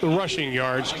 though, is the rushing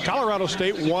yards. Colorado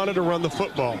State wanted to run the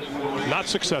football. Not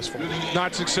successful.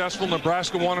 Not successful.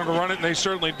 Nebraska wanted to run it, and they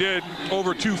certainly did.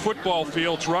 Over 2 football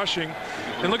fields rushing.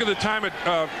 And look at the time at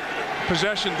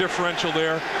possession differential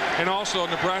there. And also,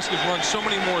 Nebraska's run so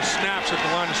many more snaps at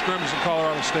the line of scrimmage than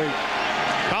Colorado State.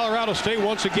 Colorado State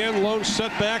once again lone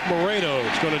setback. Moreno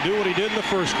is going to do what he did in the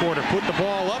first quarter. Put the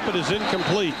ball up. It is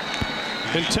incomplete.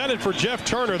 Intended for Jeff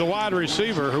Turner, the wide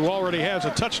receiver, who already has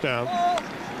a touchdown.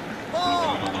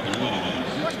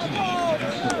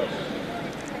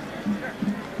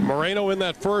 Moreno in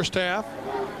that first half,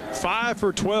 5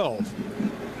 for 12.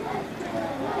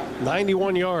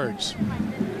 91 yards.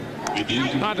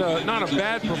 Not a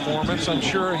bad performance. I'm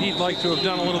sure he'd like to have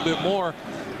done a little bit more.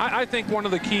 I think one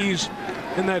of the keys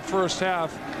in that first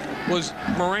half was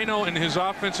Moreno and his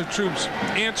offensive troops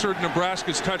answered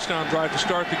Nebraska's touchdown drive to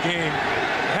start the game.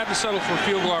 Had to settle for a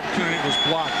field goal opportunity. It was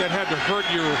blocked. That had to hurt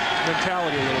your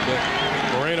mentality a little bit.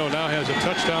 Moreno now has a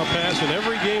touchdown pass in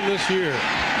every game this year.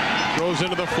 Throws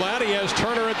into the flat. He has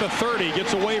Turner at the 30.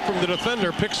 Gets away from the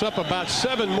defender. Picks up about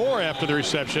 7 more after the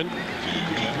reception.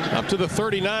 Up to the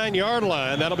 39-yard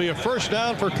line. That'll be a first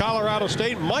down for Colorado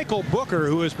State. Michael Booker,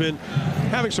 who has been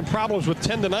having some problems with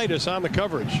tendonitis on the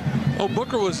coverage. Oh,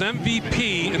 Booker was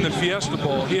MVP in the Fiesta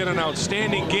Bowl. He had an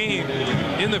outstanding game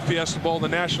in the Fiesta Bowl, the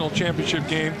national championship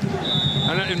game.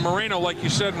 And in Moreno, like you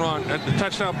said, Ron, at the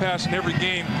touchdown pass in every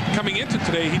game. Coming into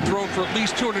today, he'd thrown for at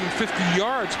least 250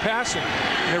 yards passing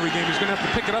in every game. He's going to have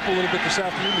to pick it up a little bit this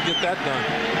afternoon to get that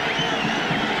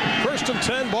done. First and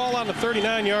 10, ball on the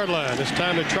 39-yard line. This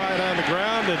time to try it on the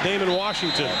ground to Damon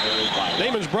Washington.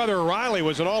 Damon's brother Riley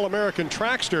was an All-American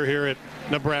trackster here at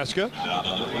Nebraska.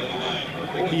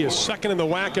 He is second in the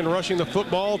WAC in rushing the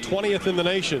football, 20th in the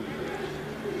nation.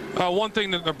 One thing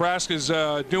that Nebraska is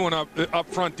doing up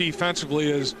front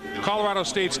defensively is Colorado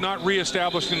State's not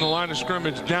reestablishing the line of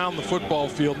scrimmage down the football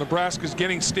field. Nebraska's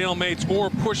getting stalemates or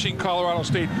pushing Colorado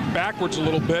State backwards a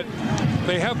little bit.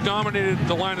 They have dominated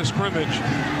the line of scrimmage,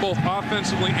 both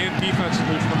offensively and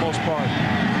defensively for the most part.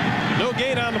 No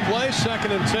gain on the play,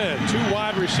 second and 10. Two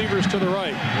wide receivers to the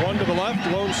right, one to the left,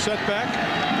 lone setback.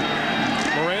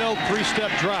 Moreno,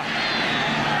 three-step drop.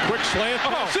 Quick slant,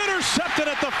 it's intercepted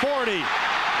at the 40.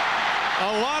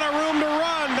 A lot of room to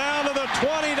run down to the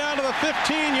 20, down to the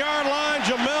 15-yard line.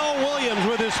 Jamel Williams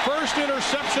with his first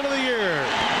interception of the year.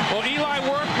 Well, Eli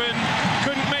Workman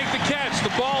couldn't make the catch.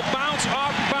 The ball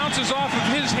bounces off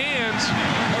of his hands,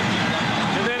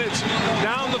 and then it's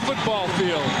down the football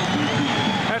field.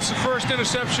 That's the first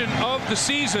interception of the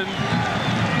season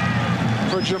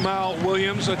for Jamel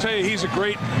Williams. I tell you, he's a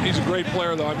great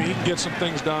player, though. I mean, he can get some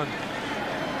things done.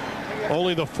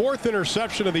 Only the fourth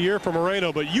interception of the year for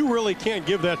Moreno, but you really can't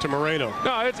give that to Moreno.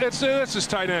 No, it's his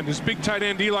tight end. His big tight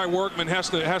end, Eli Workman, has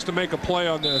to make a play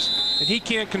on this, and he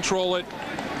can't control it.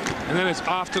 And then it's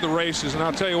off to the races. And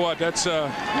I'll tell you what, that's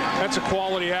a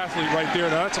quality athlete right there.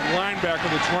 Now, that's a linebacker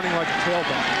that's running like a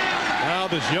tailback. Now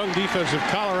this young defense of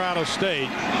Colorado State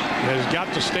has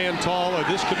got to stand tall, or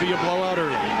this could be a blowout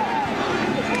early.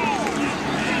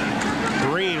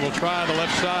 Green will try the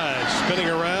left side, spinning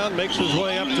around, makes his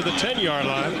way up to the 10-yard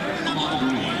line.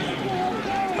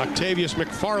 Octavius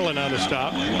McFarland on the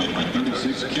stop.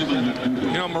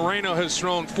 You know, Moreno has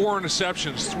thrown 4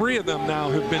 interceptions. 3 of them now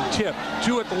have been tipped.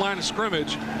 2 at the line of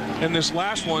scrimmage, and this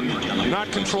last one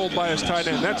not controlled by his tight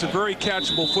end. That's a very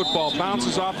catchable football.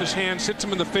 Bounces off his hand, sits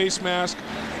him in the face mask,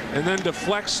 and then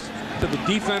deflects to the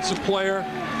defensive player,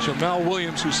 Jamel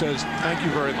Williams, who says, "Thank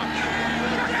you very much."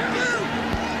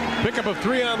 Pickup of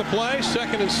 3 on the play,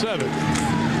 second and 7.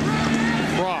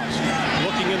 Frost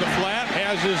looking in the flat,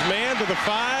 has his man to the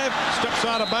 5, steps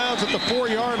out of bounds at the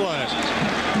 4-yard line.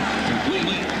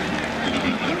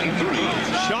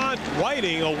 Sean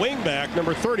Whiting, a wingback,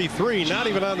 number 33, not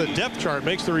even on the depth chart,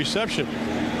 makes the reception.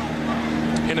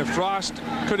 And if Frost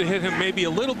could have hit him maybe a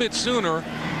little bit sooner,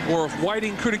 or if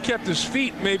Whiting could have kept his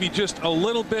feet maybe just a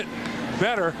little bit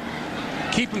better,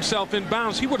 keep himself in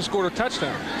bounds, he would have scored a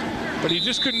touchdown. But he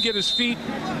just couldn't get his feet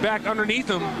back underneath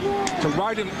him to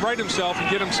right himself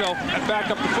and get himself back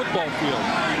up the football field.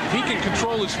 If he can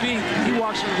control his feet, he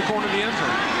walks into the corner of the end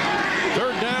zone.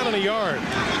 Third down and a yard.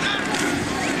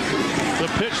 The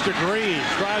pitch to Green,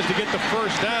 tries to get the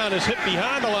first down, is hit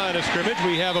behind the line of scrimmage.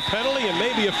 We have a penalty and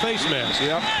maybe a face mask.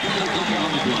 Yep.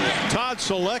 Todd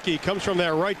Selecki comes from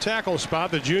that right tackle spot,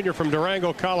 the junior from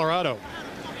Durango, Colorado.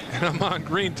 And Amon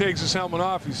Green takes his helmet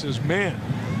off. He says, "Man,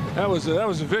 that was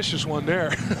a vicious one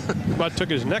there." About took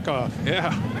his neck off.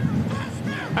 Yeah.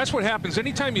 That's what happens.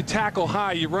 Anytime you tackle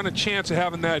high, you run a chance of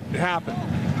having that happen.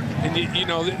 And you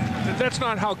know, that's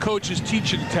not how coaches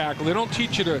teach you to tackle. They don't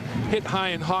teach you to hit high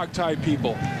and hog-tie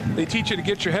people. They teach you to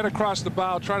get your head across the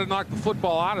bow, try to knock the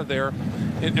football out of there,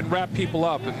 and wrap people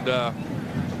up. And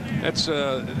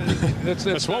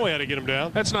that's one way how to get him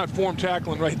down. That's not form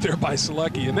tackling right there by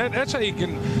Selecki. And that's how you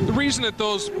can, the reason that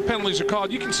those penalties are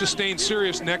called, you can sustain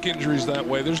serious neck injuries that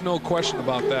way. There's no question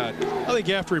about that. I think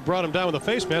after he brought him down with a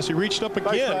face mask, he reached up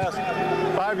again. Face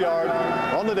mask, 5 yards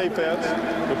on the defense.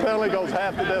 The penalty goes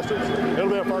half the distance. It'll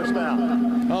be a first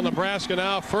down. Well, Nebraska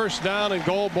now first down and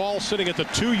goal, ball sitting at the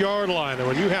 2-yard line. And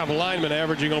when you have linemen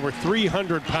averaging over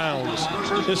 300 pounds,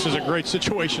 this is a great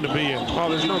situation to be in. Oh,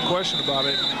 there's no question about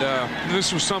it.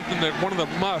 This was something that one of the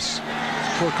musts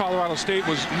for Colorado State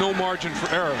was no margin for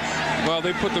error. Well,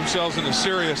 they put themselves in a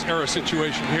serious error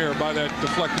situation here by that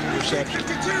deflected interception.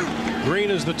 Green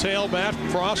is the tailback.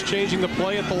 Frost changing the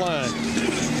play at the line.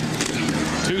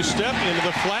 2-step into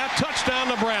the flat. Touchdown,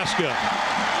 Nebraska.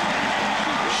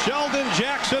 Sheldon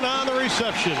Jackson on the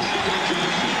reception.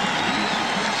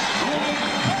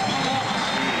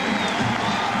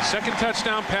 Second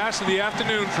touchdown pass of the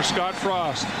afternoon for Scott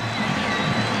Frost.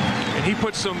 And he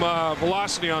put some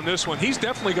velocity on this one. He's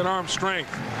definitely got arm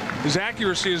strength. His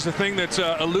accuracy is the thing that's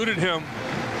eluded him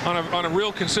on a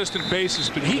real consistent basis,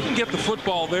 but he can get the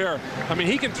football there. I mean,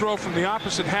 he can throw from the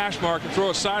opposite hash mark and throw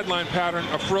a sideline pattern,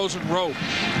 a frozen rope,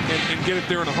 and get it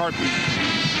there in a heartbeat.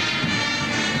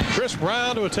 Chris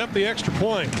Brown to attempt the extra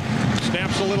point.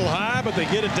 Snaps a little high, but they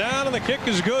get it down, and the kick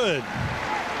is good.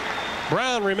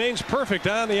 Brown remains perfect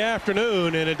on the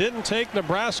afternoon, and it didn't take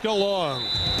Nebraska long.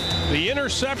 The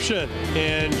interception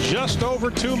in just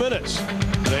over 2 minutes.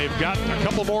 They've got a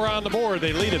couple more on the board.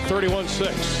 They lead at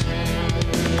 31-6.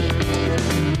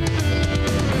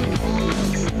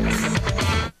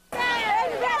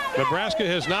 Nebraska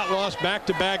has not lost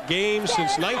back-to-back games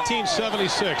since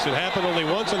 1976. It happened only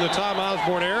once in the Tom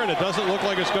Osborne era, and it doesn't look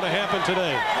like it's going to happen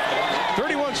today.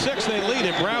 31-6, they lead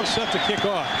it. Brown set to kick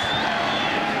off.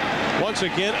 Once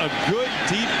again, a good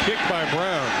deep kick by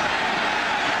Brown.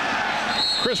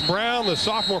 Chris Brown, the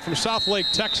sophomore from South Lake,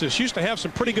 Texas, used to have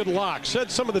some pretty good locks.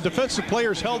 Said some of the defensive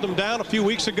players held him down a few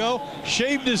weeks ago,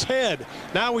 shaved his head.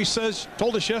 Now he says,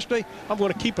 told us yesterday, I'm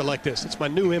going to keep it like this. It's my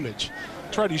new image.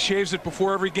 That's right. He shaves it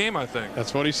before every game, I think.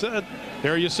 That's what he said.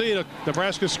 There you see it.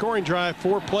 Nebraska scoring drive,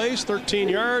 4 plays, 13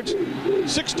 yards,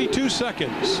 62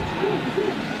 seconds.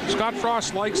 Scott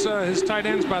Frost likes his tight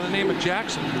ends by the name of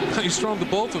Jackson. He's thrown to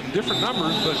both of them, different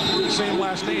numbers, but the same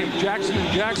last name, Jackson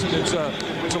and Jackson. It's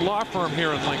a law firm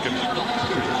here in Lincoln.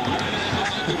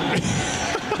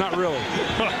 Not really.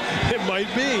 It might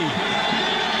be.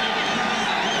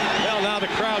 Well, now the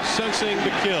crowd sensing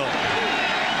the kill.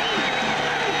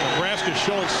 Nebraska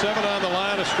showing 7 on the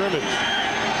line of scrimmage.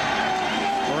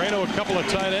 Moreno a couple of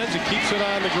tight ends. He keeps it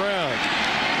on the ground.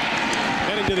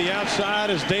 Heading to the outside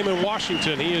is Damon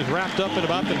Washington. He is wrapped up at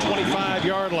about the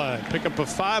 25-yard line. Pick up a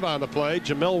 5 on the play.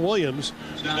 Jamel Williams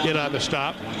in on the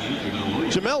stop.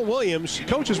 Jamel Williams,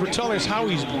 coaches were telling us how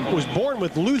he was born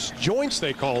with loose joints,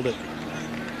 they called it.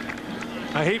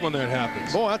 I hate when that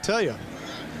happens. Boy, I tell you.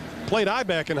 Played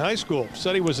I-back in high school.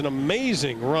 Said he was an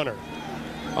amazing runner.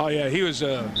 Oh yeah, he was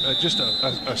just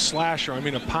a slasher. I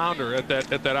mean, a pounder at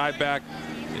that I-back.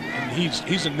 And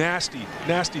he's a nasty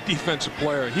defensive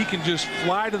player. He can just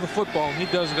fly to the football, and he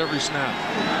does it every snap.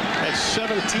 Had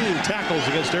 17 tackles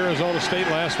against Arizona State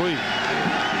last week.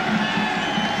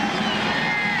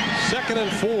 2nd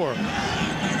and 4.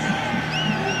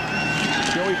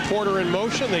 Joey Porter in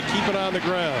motion. They keep it on the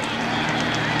ground.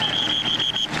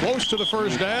 Close to the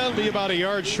first down, be about a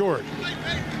yard short.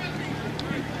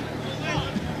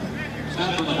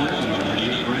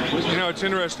 You know, it's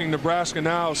interesting, Nebraska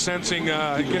now sensing,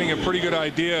 getting a pretty good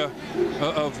idea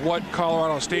of what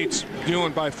Colorado State's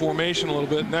doing by formation a little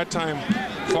bit. And that time,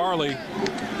 Farley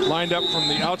lined up from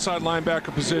the outside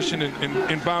linebacker position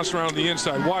and bounced around the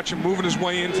inside. Watch him moving his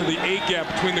way into the A gap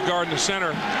between the guard and the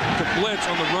center to blitz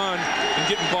on the run and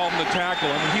get involved in the tackle.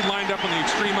 I mean, he lined up on the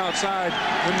extreme outside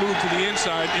and moved to the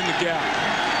inside in the gap.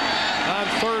 On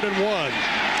 3rd and 1.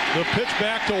 The pitch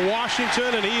back to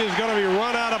Washington, and he is going to be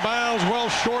run out of bounds well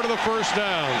short of the first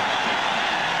down.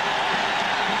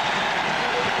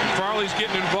 Farley's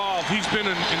getting involved. He's been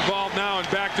involved now in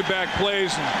back-to-back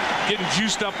plays and getting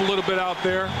juiced up a little bit out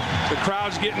there. The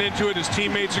crowd's getting into it. His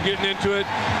teammates are getting into it,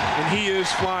 and he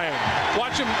is flying.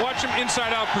 Watch him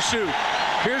inside-out pursuit.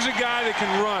 Here's a guy that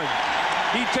can run.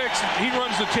 He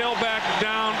runs the tailback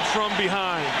down from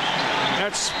behind.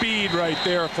 That's speed right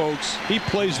there, folks. He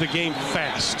plays the game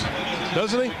fast,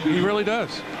 doesn't he? He really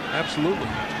does. Absolutely.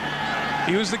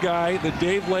 He was the guy that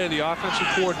Dave Lay, the offensive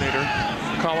coordinator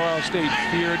for Colorado State,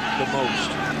 feared the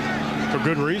most. For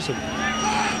good reason.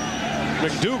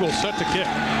 McDougal set to kick.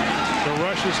 The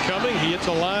rush is coming. He hits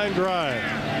a line drive.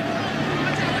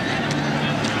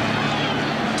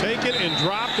 Taken and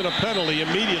dropped, and a penalty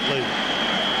immediately.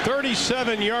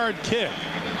 37-yard kick.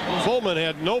 Fullman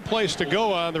had no place to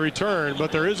go on the return,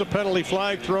 but there is a penalty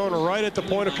flag thrown right at the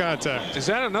point of contact. Is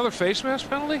that another face mask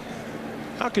penalty?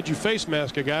 How could you face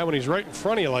mask a guy when he's right in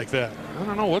front of you like that? I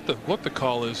don't know what the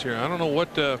call is here. I don't know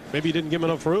what. Maybe he didn't give him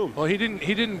enough room. Well, he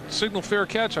didn't signal fair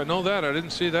catch. I know that. I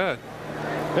didn't see that.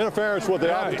 Interference with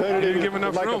the opportunity to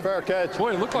make a fair catch.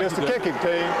 Boy, it looked like against the kicking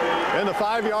team in the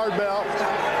 5-yard belt.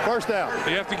 First down.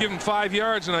 You have to give him 5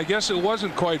 yards, and I guess it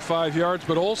wasn't quite 5 yards,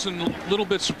 but Olsen, a little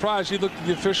bit surprised. He looked at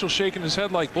the official shaking his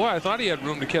head like, boy, I thought he had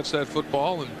room to catch that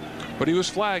football, but he was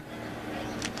flagged.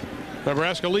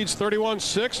 Nebraska leads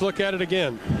 31-6. Look at it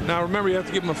again. Now, remember, you have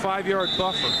to give him a 5-yard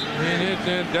buffer. And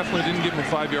it definitely didn't give him a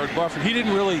 5-yard buffer. He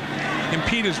didn't really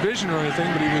impede his vision or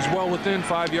anything, but he was well within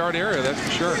 5-yard area, that's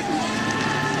for sure.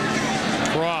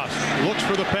 Frost looks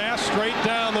for the pass straight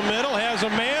down the middle, has a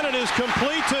man, and is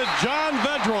complete to John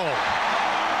Vedral.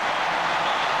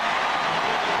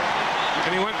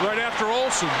 And he went right after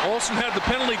Olsen. Olsen had the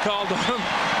penalty called on him.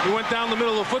 He went down the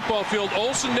middle of the football field.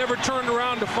 Olsen never turned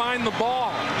around to find the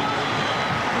ball.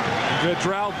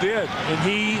 Vedral did, and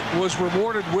he was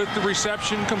rewarded with the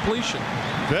reception completion.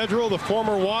 Vedral, the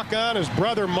former walk-on, his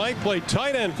brother Mike played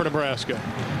tight end for Nebraska.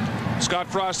 Scott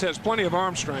Frost has plenty of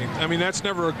arm strength. I mean, that's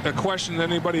never a question that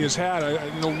anybody has had.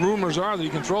 Rumors are that he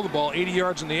can throw the ball 80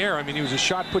 yards in the air. I mean, he was a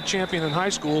shot put champion in high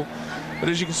school. But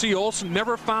as you can see, Olsen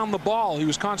never found the ball. He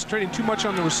was concentrating too much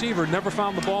on the receiver, never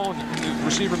found the ball, and the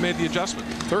receiver made the adjustment.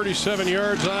 37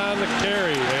 yards on the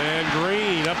carry, and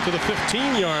Green up to the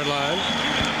 15-yard line.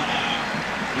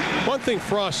 One thing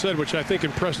Frost said, which I think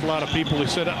impressed a lot of people, he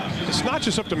said, it's not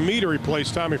just up to me to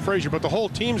replace Tommy Frazier, but the whole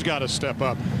team's got to step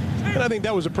up. And I think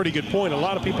that was a pretty good point. A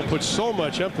lot of people put so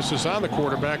much emphasis on the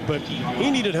quarterback, but he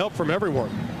needed help from everyone.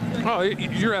 Oh,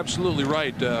 you're absolutely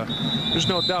right. There's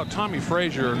no doubt Tommy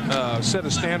Frazier set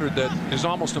a standard that is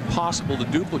almost impossible to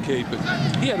duplicate, but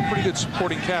he had a pretty good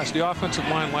supporting cast. The offensive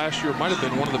line last year might have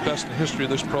been one of the best in the history of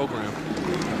this program.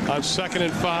 On 2nd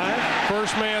and 5,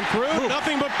 first man through,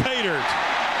 nothing but pay dirt.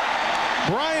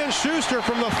 Brian Schuster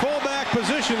from the fullback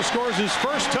position scores his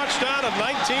first touchdown of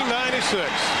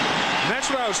 1996. And that's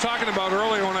what I was talking about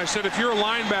earlier when I said if you're a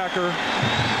linebacker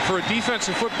for a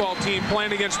defensive football team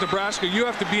playing against Nebraska, you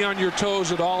have to be on your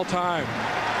toes at all time.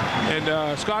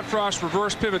 And Scott Frost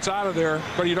reverse pivots out of there,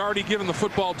 but he'd already given the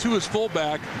football to his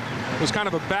fullback. It was kind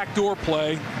of a backdoor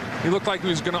play. He looked like he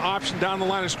was going to option down the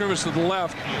line of scrimmage to the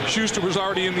left. Schuster was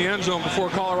already in the end zone before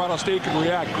Colorado State could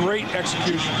react. Great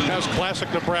execution. That was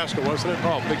classic Nebraska, wasn't it?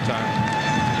 Oh, big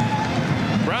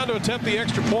time. Brown to attempt the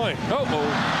extra point. Uh-oh.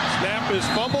 Snap is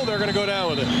fumbled. They're going to go down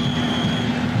with it.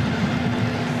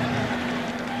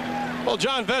 Well,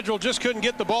 John Vedral just couldn't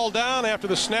get the ball down after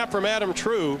the snap from Adam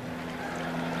True.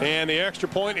 And the extra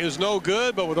point is no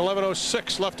good, but with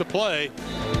 11:06 left to play.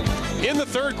 In the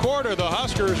third quarter, the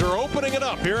Huskers are opening it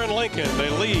up here in Lincoln. They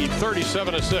lead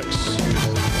 37-6.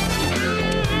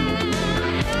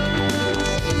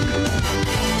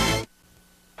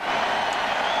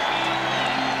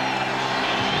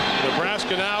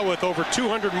 Nebraska now with over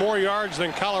 200 more yards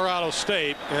than Colorado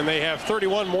State, and they have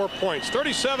 31 more points.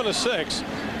 37-6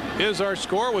 is our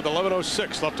score with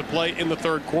 11:06 left to play in the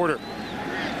third quarter.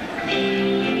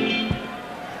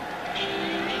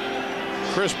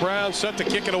 Chris Brown set to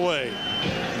kick it away.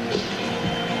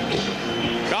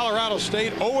 Colorado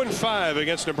State 0-5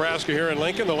 against Nebraska here in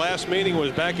Lincoln. The last meeting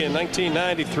was back in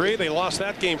 1993. They lost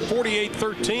that game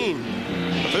 48-13.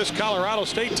 For this Colorado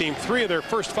State team, 3 of their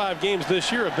first 5 games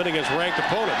this year have been against ranked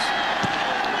opponents.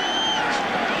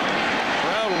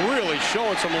 Brown really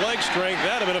showing some leg strength.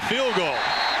 That'd have been a field goal.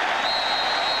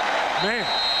 Man.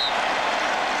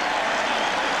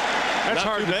 That's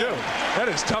hard to do. That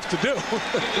is tough to do.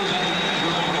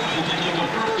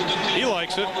 He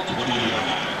likes it.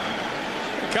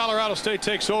 Colorado State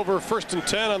takes over 1st and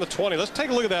 10 on the 20. Let's take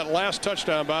a look at that last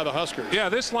touchdown by the Huskers. Yeah,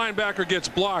 this linebacker gets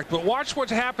blocked, but watch what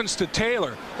happens to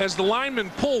Taylor. As the linemen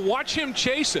pull, watch him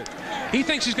chase it. He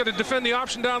thinks he's going to defend the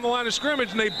option down the line of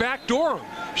scrimmage, and they backdoor him.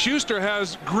 Schuster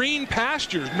has green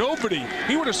pastures. Nobody.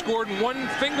 He would have scored in one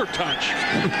finger touch.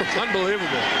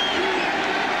 Unbelievable.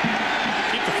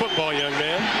 Keep the football, young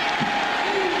man.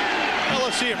 Well,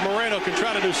 let's see if Moreno can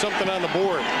try to do something on the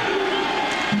board.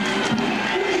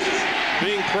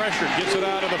 Being pressured, gets it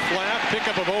out of the flat.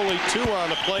 Pickup of only 2 on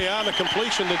the play on the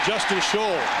completion to Justin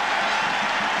Scholl.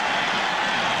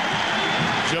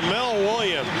 Jamel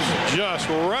Williams just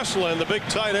wrestling the big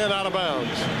tight end out of bounds.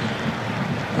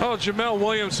 Oh, Jamel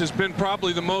Williams has been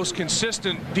probably the most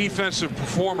consistent defensive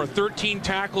performer. 13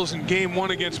 tackles in game 1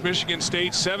 against Michigan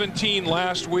State, 17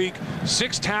 last week,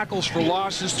 6 tackles for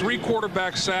losses, 3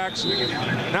 quarterback sacks.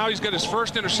 Now he's got his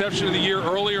first interception of the year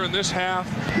earlier in this half.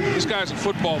 This guy's a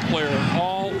football player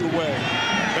all the way.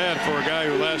 Bad for a guy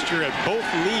who last year had both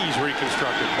knees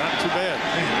reconstructed. Not too bad.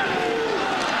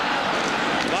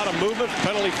 A lot of movement.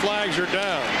 Penalty flags are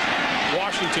down.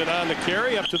 Washington on the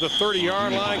carry up to the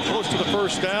 30-yard line, close to the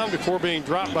first down before being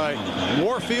dropped by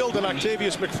Warfield and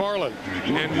Octavius McFarland.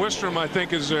 And Wistrom, I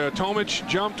think, as Tomic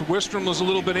jumped, Wistrom was a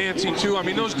little bit antsy too. I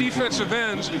mean, those defensive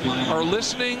ends are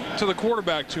listening to the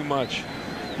quarterback too much.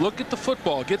 Look at the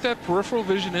football. Get that peripheral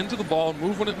vision into the ball and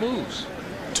move when it moves.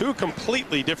 2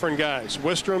 completely different guys,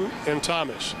 Wistrom and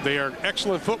Thomas. They are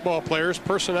excellent football players,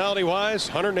 personality-wise,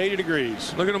 180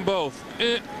 degrees. Look at them both.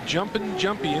 Jumpy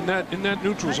in that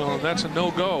neutral zone. That's a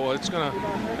no-go.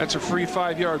 That's a free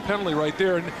 5-yard penalty right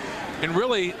there. And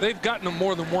really, they've gotten them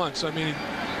more than once. I mean,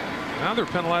 now they're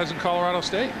penalizing Colorado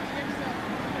State.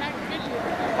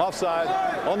 Offside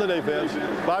on the defense.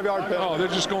 5-yard penalty. Oh, they're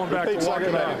just going back to walk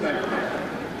it off.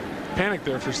 Panic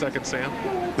there for a second, Sam.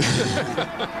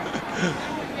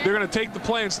 They're going to take the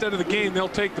play instead of the game. They'll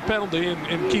take the penalty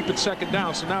and keep it 2nd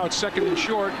down. So now it's 2nd and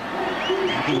short.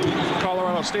 for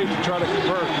Colorado State to try to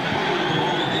convert.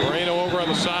 Moreno over on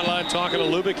the sideline talking to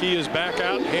Lubick. He is back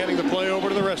out, handing the play over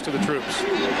to the rest of the troops.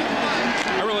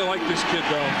 I really like this kid,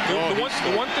 though.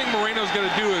 The one thing Moreno's got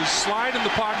to do is slide in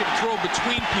the pocket and throw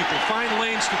between people. Find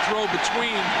lanes to throw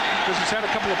between, because he's had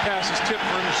a couple of passes tipped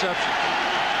for interception.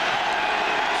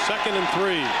 2nd and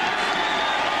 3.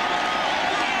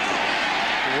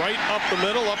 Right up the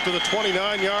middle, up to the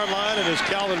 29-yard line, and is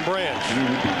Calvin Branch,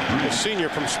 a senior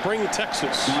from Spring,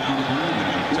 Texas.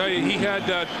 I tell you, he had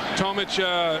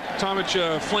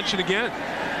Tomic flinching again.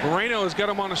 Moreno has got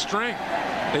him on a string.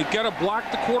 They've got to block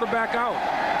the quarterback out.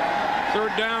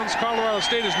 3rd downs. Colorado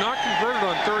State has not converted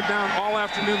on 3rd down all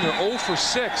afternoon. They're 0 for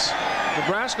 6.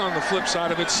 Nebraska on the flip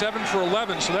side of it, 7 for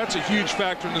 11. So that's a huge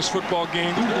factor in this football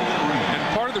game.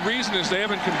 And part of the reason is they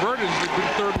haven't converted is they've been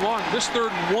 3rd and long. This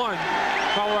 3rd and 1,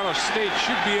 Colorado State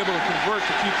should be able to convert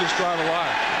to keep this drive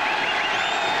alive.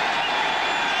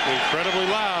 Incredibly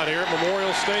loud here at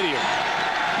Memorial Stadium.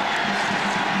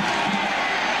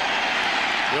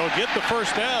 They'll get the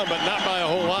 1st down, but not by a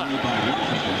whole lot.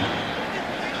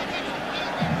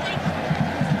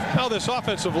 Now this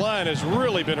offensive line has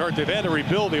really been hurt. They've had to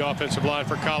rebuild the offensive line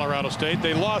for Colorado State.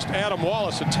 They lost Adam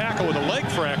Wallace, a tackle with a leg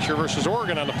fracture, versus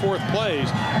Oregon on the 4th play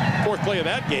of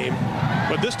that game.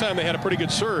 But this time they had a pretty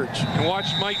good surge. And watch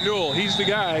Mike Newell. He's the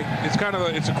guy.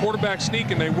 It's a quarterback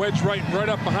sneak, and they wedge right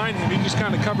up behind him. He just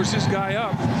kind of covers his guy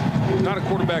up. Not a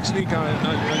quarterback sneak,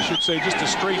 I should say, just a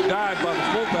straight dive by the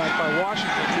fullback by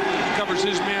Washington. Covers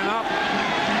his man up.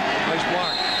 Nice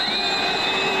block.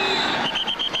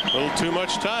 A little too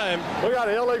much time. We got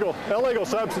an illegal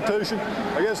substitution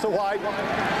against the White.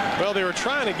 Well, they were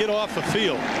trying to get off the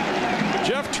field.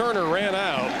 Jeff Turner ran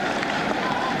out.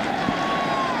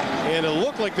 And it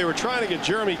looked like they were trying to get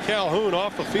Jeremy Calhoun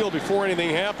off the field before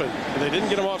anything happened. And they didn't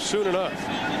get him off soon enough.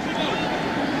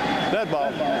 Dead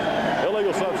ball.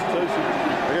 Illegal substitution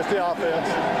against the offense.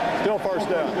 Still 1st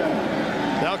down.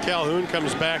 Now Calhoun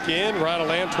comes back in.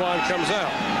 Ronald Antoine comes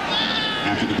out.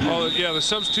 Oh, yeah, the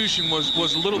substitution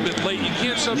was a little bit late. You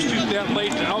can't substitute that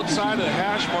late outside of the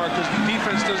hash mark because the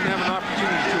defense doesn't have an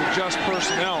opportunity to adjust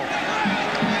personnel.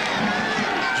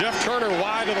 Jeff Turner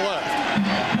wide to the left.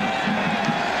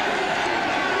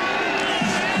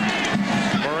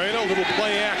 Moreno, little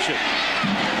play action.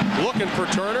 Looking for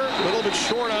Turner, a little bit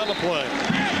short on the play.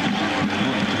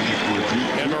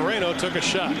 And Moreno took a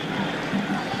shot.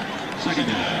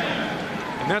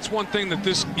 And that's one thing that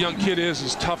this young kid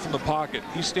is tough in the pocket.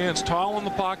 He stands tall in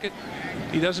the pocket.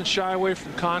 He doesn't shy away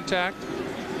from contact.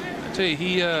 I tell you,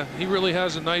 he really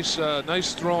has a nice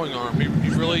throwing arm. He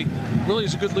really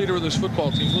is a good leader of this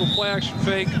football team. A little play action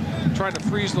fake, trying to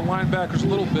freeze the linebackers a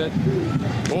little bit.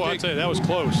 Boy, I tell you, that was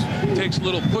close. He takes a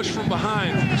little push from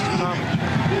behind from Mr. Tomic.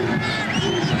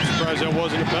 I'm surprised that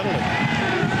wasn't a penalty.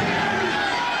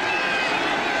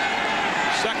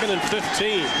 2nd and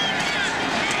 15.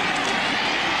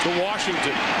 To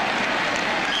Washington.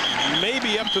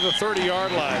 Maybe up to the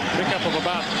 30-yard line. Pickup of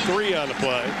about 3 on the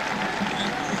play.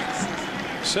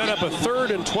 Set up a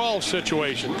 3rd and 12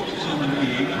 situation.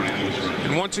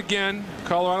 And once again,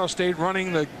 Colorado State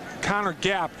running the counter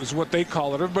gap is what they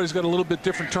call it. Everybody's got a little bit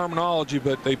different terminology,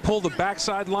 but they pull the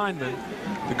backside lineman.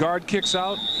 The guard kicks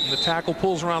out, and the tackle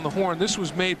pulls around the horn. This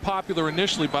was made popular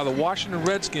initially by the Washington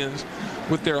Redskins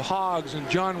with their Hogs and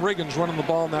John Riggins running the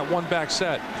ball in that one-back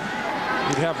set.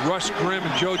 You'd have Russ Grimm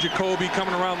and Joe Jacoby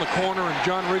coming around the corner and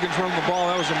John Riggins running the ball.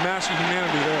 That was a massive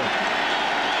humanity there.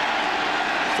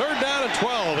 3rd down and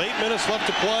 12. 8 minutes left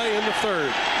to play in the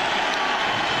 3rd.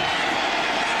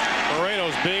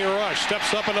 Moreno's being rushed.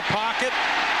 Steps up in the pocket.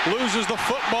 Loses the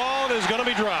football and is going to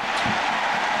be dropped.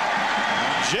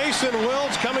 Jason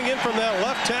Wills coming in from that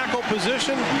left tackle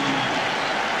position.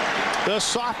 The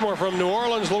sophomore from New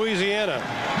Orleans, Louisiana.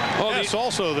 Well, that's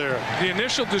also there. The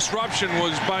initial disruption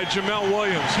was by Jamel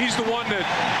Williams. He's the one that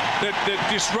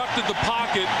disrupted the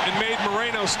pocket and made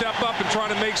Moreno step up and try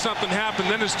to make something happen.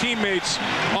 Then his teammates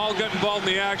all got involved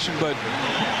in the action, but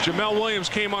Jamel Williams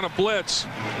came on a blitz.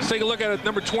 Let's take a look at it.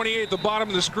 Number 28 at the bottom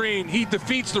of the screen. He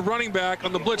defeats the running back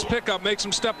on the blitz pickup, makes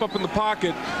him step up in the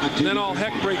pocket, and then all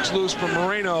heck breaks loose from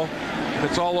Moreno, and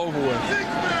it's all over with.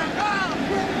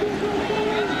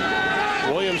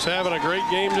 Williams having a great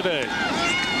game today.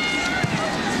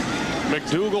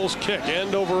 McDougal's kick,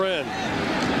 end over end.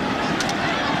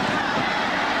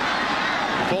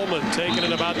 Pullman taking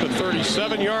it about the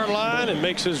 37-yard line and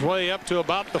makes his way up to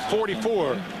about the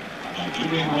 44.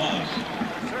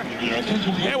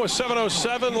 And with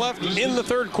 7:07 left in the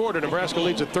 3rd quarter, Nebraska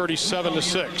leads at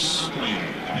 37-6.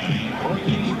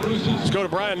 Let's go to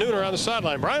Brian Nooner on the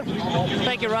sideline. Brian?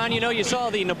 Thank you, Ron. You know, you saw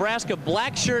the Nebraska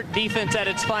black shirt defense at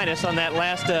its finest on that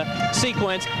last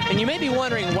sequence, and you may be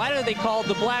wondering, why are they called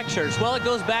the black shirts? Well, it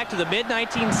goes back to the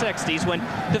mid-1960s when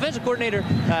defensive coordinator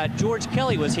George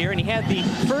Kelly was here, and he had the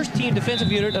first team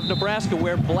defensive unit of Nebraska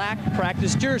wear black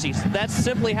practice jerseys. That's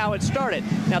simply how it started.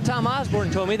 Now, Tom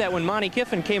Osborne told me that when Monty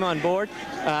Kiffin came on board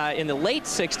in the late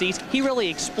 60s, he really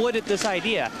exploited this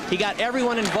idea. He got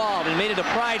everyone involved and made it a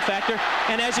pride factor,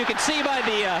 and as you can see by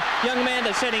the young man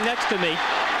that's sitting next to me,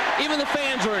 even the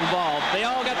fans were involved. They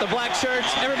all got the black shirts,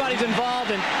 everybody's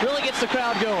involved, and really gets the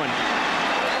crowd going.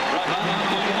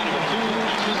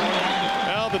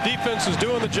 Well, the defense is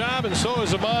doing the job, and so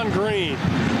is Amon Green.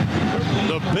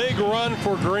 The big run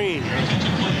for Green.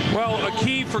 Well, a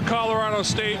key for Colorado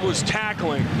State was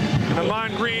tackling. And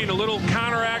Amon Green, a little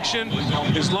counter action.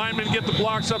 His linemen get the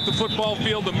blocks up the football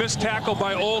field. The missed tackle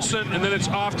by Olsen, and then it's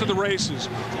off to the races.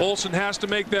 Olsen has to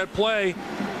make that play,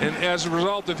 and as a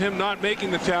result of him not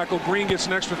making the tackle, Green gets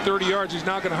an extra 30 yards. He's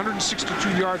now got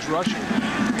 162 yards rushing.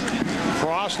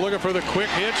 Frost looking for the quick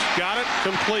hitch. Got it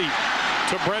complete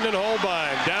to Brendan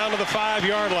Holbein down to the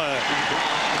 5-yard line.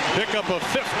 Pick up a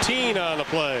 15 on the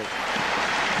play.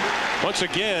 Once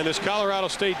again, this Colorado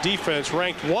State defense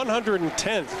ranked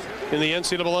 110th in the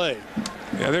NCAA.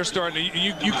 Yeah, they're starting to,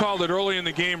 you called it early in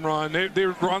the game, Ron.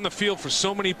 They're on the field for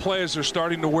so many plays, they're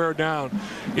starting to wear down.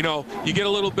 You know, you get a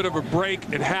little bit of a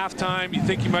break at halftime. You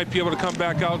think you might be able to come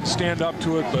back out and stand up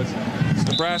to it, but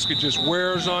Nebraska just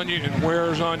wears on you and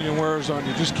wears on you and wears on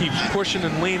you. Just keeps pushing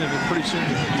and leaning, and pretty soon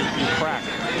you crack.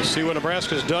 See what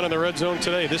Nebraska's done in the red zone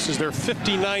today. This is their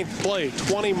 59th play,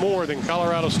 20 more than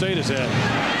Colorado State has had.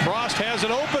 Frost has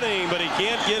an opening, but he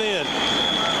can't get in.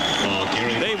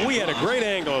 Dave, we had a great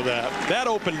angle of that. That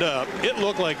opened up. It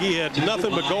looked like he had nothing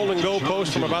but golden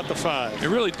goalposts from about the 5. It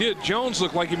really did. Jones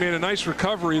looked like he made a nice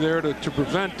recovery there to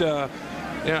prevent a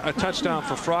touchdown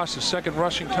for Frost, his second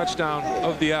rushing touchdown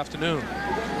of the afternoon.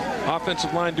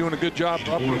 Offensive line doing a good job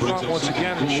up in front once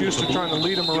again, and Schuster trying to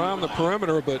lead him around the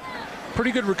perimeter, but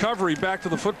pretty good recovery back to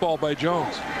the football by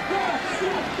Jones.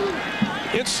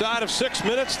 Inside of 6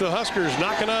 minutes, the Huskers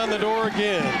knocking on the door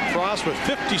again. Frost with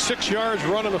 56 yards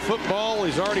running the football.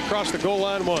 He's already crossed the goal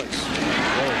line once.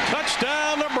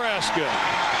 Touchdown, Nebraska.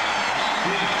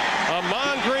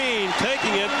 Amon Green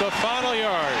taking it the final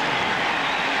yard.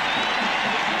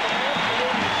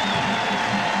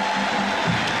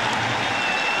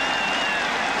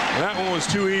 That one was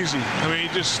too easy. I mean,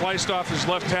 he just sliced off his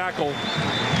left tackle.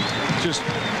 Just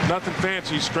nothing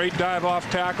fancy. Straight dive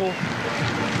off tackle.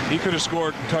 He could have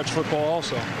scored touch football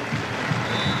also.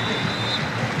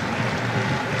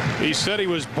 He said he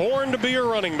was born to be a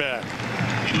running back.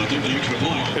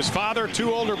 His father,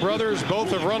 2 older brothers,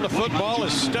 both have run the football.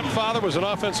 His stepfather was an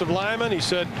offensive lineman. He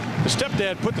said the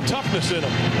stepdad put the toughness in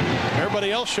him.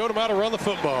 Everybody else showed him how to run the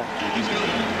football.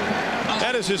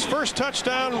 That is his first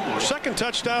touchdown, second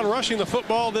touchdown rushing the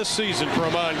football this season for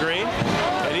Amon Green.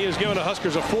 And he has given the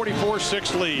Huskers a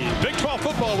 44-6 lead. Big 12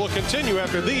 football will continue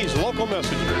after these local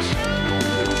messages.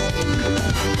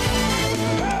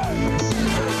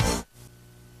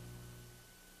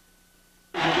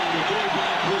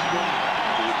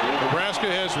 Nebraska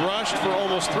has rushed for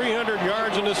almost 300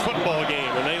 yards in this football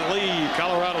game, and they lead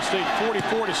Colorado State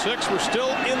 44-6. We're still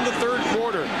in the third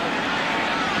quarter.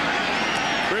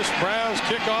 Chris Brown's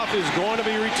kickoff is going to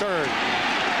be returned,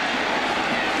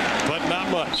 but not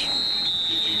much.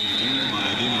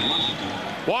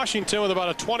 Washington with about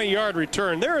a 20-yard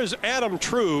return. There is Adam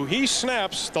True. He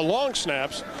snaps the long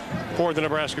snaps for the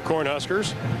Nebraska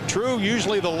Cornhuskers. True,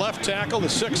 usually the left tackle, the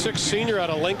 6'6" senior out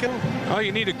of Lincoln. Oh,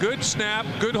 you need a good snap,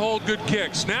 good hold, good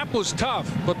kick. Snap was tough,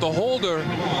 but the holder,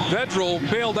 Vedral,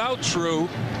 bailed out True,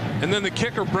 and then the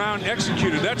kicker, Brown,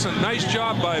 executed. That's a nice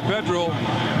job by Vedral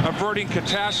averting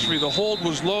catastrophe. The hold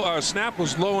was low, snap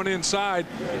was low and inside.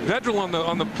 Vedral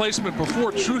on the placement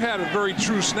before. True had a very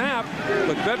true snap,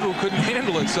 but Vedral couldn't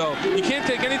handle it. So you can't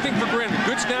take anything for granted.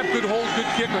 Good snap, good hold, good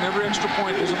kick on every extra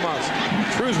point is a must.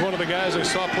 True's one of the guys I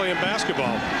saw playing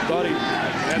basketball. Thought he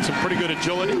had some pretty good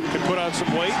agility, could put on some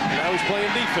weight. Now he's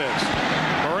playing defense.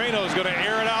 Moreno's going to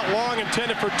air it out long,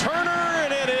 intended for Turner,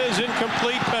 and it is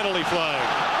incomplete, penalty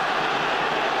flag.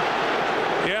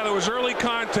 Yeah, there was early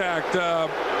contact.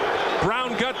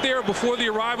 Brown got there before the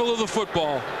arrival of the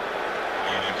football.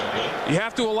 You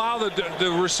have to allow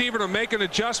the receiver to make an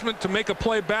adjustment to make a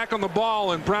play back on the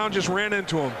ball, and Brown just ran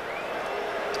into him.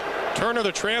 Turner,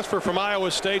 the transfer from Iowa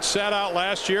State, sat out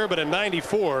last year, but in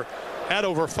 '94 had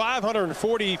over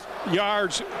 540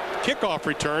 yards kickoff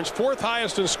returns, 4th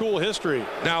highest in school history.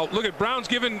 Now, look at Brown's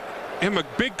giving him a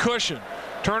big cushion.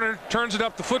 Turner turns it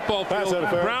up the football field.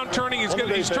 Brown turning,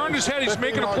 he's turned his head, he's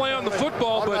making a play on the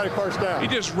football, but he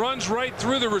just runs right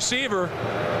through the receiver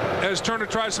as Turner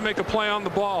tries to make a play on the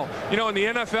ball. You know, in the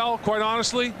NFL, quite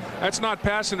honestly, that's not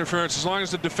pass interference as long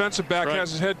as the defensive back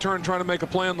has his head turned trying to make a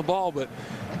play on the ball, but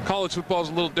college football is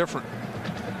a little different.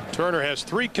 Turner has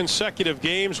 3 consecutive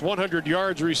games, 100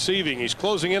 yards receiving. He's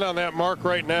closing in on that mark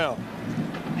right now.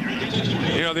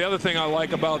 You know, the other thing I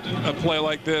like about a play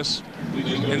like this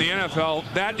in the NFL,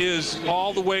 that is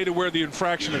all the way to where the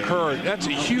infraction occurred. That's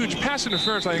a huge pass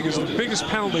interference. I think is the biggest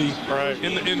penalty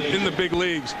in the big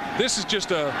leagues. This is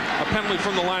just a penalty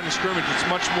from the line of scrimmage. It's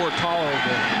much more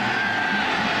tolerable.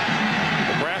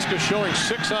 Nebraska showing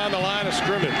 6 on the line of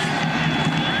scrimmage.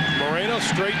 Moreno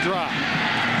straight drop.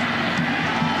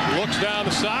 Looks down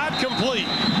the side, complete.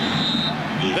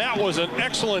 That was an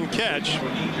excellent catch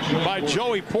by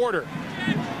Joey Porter.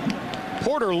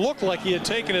 Porter looked like he had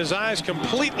taken his eyes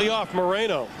completely off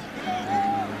Moreno.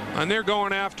 And they're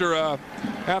going after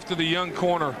the young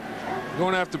corner,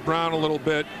 going after Brown a little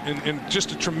bit, and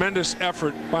just a tremendous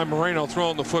effort by Moreno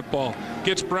throwing the football.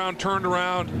 Gets Brown turned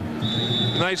around.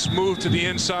 Nice move to the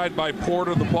inside by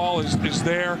Porter. The ball is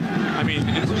there. I mean,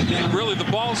 really, the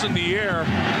ball's in the air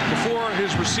before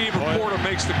his receiver, Porter,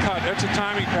 makes the cut. That's a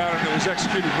timing pattern that was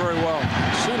executed very well.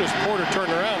 As soon as Porter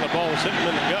turned around, the ball was hitting him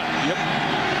in the gut. Yep.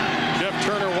 Jeff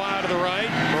Turner wide to the right.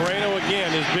 Moreno again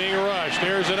is being rushed.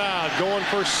 Airs it out, going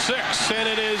for 6, and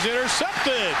it is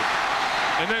intercepted.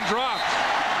 And then dropped.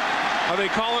 Are they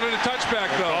calling it a touchback,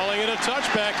 though? Calling it a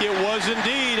touchback. It was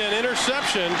indeed an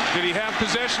interception. Did he have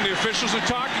possession? The officials are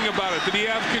talking about it. Did he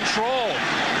have control?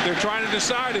 They're trying to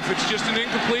decide if it's just an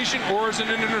incompletion or is it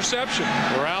an interception.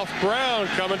 Ralph Brown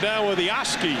coming down with the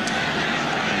Oski.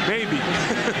 Maybe.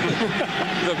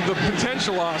 the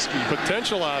potential Oski.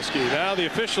 Potential Oski. Now the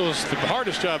officials, the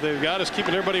hardest job they've got is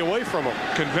keeping everybody away from them.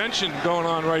 Convention going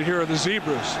on right here at the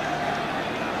Zebras.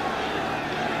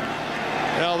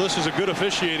 Well, this is a good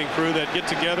officiating crew that get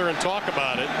together and talk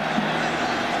about it.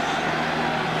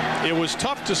 It was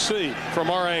tough to see from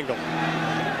our angle.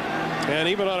 And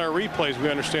even on our replays,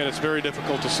 we understand it's very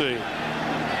difficult to see.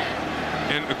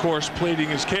 And, of course, pleading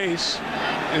his case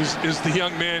is the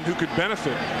young man who could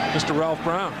benefit, Mr. Ralph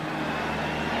Brown.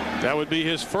 That would be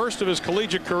his first of his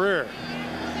collegiate career.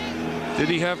 Did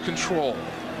he have control?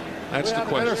 That's the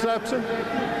question. Interception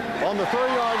on the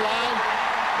 3-yard line.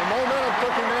 The momentum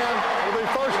took him in. It'll be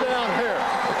first down here.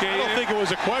 Okay, I don't think it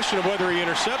was a question of whether he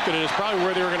intercepted it. It's probably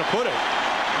where they were going to put it.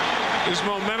 His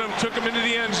momentum took him into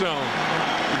the end zone.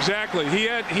 Exactly. He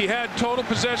had total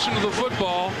possession of the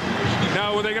football.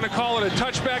 Now, are they going to call it a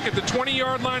touchback at the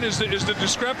 20-yard line? Is the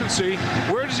discrepancy?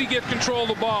 Where does he get control of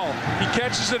the ball? He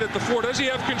catches it at the 4. Does he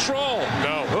have control?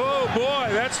 No. Oh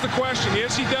boy, that's the question.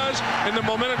 Yes, he does. And the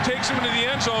momentum takes him into the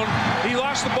end zone. He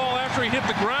lost the ball after he hit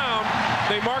the ground.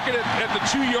 They mark it at the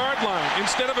 2-yard line.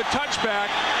 Instead of a touchback,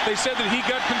 they said that he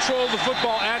got control of the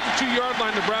football at the 2-yard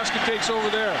line. Nebraska takes over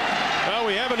there. Well,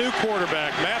 we have a new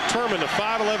quarterback. Matt Turman, the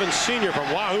 5'11" senior from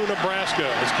Wahoo,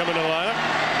 Nebraska, is coming to the lineup.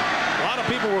 A lot of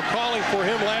people were calling for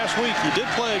him last week. He did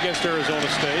play against Arizona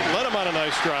State. Led him on a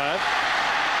nice drive.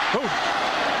 Oh.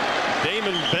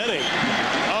 Damon Benning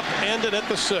upended at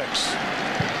the 6.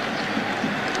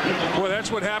 Boy,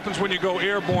 that's what happens when you go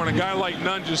airborne. A guy like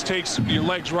Nunn just takes your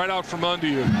legs right out from under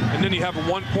you, and then you have a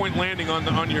one-point landing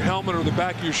on your helmet or the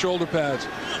back of your shoulder pads.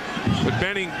 But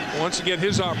Benning wants to get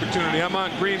his opportunity.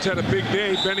 Amon Green's had a big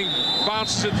day. Benning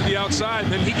bounces it to the outside,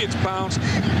 and then he gets bounced.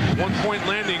 One-point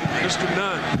landing, Mr.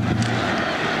 Nunn.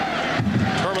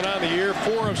 Turman on the year,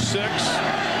 4 of 6.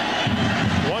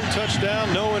 1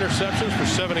 touchdown, no interceptions for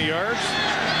 70 yards.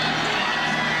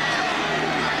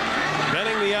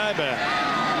 Benning the I-back.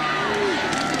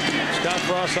 Scott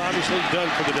Frost obviously done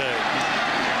for the day.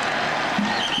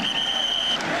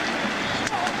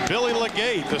 Billy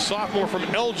Legate, the sophomore from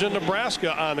Elgin,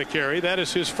 Nebraska, on the carry. That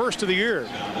is his first of the year.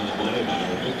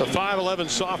 The 5'11"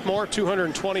 sophomore,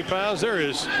 220 pounds. There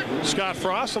is Scott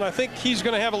Frost, and I think he's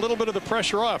going to have a little bit of the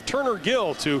pressure off. Turner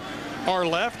Gill to our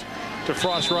left, to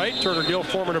Frost's right. Turner Gill,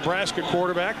 former Nebraska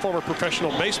quarterback, former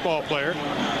professional baseball player.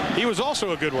 He was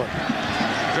also a good one.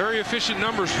 Very efficient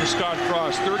numbers for Scott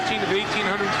Frost. 13 of 18,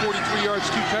 143 yards,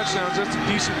 2 touchdowns. That's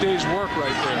a decent day's work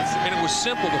right there. And it was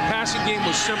simple. The passing game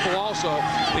was simple also.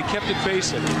 They kept it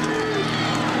basic.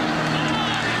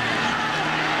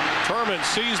 Turman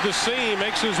sees the seam,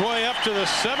 makes his way up to the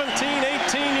 17,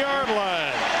 18-yard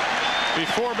line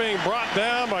before being brought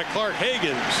down by Clark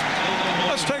Hagans.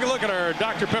 Let's take a look at our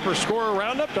Dr. Pepper scorer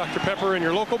roundup. Dr. Pepper and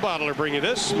your local bottler bring you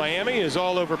this. Miami is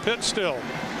all over Pitt still.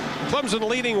 Clemson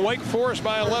leading Wake Forest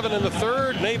by 11 in the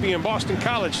 3rd. Navy and Boston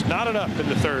College knotted up in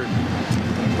the 3rd.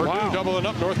 Purdue doubling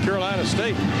up North Carolina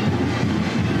State.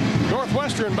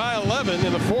 Northwestern by 11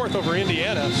 in the fourth over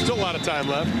Indiana. Still a lot of time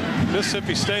left.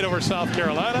 Mississippi State over South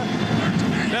Carolina.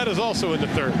 That is also in the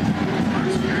third.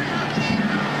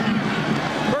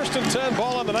 First and 10,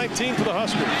 ball on the 19 for the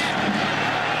Huskers.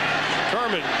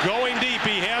 Kerman going deep.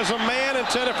 He has a man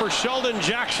intended for Sheldon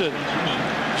Jackson.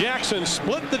 Jackson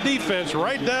split the defense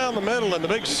right down the middle, and the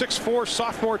big 6'4"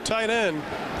 sophomore tight end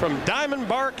from Diamond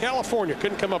Bar, California,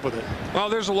 couldn't come up with it. Well,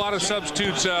 there's a lot of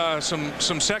substitutes,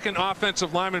 some second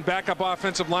offensive linemen, backup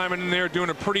offensive linemen in there doing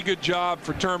a pretty good job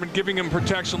for Turman, giving him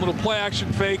protection, a little play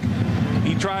action fake.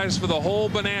 He tries for the whole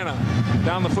banana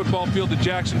down the football field to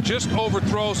Jackson, just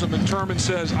overthrows him, and Turman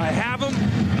says, I have him.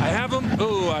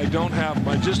 Oh, I don't have him.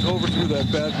 I just overthrew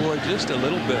that bad boy just a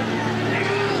little bit.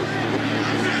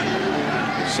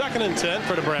 Second and 10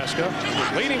 for Nebraska,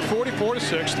 leading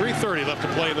 44-6, 3:30 left to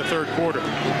play in the third quarter.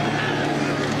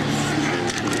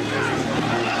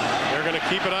 They're going to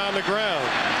keep it on the ground.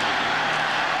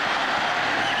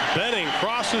 Benning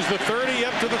crosses the 30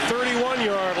 up to the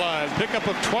 31-yard line. Pickup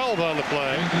of 12 on the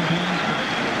play.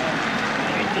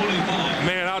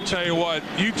 Man, I'll tell you what.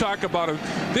 You talk about a.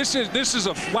 This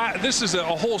is a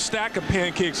whole stack of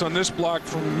pancakes on this block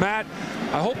from Matt.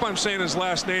 I hope I'm saying his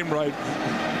last name right.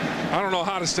 I don't know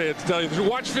how to say it to tell you.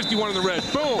 Watch 51 in the red.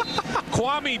 Boom.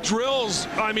 Kwame drills.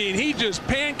 I mean, he just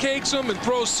pancakes him and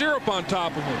throws syrup on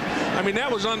top of him. I mean,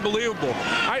 that was unbelievable.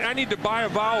 I need to buy a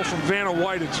vowel from Vanna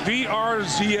White. It's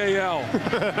V-R-Z-A-L.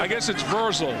 I guess it's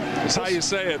Verzel. That's how you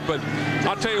say it. But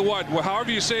I'll tell you what,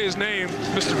 however you say his name,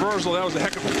 Mr. Verzel, that was a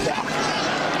heck of a block.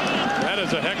 That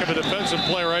is a heck of a defensive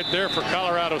play right there for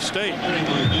Colorado State.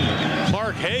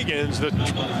 Clark Hagens, the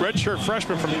redshirt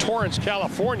freshman from Torrance,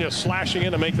 California, slashing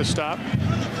in to make the stop.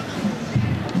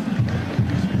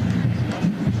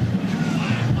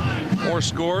 More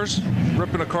scores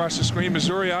ripping across the screen.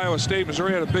 Missouri, Iowa State.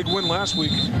 Missouri had a big win last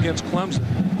week against Clemson.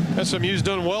 SMU's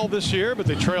done well this year, but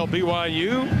they trail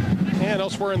BYU. And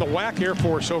elsewhere in the WAC, Air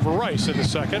Force over Rice in the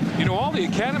second. You know, all the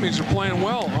academies are playing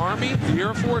well. Army, the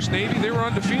Air Force, Navy, they were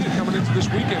undefeated coming into this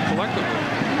weekend collectively.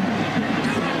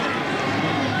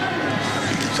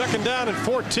 Second down and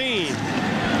 14.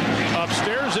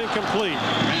 Upstairs, incomplete.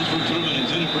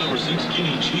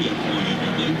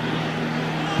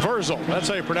 Verzel, that's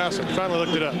how you pronounce it. Finally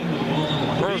looked it up.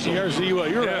 Verzel.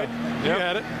 You're right. You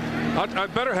had it. I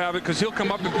better have it because he'll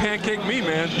come up and pancake me,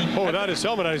 man. Oh, without his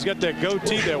helmet on, he's got that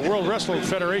goatee, that World Wrestling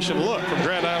Federation look from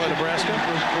Grand Island, Nebraska.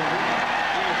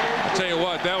 I'll tell you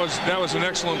what, that was an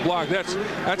excellent block. That's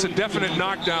a definite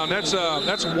knockdown. That's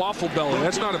a waffle belly.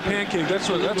 That's not a pancake. That's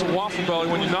a waffle belly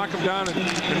when you knock him down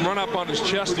and run up on his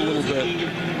chest a little bit.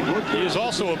 He is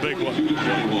also a big one.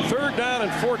 Third down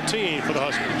and 14 for the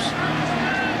Huskers.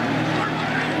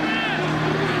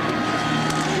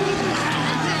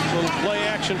 Play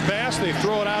action pass. They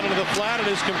throw it out into the flat. It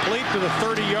is complete to the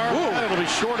 30-yard line. It'll be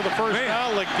short of the first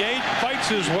down. Legate fights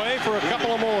his way for a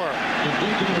couple of more.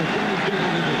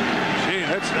 Gee,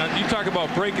 you talk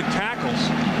about breaking tackles.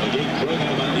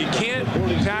 You can't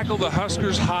tackle the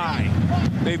Huskers high.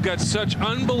 They've got such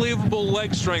unbelievable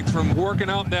leg strength from working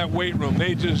out in that weight room.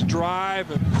 They just drive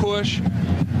and push,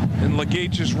 and Legate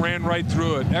just ran right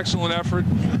through it. Excellent effort.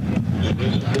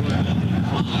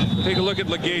 Take a look at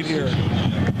Legate here.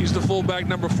 He's the fullback,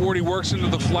 number 40, works into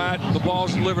the flat. The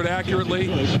ball's delivered accurately.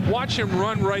 Watch him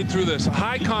run right through this.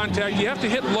 High contact. You have to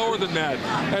hit lower than that.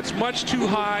 That's much too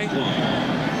high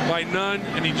by none,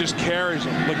 and he just carries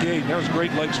him. Legate, that was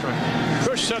great leg strength.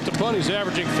 Push set to punt. He's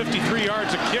averaging 53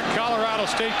 yards a kick. Colorado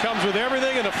State comes with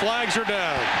everything, and the flags are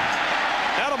down.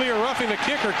 That'll be a roughing the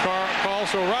kicker call,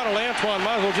 so Ronald Antoine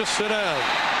might as well just sit down.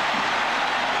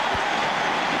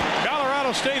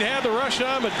 State had the rush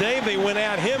on, but Dave, they went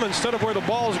at him instead of where the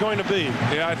ball is going to be.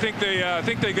 Yeah, I think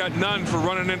they got none for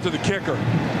running into the kicker.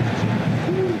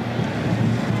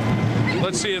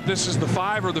 Let's see if this is the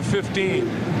 5 or the 15.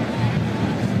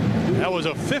 That was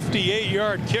a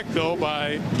 58-yard kick, though,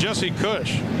 by Jesse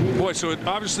Cush. Boy, so it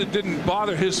obviously didn't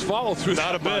bother his follow-through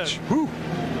that a bit. Whew.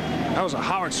 That was a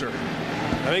howitzer.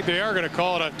 I think they are going to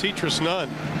call it on Tetris Nunn.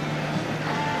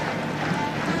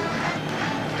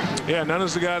 Yeah, Nunn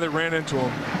is the guy that ran into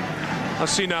him.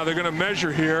 Let's see now. They're going to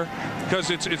measure here because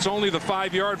it's only the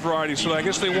 5-yard variety, so I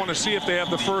guess they want to see if they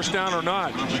have the first down or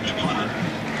not.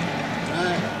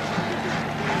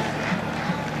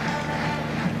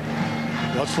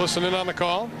 Let's listen in on the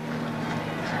call.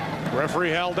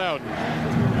 Referee Hal Dowden.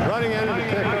 Running into the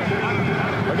kicker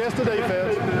against the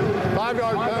defense.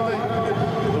 5-yard penalty.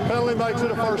 The penalty makes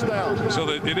it a first down. So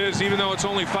that it is, even though it's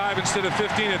only 5 instead of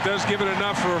 15, it does give it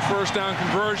enough for a first down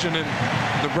conversion, and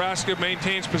Nebraska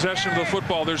maintains possession of the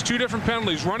football. There's 2 different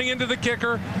penalties, running into the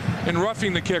kicker and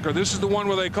roughing the kicker. This is the one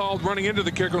where they called running into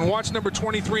the kicker, and watch number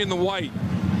 23 in the white.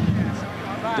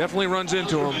 Definitely runs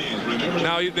into him.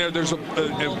 Now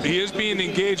he is being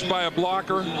engaged by a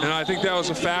blocker, and I think that was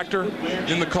a factor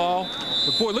in the call.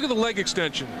 But boy, look at the leg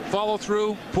extension. Follow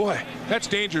through. Boy, that's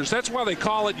dangerous. That's why they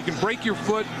call it. You can break your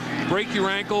foot, break your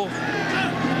ankle,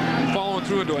 following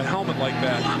through into a helmet like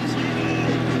that.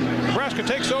 Nebraska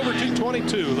takes over,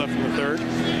 2:22 left in the third.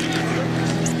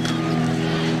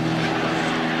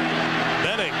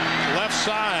 Benning, left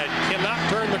side, cannot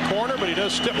turn the corner, but he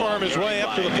does stiff arm his way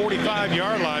up to the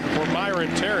 45-yard line before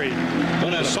Myron Terry,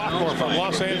 the sophomore from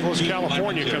Los Angeles,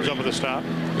 California, comes up with a stop.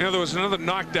 You know, there was another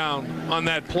knockdown on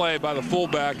that play by the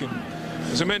fullback, and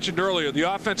as I mentioned earlier, the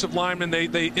offensive linemen, they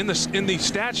in the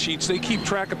stat sheets, they keep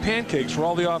track of pancakes for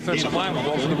all the offensive linemen.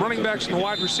 Well, for the running backs and the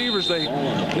wide receivers, they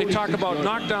talk about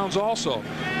knockdowns also.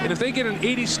 And if they get an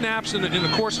 80 snaps in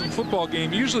the course of a football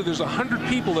game, usually there's 100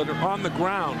 people that are on the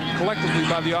ground collectively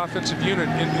by the offensive unit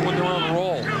when they're on a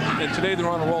roll. And today they're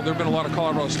on a roll. There have been a lot of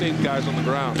Colorado State guys on the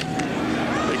ground.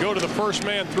 They go to the first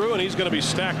man through, and he's going to be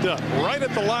stacked up. Right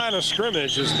at the line of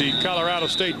scrimmage is the Colorado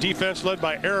State defense led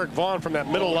by Eric Vaughn from that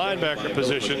middle linebacker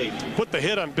position. Put the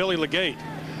hit on Billy Legate.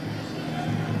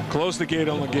 Close the gate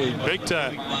on Legate. Big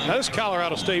time. Now, this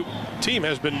Colorado State team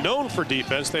has been known for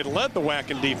defense. They led the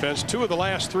WAC in defense 2 of the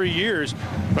last 3 years,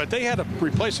 but they had to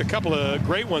replace a couple of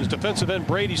great ones, defensive end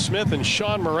Brady Smith and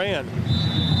Sean Moran.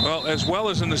 Well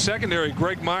as in the secondary,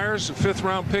 Greg Myers, a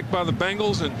 5th-round pick by the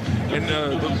Bengals, and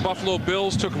the Buffalo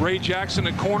Bills took Ray Jackson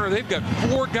at corner. They've got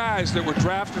 4 guys that were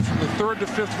drafted from the 3rd to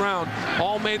 5th round,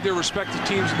 all made their respective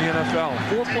teams in the NFL.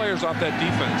 4 players off that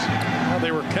defense. Well,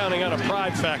 they were counting on a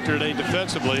pride factor today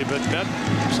defensively, but that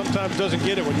sometimes doesn't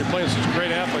get it when you're playing such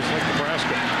great athletes like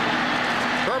Nebraska.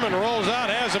 Herman rolls out,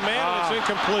 has a man, and it's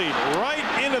incomplete. Right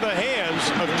into the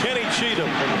hands of Kenny Cheatham.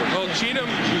 Well, Cheatham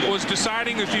was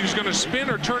deciding if he was going to spin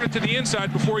or turn it to the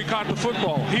inside before he caught the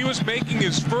football. He was making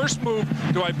his first move.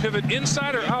 Do I pivot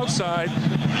inside or outside?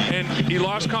 And he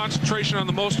lost concentration on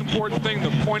the most important thing, the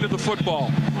point of the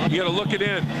football. You got to look it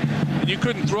in. And you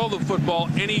couldn't throw the football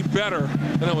any better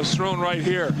than it was thrown right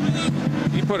here.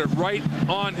 He put it right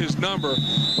on his number.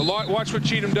 But watch what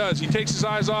Cheatham does. He takes his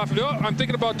eyes off. No, I'm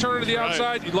thinking about turning to the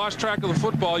outside. You lost track of the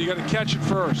football. You got to catch it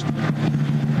first.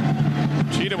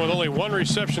 Cheatham with only 1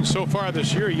 reception so far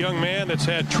this year. A young man that's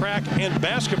had track and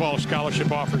basketball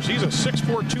scholarship offers. He's a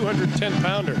 6'4",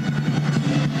 210-pounder.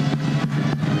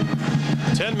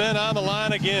 10 men on the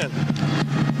line again.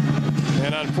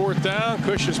 And on 4th down,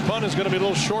 Cush's punt is going to be a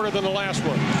little shorter than the last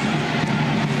one.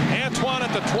 Antoine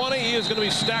at the 20. He is going to be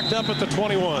stacked up at the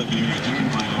 21.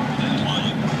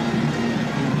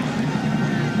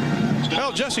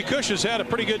 Well, Jesse Cush has had a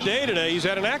pretty good day today. He's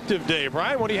had an active day.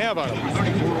 Brian, what do you have on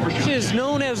him? He is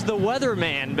known as the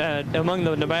weatherman among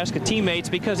the Nebraska teammates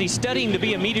because he's studying to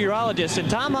be a meteorologist. And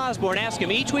Tom Osborne asked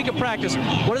him each week of practice,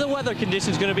 what are the weather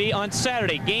conditions going to be on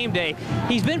Saturday, game day?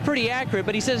 He's been pretty accurate,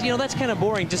 but he says, you know, that's kind of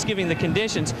boring just giving the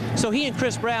conditions. So he and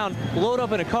Chris Brown load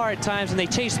up in a car at times, and they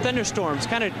chase thunderstorms,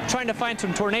 kind of trying to find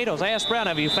some tornadoes. I asked Brown,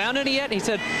 have you found any yet? And he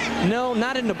said, no,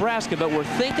 not in Nebraska, but we're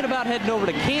thinking about heading over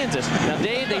to Kansas. Now,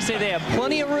 Dave, they say they have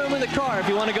plenty of room in the car if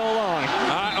you want to go along.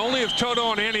 Only if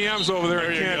Toto and Annie M's over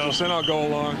there in Kansas, then I'll go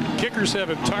along. Kickers have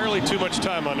entirely too much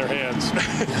time on their hands.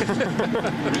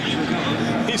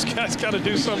 These guys got to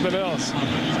do something else.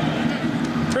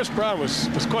 Chris Brown was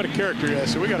quite a character yesterday.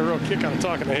 So we got a real kick out of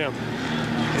talking to him.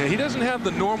 Yeah, he doesn't have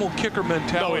the normal kicker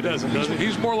mentality. No, he doesn't. Does he?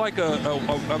 He's more like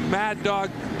a mad dog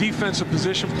defensive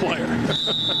position player.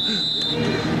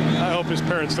 I hope his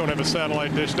parents don't have a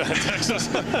satellite dish down in Texas.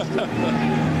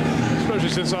 Especially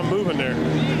since I'm moving there.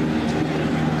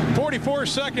 44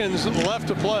 seconds left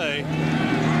to play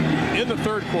in the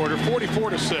 3rd quarter,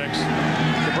 44-6.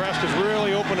 Nebraska's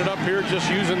really opened it up here, just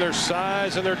using their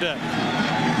size and their depth.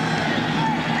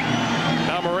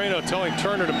 Now Moreno telling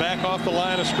Turner to back off the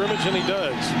line of scrimmage, and he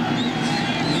does.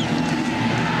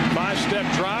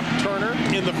 5-step drop, Turner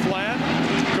in the flat,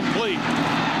 complete.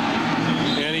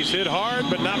 And he's hit hard,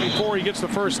 but not before he gets the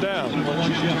first down.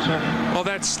 Well,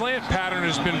 that slant pattern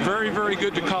has been very, very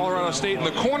good to Colorado State, and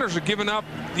the corners are giving up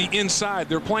the inside.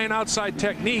 They're playing outside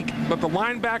technique, but the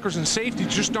linebackers and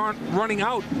safeties just aren't running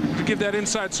out to give that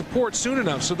inside support soon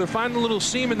enough. So they're finding a little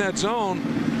seam in that zone,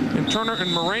 and Turner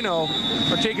and Moreno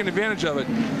are taking advantage of it.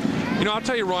 You know, I'll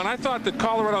tell you, Ron, I thought that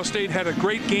Colorado State had a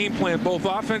great game plan, both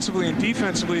offensively and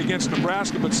defensively, against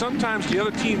Nebraska, but sometimes the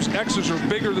other team's X's are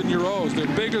bigger than your O's. They're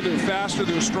bigger, they're faster,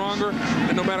 they're stronger,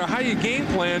 and no matter how you game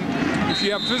plan, if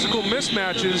you have physical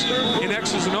mismatches in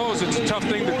X's and O's, it's a tough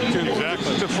thing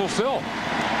to fulfill.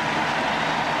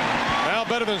 Well,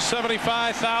 better than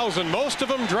 75,000. Most of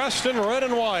them dressed in red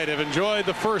and white have enjoyed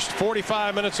the first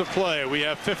 45 minutes of play. We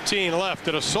have 15 left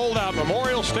at a sold-out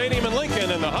Memorial Stadium in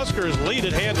Lincoln, and the Huskers lead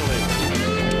it handily.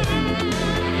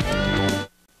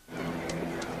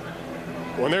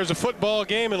 When there's a football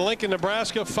game in Lincoln,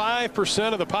 Nebraska,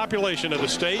 5% of the population of the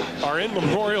state are in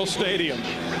Memorial Stadium.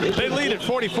 They lead at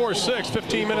 44-6,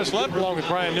 15 minutes left, along with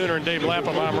Brian Nooner and Dave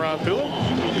Lapham. I'm Ron Pula.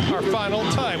 Our final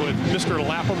time with Mr.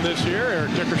 Lapham this year.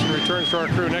 Eric Dickerson returns to our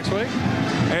crew next week.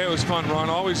 Hey, it was fun, Ron.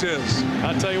 Always is.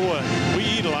 I'll tell you what, we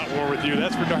eat a lot more with you.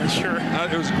 That's for darn sure.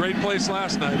 It was a great place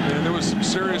last night, man. There was some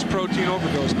serious protein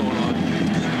overdose going on.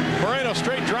 Moreno,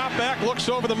 straight drop back, looks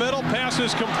over the middle, pass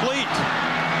is complete.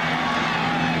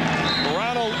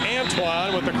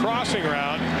 Antoine with the crossing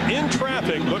route in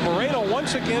traffic, but Moreno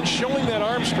once again showing that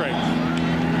arm strength.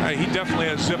 He definitely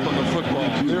has zip on the football.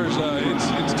 There's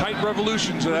it's tight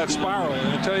revolutions of that spiral,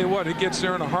 and I tell you what, it gets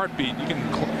there in a heartbeat. You can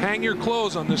hang your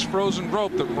clothes on this frozen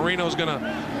rope that Moreno's going to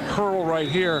hurl right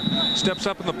here. Steps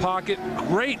up in the pocket,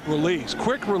 great release,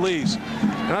 quick release,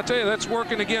 and I tell you, that's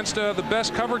working against the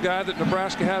best cover guy that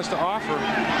Nebraska has to offer.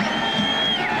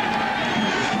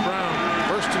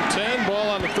 First and 10, ball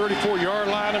on the 34-yard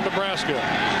line of Nebraska.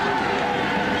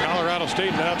 Colorado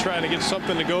State now trying to get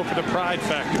something to go for the pride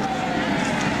factor.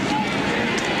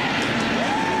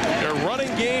 Their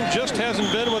running game just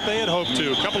hasn't been what they had hoped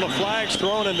to. A couple of flags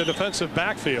thrown in the defensive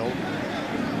backfield.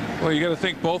 Well, you got to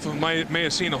think both of them may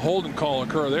have seen a holding call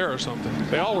occur there or something.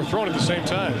 They all were thrown at the same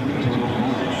time.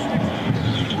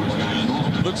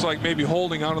 Looks like maybe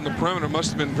holding out on the perimeter must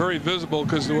have been very visible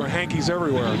because there were hankies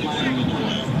everywhere.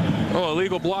 Oh,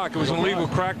 illegal block. It was an illegal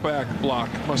crackback block.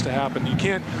 Must have happened. You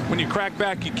can't, when you crack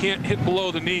back, you can't hit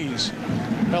below the knees.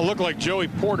 That looked like Joey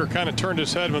Porter kind of turned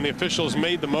his head when the officials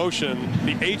made the motion,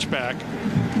 the H-back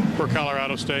for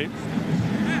Colorado State.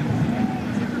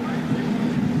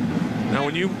 Now,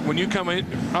 when you come in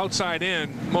outside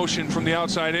in, motion from the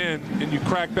outside in, and you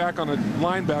crack back on a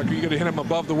linebacker, you got to hit him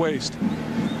above the waist.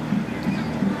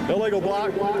 Illegal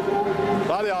block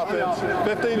by the offense.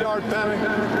 15-yard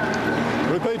penalty.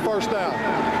 Repeat first down.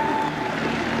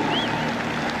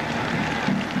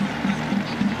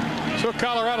 So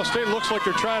Colorado State looks like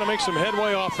they're trying to make some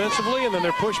headway offensively, and then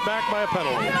they're pushed back by a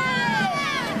penalty.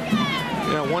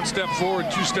 Yeah, one step forward,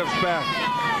 two steps back.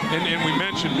 And we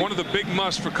mentioned one of the big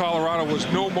musts for Colorado was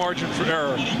no margin for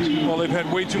error. Well, they've had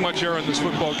way too much error in this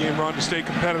football game, Ron, to stay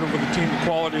competitive with the team the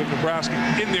quality of Nebraska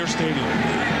in their stadium.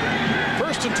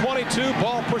 First and 22,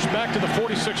 ball pushed back to the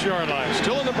 46-yard line.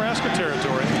 Still in Nebraska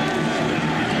territory.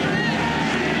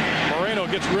 Moreno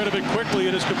gets rid of it quickly.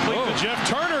 It is complete to Jeff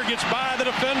Turner. Gets by the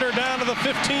defender down to the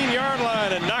 15-yard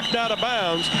line and knocked out of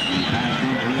bounds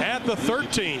at the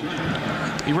 13.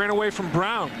 He ran away from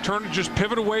Brown. Turner just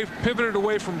pivoted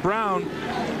away from Brown,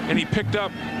 and he picked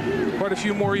up quite a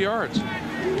few more yards.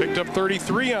 Picked up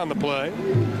 33 on the play.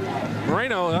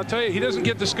 Moreno, I'll tell you, he doesn't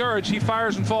get discouraged. He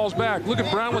fires and falls back. Look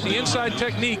at Brown with the inside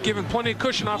technique, giving plenty of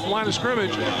cushion off the line of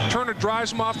scrimmage. Turner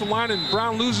drives him off the line, and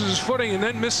Brown loses his footing and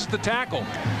then misses the tackle.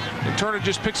 And Turner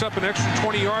just picks up an extra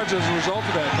 20 yards as a result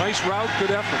of that. Nice route,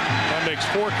 good effort. That makes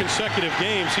 4 consecutive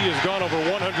games. He has gone over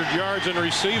 100 yards in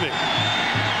receiving.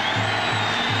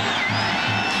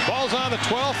 Ball's on the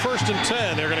 12, first and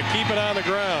 10. They're going to keep it on the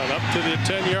ground. Up to the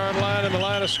 10-yard line in the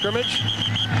line of scrimmage.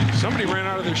 Somebody ran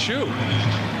out of their shoe.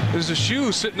 There's a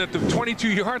shoe sitting at the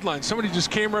 22-yard line. Somebody just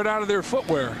came right out of their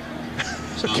footwear.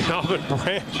 Calvin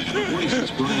Branch.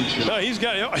 No,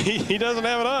 he doesn't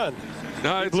have it on.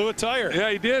 No, he blew a tire. Yeah,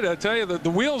 he did. I tell you, the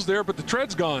wheel's there, but the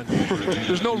tread's gone.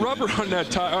 There's no rubber on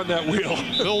that wheel.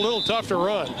 A little tough to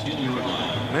run.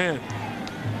 Man,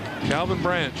 Calvin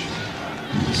Branch.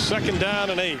 Second down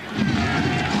and 8.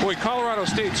 Boy, Colorado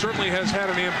State certainly has had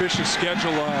an ambitious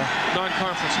schedule,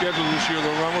 non-conference schedule this year,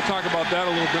 though, Ron. We'll talk about that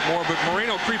a little bit more. But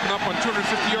Moreno creeping up on 250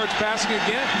 yards passing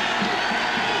again.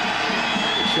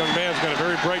 This young man's got a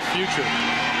very bright future.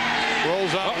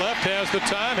 Rolls out left, has the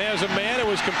time, has a man. It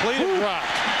was completed, dropped.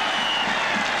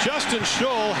 Justin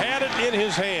Scholl had it in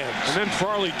his hands. And then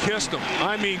Farley kissed him.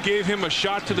 I mean, gave him a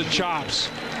shot to the chops.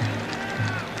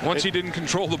 Once he didn't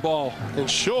control the ball. And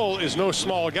Scholl is no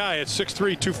small guy at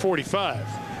 6'3", 245.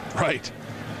 Right.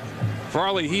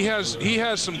 Farley, he has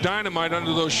some dynamite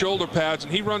under those shoulder pads,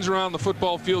 and he runs around the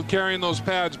football field carrying those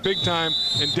pads big time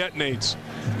and detonates.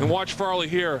 And watch Farley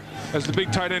here. As the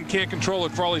big tight end can't control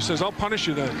it, Farley says, I'll punish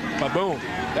you then. Ba-boom.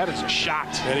 That is a shot.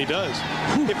 And he does.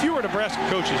 If you were Nebraska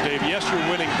coaches, Dave, yes, you're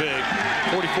winning big,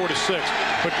 44-6.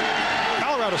 But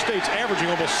Colorado State's averaging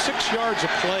almost 6 yards a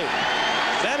play.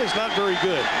 That is not very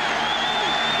good.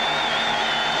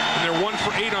 And they're 1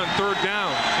 for 8 on 3rd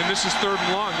down. And this is 3rd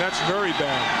and long. That's very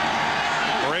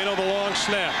bad. Moreno the long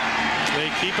snap.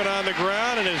 They keep it on the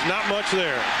ground, and there's not much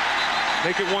there.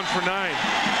 Make it 1 for 9.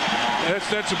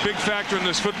 That's a big factor in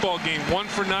this football game. 1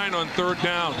 for 9 on 3rd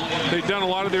down. They've done a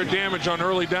lot of their damage on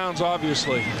early downs,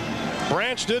 obviously.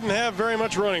 Branch didn't have very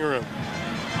much running room.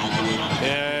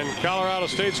 And Colorado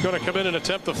State's going to come in and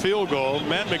attempt the field goal.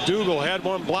 Matt McDougal had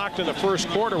one blocked in the first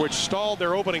quarter, which stalled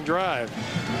their opening drive.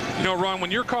 You know, Ron, when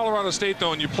you're Colorado State,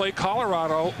 though, and you play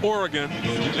Colorado, Oregon,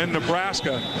 and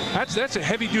Nebraska, that's a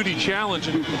heavy-duty challenge.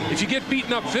 And if you get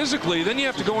beaten up physically, then you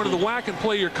have to go into the WAC and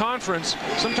play your conference.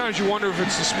 Sometimes you wonder if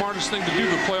it's the smartest thing to do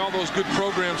to play all those good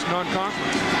programs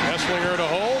non-conference. Esslinger to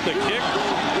hold, the kick,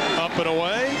 up and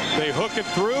away. They hook it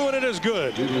through, and it is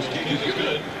good.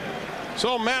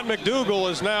 So Matt McDougal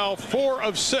is now 4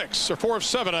 of 6, or 4 of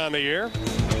 7 on the year.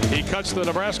 He cuts the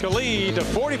Nebraska lead to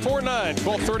 44-9,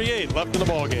 12:38 left in the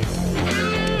ballgame.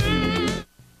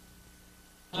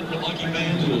 Lucky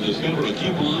fans will discover a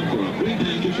coupon for a free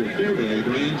package of Fairbury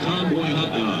brand Tomboy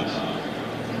hot dogs.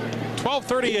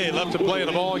 12:38 left to play in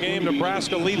the ballgame.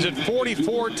 Nebraska leads it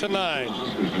 44-9.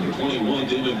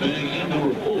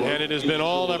 And it has been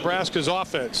all Nebraska's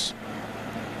offense.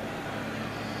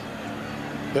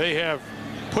 They have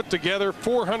put together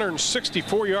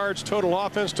 464 yards total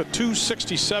offense to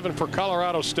 267 for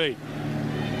Colorado State.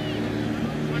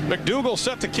 McDougal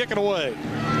set to kick it away.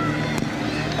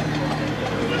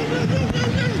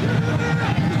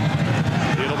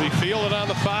 It'll be fielded on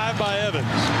the 5 by Evans.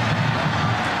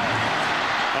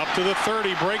 Up to the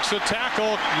 30, breaks a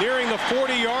tackle nearing the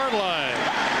 40-yard line.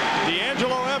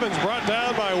 D'Angelo Evans brought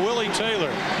down by Willie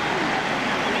Taylor.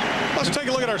 Let's take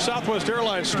a look at our Southwest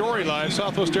Airlines storyline.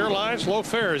 Southwest Airlines, low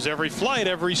fares, every flight,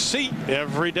 every seat,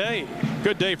 every day.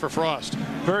 Good day for Frost.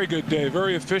 Very good day,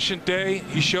 very efficient day.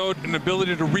 He showed an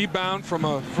ability to rebound from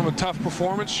a tough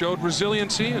performance, showed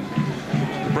resiliency, and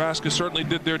Nebraska certainly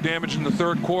did their damage in the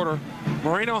 3rd quarter.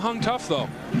 Moreno hung tough, though.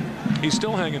 He's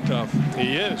still hanging tough.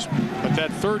 He is, but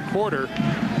that 3rd quarter,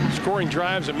 scoring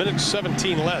drives a minute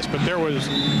 17 less, but there was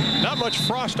not much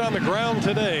frost on the ground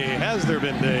today. Has there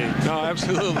been, Dave? No,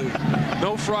 absolutely.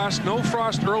 No frost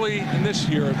early in this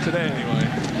year, today anyway.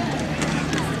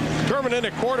 Turman in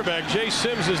at quarterback. Jay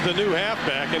Sims is the new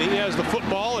halfback, and he has the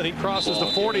football, and he crosses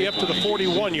the 40 up to the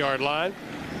 41-yard line.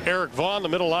 Eric Vaughn, the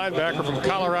middle linebacker from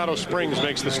Colorado Springs,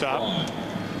 makes the stop.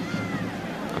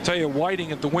 I'll tell you,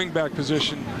 Whiting at the wingback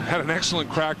position had an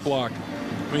excellent crack block.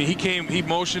 I mean, he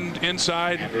motioned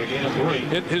inside,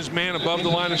 hit his man above the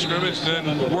line of scrimmage,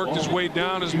 then worked his way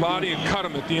down his body and cut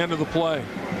him at the end of the play.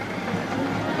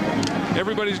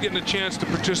 Everybody's getting a chance to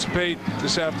participate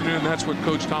this afternoon. That's what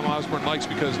Coach Tom Osborne likes,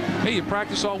 because, hey, you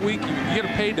practice all week, you get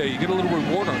a payday, you get a little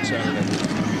reward on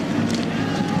Saturday.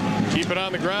 Keep it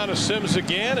on the ground as Sims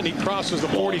again, and he crosses the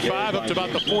 45 up to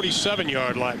about the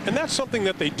 47-yard line. And that's something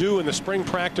that they do in the spring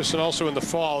practice and also in the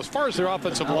fall. As far as their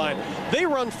offensive line, they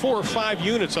run 4 or 5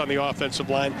 units on the offensive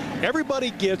line.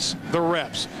 Everybody gets the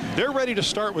reps. They're ready to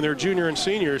start when they're junior and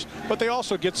seniors, but they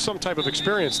also get some type of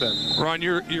experience then. Ron,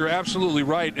 you're absolutely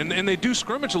right. And they do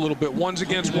scrimmage a little bit, 1s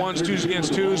against 1s, 2s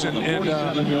against 2s.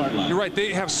 And you're right,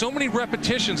 they have so many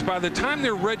repetitions. By the time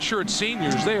they're redshirt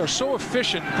seniors, they are so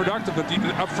efficient and productive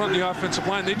up front of the offensive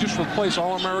line. They just replace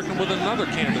All-American with another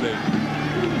candidate.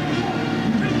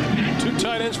 2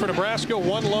 tight ends for Nebraska,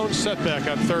 1 lone setback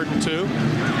on 3rd and 2.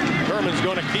 Herman's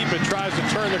going to keep it, tries to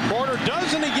turn the corner,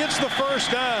 does, and he gets the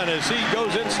first down as he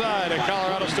goes inside in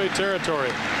Colorado State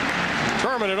territory.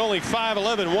 Herman at only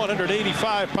 5'11",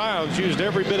 185 pounds, used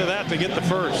every bit of that to get the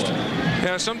first.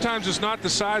 Yeah, sometimes it's not the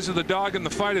size of the dog in the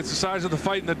fight, it's the size of the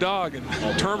fight in the dog, and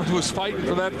Herman was fighting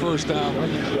for that first down.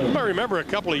 You might remember a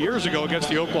couple of years ago against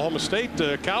the Oklahoma State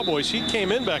Cowboys, he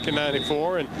came in back in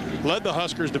 '94 and led the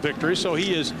Huskers to victory, so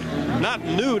he is not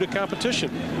new to competition.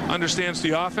 Understands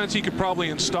the offense. He could probably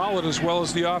install it as well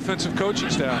as the offensive coaching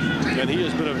staff. And he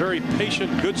has been a very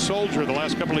patient, good soldier the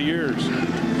last couple of years.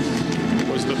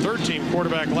 Was the 3rd-team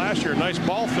quarterback last year. Nice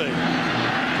ball fake.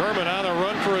 Herman on a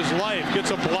run for his life.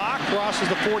 Gets a block, crosses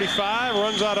the 45,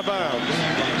 runs out of bounds.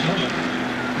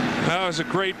 That was a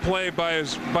great play by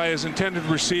his intended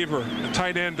receiver, the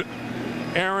tight end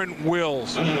Aaron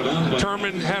Wills.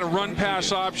 Turman had a run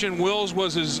pass option. Wills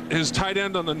was his tight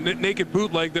end on the naked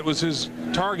bootleg that was his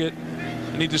target.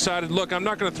 and he decided, look, I'm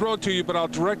not going to throw it to you, but I'll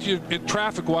direct you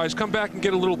traffic-wise. Come back and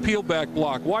get a little peel-back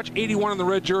block. Watch 81 in the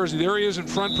red jersey. There he is in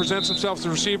front, presents himself to the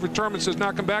receiver. Turman says,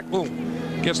 knock him back.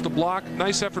 Boom. Gets the block.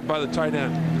 Nice effort by the tight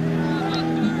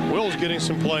end. Will's getting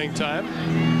some playing time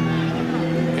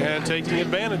and taking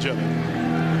advantage of it.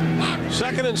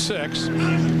 2nd and 6.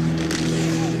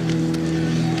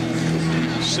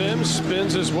 Sims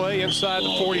spins his way inside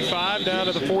the 45 down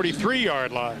to the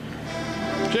 43-yard line.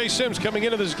 Jay Sims coming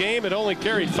into this game had only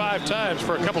carried 5 times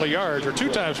for a couple of yards, or 2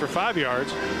 times for 5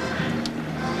 yards.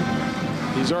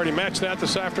 He's already matched that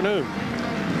this afternoon.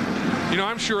 You know,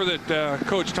 I'm sure that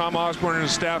Coach Tom Osborne and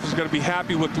his staff is going to be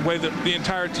happy with the way that the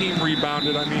entire team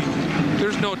rebounded. I mean,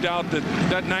 there's no doubt that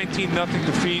 19-0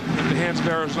 defeat at the hands of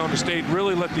Arizona State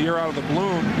really let the air out of the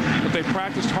balloon. But they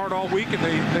practiced hard all week, and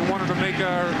they wanted to make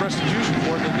a restitution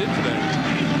for it, and they did today.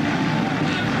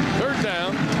 3rd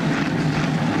down.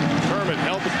 Turman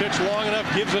held the pitch long enough,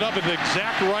 gives it up at the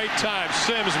exact right time.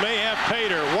 Sims may have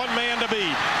Pater, 1 man to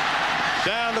beat.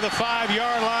 Down to the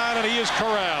 5-yard line, and he is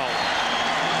corralled.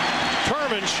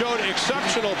 Turman showed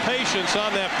exceptional patience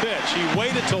on that pitch. He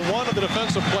waited till one of the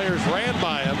defensive players ran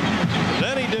by him.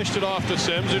 Then he dished it off to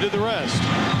Sims, who did the rest.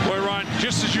 Boy, Ron,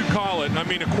 just as you call it, I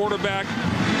mean, a quarterback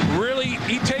really,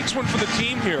 he takes one for the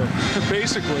team here,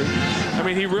 basically. I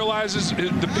mean, he realizes,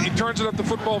 he turns it up the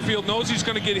football field, knows he's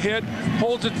going to get hit,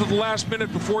 holds it to the last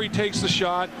minute before he takes the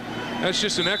shot. That's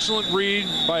just an excellent read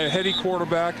by a heady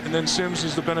quarterback, and then Sims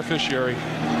is the beneficiary.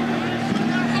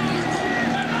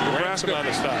 Nebraska on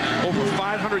the stop. Over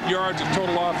 500 yards of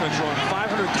total offense, Ron.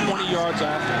 520 yards of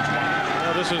offense.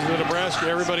 Well, this is the Nebraska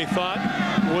everybody thought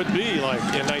would be like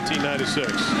in 1996.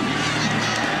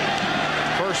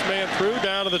 First man through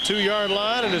down to the 2-yard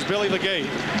line, and is Billy Legate.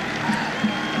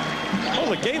 Oh,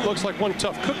 Legate looks like one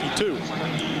tough cookie, too.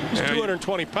 He's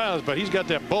 220 pounds, but he's got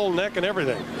that bull neck and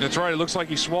everything. That's right. It looks like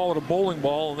he swallowed a bowling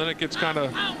ball, and then it gets kind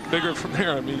of bigger from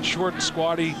there. I mean, short,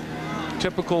 squatty,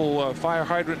 typical fire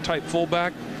hydrant type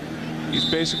fullback. He's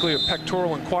basically a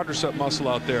pectoral and quadricep muscle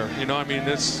out there. You know, I mean,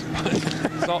 that's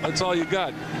all you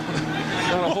got.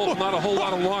 Not a whole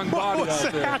lot of long body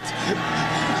out there.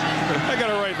 I got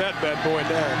to write that bad boy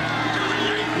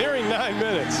down. Nearing 9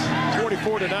 minutes.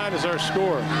 44-9 is our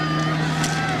score.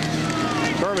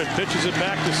 Turman pitches it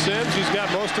back to Sims. He's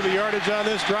got most of the yardage on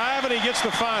this drive, and he gets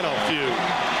the final few.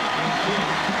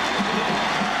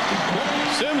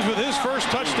 Sims with his first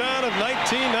touchdown of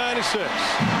 1996.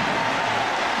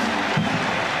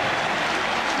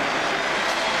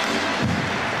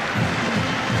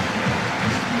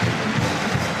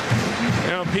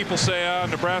 People say,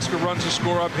 Nebraska runs the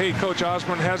score up. Hey, Coach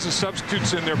Osborne has his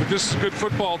substitutes in there, but this is good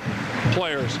football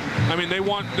players. I mean,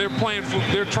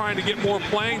 they're trying to get more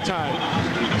playing time.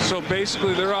 So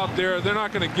basically, they're out there. They're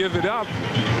not going to give it up.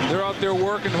 They're out there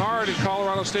working hard, and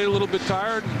Colorado State a little bit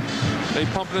tired. They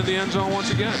pump it in the end zone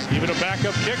once again. Even a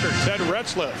backup kicker, Ted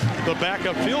Retzlaff, the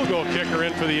backup field goal kicker,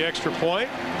 in for the extra point.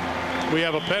 We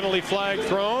have a penalty flag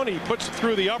thrown. He puts it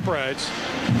through the uprights.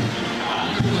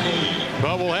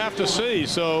 But we'll have to see.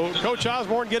 So Coach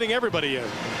Osborne getting everybody in.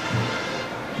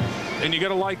 And you got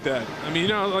to like that. I mean, you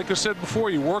know, like I said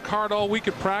before, you work hard all week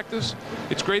at practice.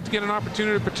 It's great to get an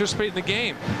opportunity to participate in the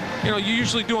game. You know, you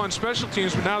usually do on special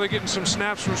teams, but now they're getting some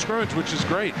snaps from scrimmage, which is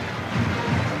great.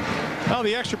 Well,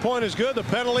 the extra point is good. The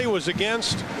penalty was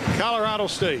against Colorado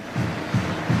State.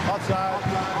 Outside.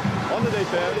 On the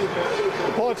defense.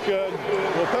 The point's good.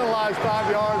 We'll penalize 5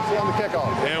 yards on the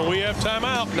kickoff. And we have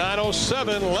timeout.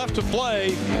 9:07 left to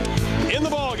play in the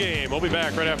ball game. We'll be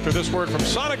back right after this word from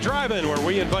Sonic Drive-In, where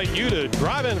we invite you to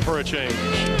drive in for a change.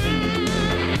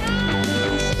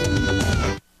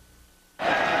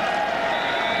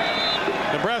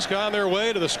 Nebraska on their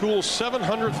way to the school's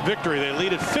 700th victory. They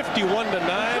lead it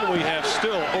 51-9. We have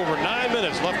still over 9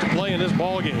 minutes left to play in this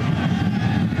ball game.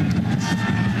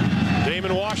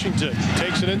 Damon Washington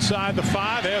takes it inside the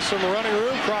 5, has some running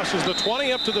room, crosses the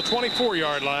 20 up to the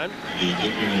 24-yard line.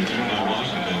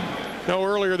 Now,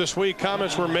 earlier this week,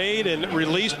 comments were made and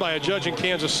released by a judge in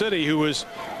Kansas City who was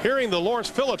hearing the Lawrence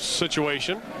Phillips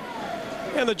situation.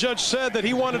 And the judge said that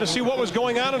he wanted to see what was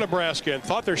going on in Nebraska and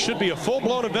thought there should be a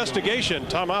full-blown investigation.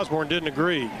 Tom Osborne didn't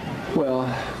agree. Well,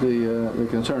 the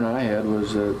concern I had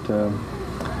was that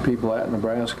people at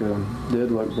Nebraska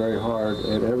did look very hard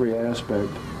at every aspect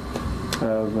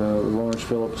of the Lawrence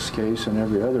Phillips case and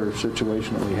every other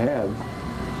situation that we had.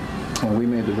 And we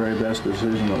made the very best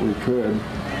decision that we could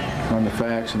on the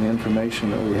facts and the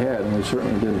information that we had. And we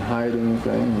certainly didn't hide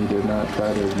anything. We did not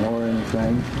try to ignore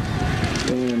anything.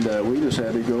 And we just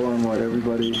had to go on what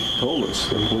everybody told us,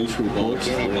 the police reports,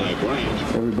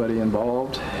 everybody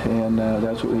involved, and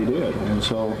that's what we did. And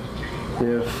so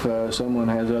if someone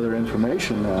has other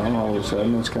information now, all of a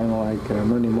sudden it's kind of like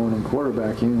Monday morning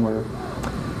quarterbacking, where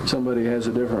somebody has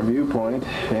a different viewpoint,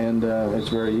 and it's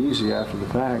very easy after the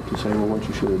fact to say, well, what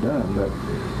you should have done. But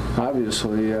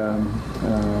obviously,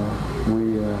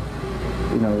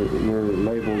 we're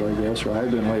labeled, I guess, or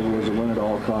I've been labeled as a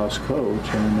win-at-all-costs coach,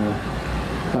 and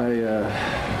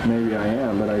maybe I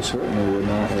am, but I certainly would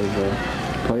not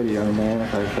have played a young man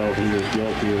if I felt he was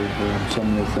guilty of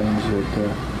some of the things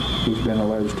that he's been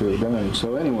alleged to have done.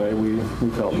 So anyway, we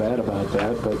felt bad about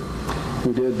that, but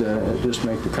we did just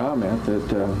make the comment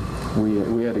that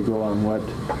we had to go on what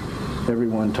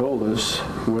everyone told us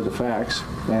were the facts,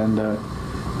 and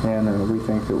we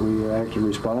think that we acted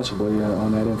responsibly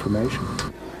on that information.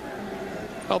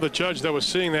 Well, the judge that was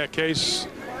seeing that case,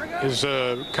 his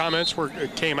comments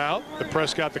came out. The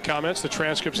press got the comments, the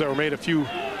transcripts that were made a few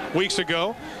weeks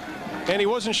ago, and he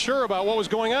wasn't sure about what was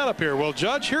going on up here. Well,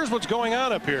 Judge, here's what's going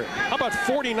on up here. How about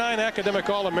 49 academic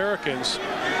All-Americans,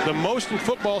 the most in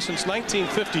football since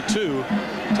 1952.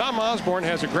 Tom Osborne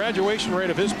has a graduation rate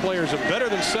of his players of better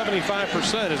than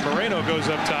 75% as Moreno goes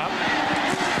up top,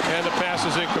 and the pass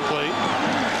is incomplete.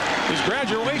 His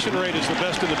graduation rate is the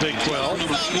best in the Big 12.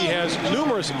 He has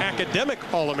numerous academic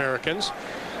All-Americans.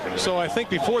 So I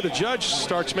think before the judge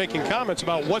starts making comments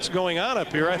about what's going on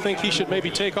up here, I think he should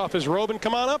maybe take off his robe and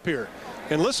come on up here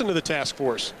and listen to the task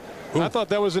force. I thought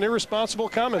that was an irresponsible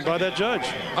comment by that judge.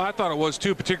 I thought it was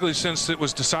too, particularly since it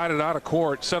was decided out of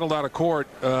court, settled out of court.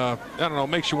 I don't know, it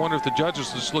makes you wonder if the judge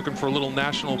is just looking for a little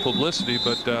national publicity.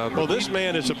 But well, this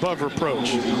man is above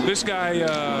reproach. This guy,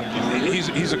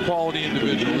 he's a quality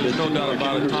individual. There's no doubt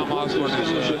about it. Tom Osborne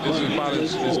is about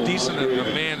as decent a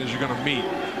man as you're going to meet.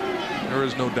 There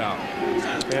is no doubt.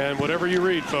 And whatever you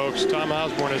read, folks, Tom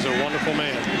Osborne is a wonderful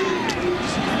man.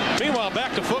 Meanwhile,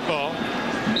 back to football.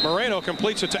 Moreno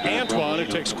completes it to Antoine, who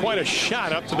takes quite a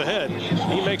shot up to the head.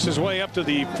 He makes his way up to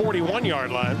the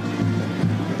 41-yard line.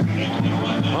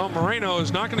 Well, Moreno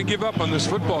is not going to give up on this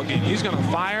football game. He's going to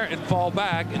fire and fall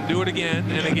back and do it again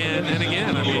and again and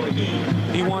again. I mean,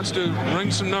 he wants to ring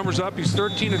some numbers up. He's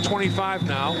 13 of 25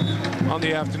 now on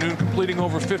the afternoon, completing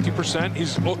over 50%.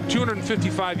 He's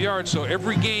 255 yards, so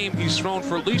every game he's thrown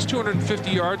for at least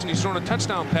 250 yards, and he's thrown a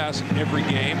touchdown pass in every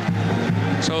game.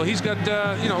 So he's got,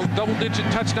 double-digit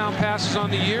touchdown passes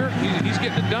on the year. He's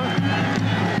getting it done.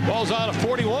 Ball's on a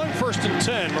 41, 1st and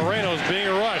 10. Moreno's being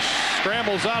rushed.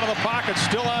 Scrambles out of the pocket,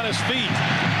 still on his feet.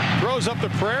 Throws up the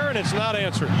prayer, and it's not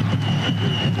answered.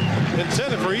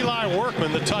 Intended for Eli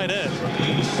Workman, the tight end.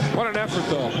 What an effort,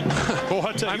 though.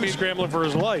 Well, I mean, scrambling for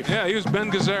his life. Yeah, he was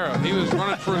Ben Gazzara. He was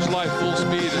running for his life full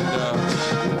speed,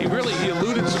 and he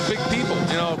eluded some big people.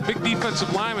 You know, big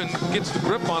defensive lineman gets the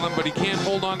grip on him, but he can't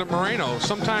hold on to Moreno.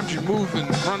 Sometimes you move and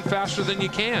run faster than you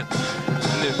can.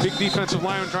 And the big defensive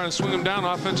lineman trying to swing him down,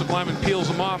 offensive lineman peels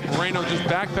him off. Moreno just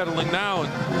backpedaling now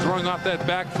and throwing off that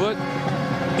back foot.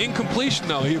 Incompletion,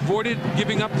 though. He avoided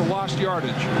giving up the lost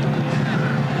yardage.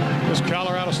 This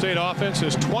Colorado State offense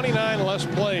has 29 less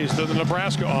plays than the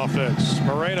Nebraska offense.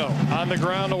 Moreno on the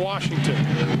ground to Washington.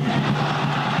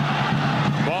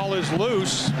 Ball is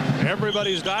loose.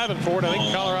 Everybody's diving for it. I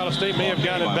think Colorado State may have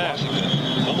gotten it back.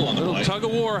 A little tug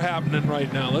of war happening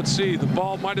right now. Let's see. The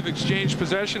ball might have exchanged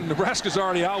possession. Nebraska's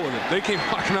already out with it. They came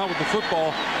walking out with the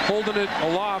football. Holding it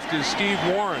aloft is Steve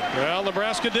Warren. Well,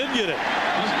 Nebraska did get it.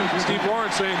 Steve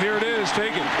Warren saying, here it is,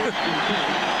 take it.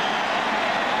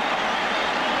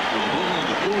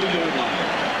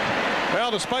 Well,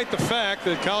 despite the fact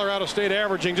that Colorado State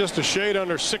averaging just a shade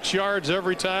under 6 yards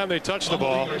every time they touch the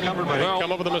ball, they come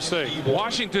up with a mistake.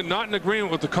 Washington not in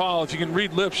agreement with the call. If you can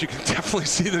read lips, you can definitely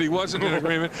see that he wasn't in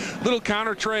agreement. Little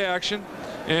counter tray action,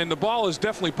 and the ball is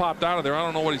definitely popped out of there. I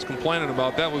don't know what he's complaining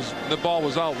about. The ball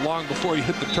was out long before he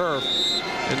hit the turf,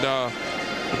 and the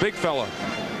big fella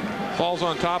falls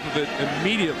on top of it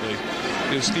immediately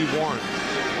is Steve Warren.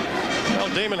 Well,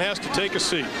 Damon has to take a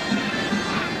seat.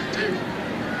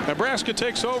 Nebraska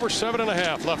takes over,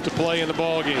 7.5 left to play in the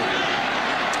ball game.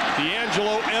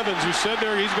 D'Angelo Evans, who said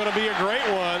there he's going to be a great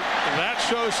one, that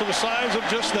shows some signs of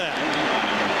just that.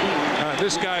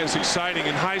 This guy is exciting.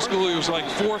 In high school, he was like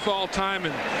 4th all-time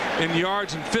in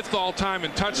yards and 5th all-time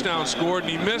in touchdowns scored,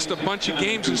 and he missed a bunch of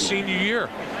games his senior year.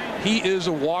 He is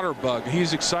a water bug.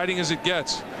 He's exciting as it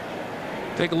gets.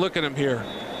 Take a look at him here.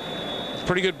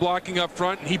 Pretty good blocking up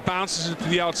front, and he bounces it to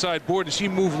the outside board as he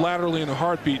moves laterally in a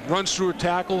heartbeat. Runs through a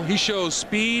tackle. He shows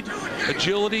speed,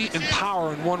 agility, and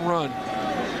power in one run.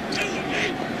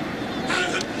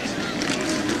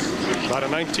 About a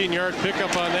 19-yard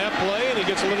pickup on that play, and he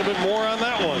gets a little bit more on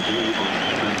that one.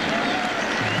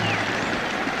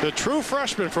 The true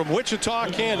freshman from Wichita,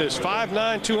 Kansas,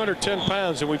 5'9", 210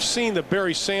 pounds, and we've seen the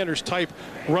Barry Sanders type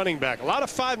running back. A lot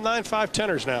of 5'9",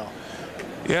 5'10ers now.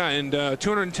 Yeah, and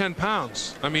 210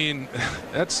 pounds. I mean,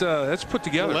 that's put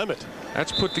together. No limit.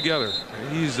 That's put together.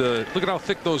 He's look at how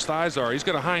thick those thighs are. He's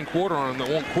got a hind quarter on him that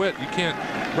won't quit. You can't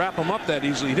wrap him up that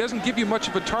easily. He doesn't give you much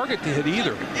of a target to hit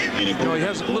either. You know, he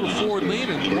has a little forward lean,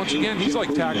 and once again, he's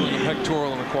like tackling a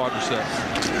pectoral and a quadricep.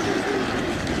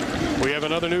 We have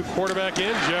another new quarterback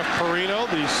in, Jeff Perino,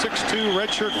 the 6'2"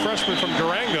 redshirt freshman from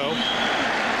Durango.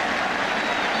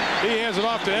 He hands it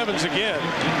off to Evans again.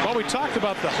 Well, we talked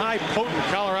about the high potent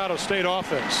Colorado State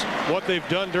offense, what they've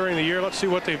done during the year. Let's see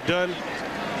what they've done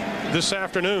this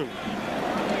afternoon.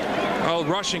 Well,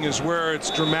 rushing is where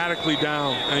it's dramatically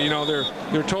down. And, you know,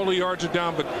 their total yards are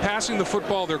down, but passing the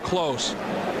football, they're close.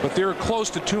 But they're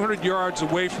close to 200 yards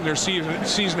away from their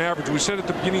season average. We said at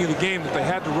the beginning of the game that they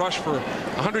had to rush for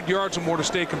 100 yards or more to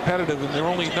stay competitive, and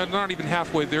they're not even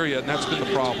halfway there yet, and that's been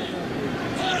the problem.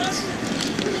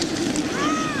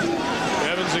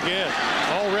 Evans again,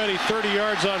 already 30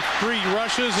 yards on 3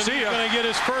 rushes, and he's going to get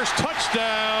his first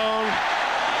touchdown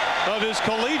of his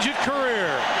collegiate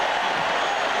career.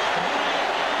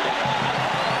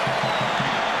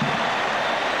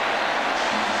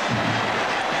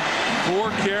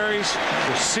 Four carries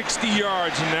for 60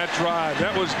 yards in that drive.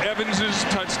 That was Evans's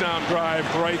touchdown drive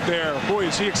right there. Boy,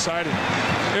 is he excited.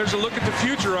 There's a look at the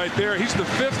future right there. He's the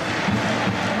 5th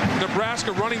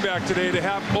Nebraska running back today to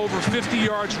have over 50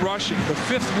 yards rushing. The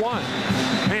 5th one.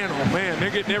 Man, oh man,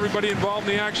 they're getting everybody involved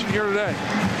in the action here today.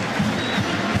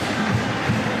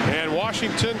 And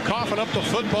Washington coughing up the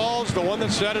footballs, the one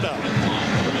that set it up.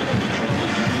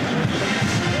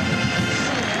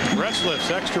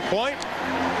 Retzlaff's extra point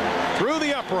through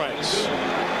the uprights.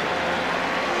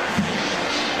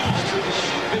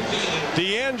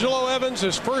 D'Angelo Evans,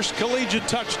 his first collegiate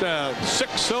touchdown.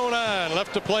 6:09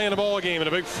 left to play in the ball game, and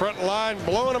a big front line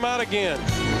blowing them out again.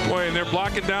 Boy, and they're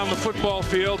blocking down the football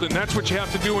field, and that's what you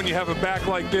have to do when you have a back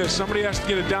like this. Somebody has to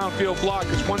get a downfield block,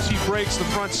 because once he breaks the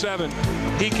front 7,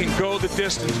 he can go the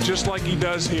distance just like he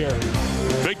does here.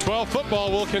 Big 12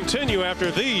 football will continue after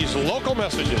these local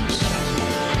messages.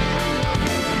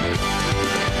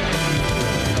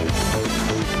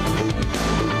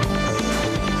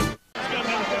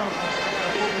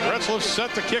 Retzlaff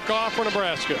set the kickoff for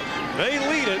Nebraska. They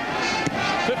lead it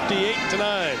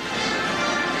 58-9.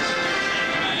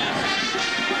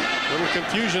 Little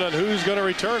confusion on who's going to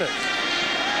return it.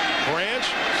 Branch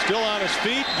still on his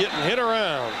feet, getting hit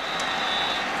around.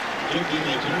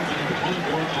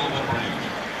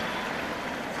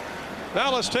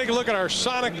 Now let's take a look at our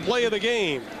Sonic play of the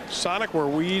game. Sonic, where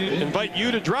we invite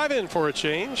you to drive in for a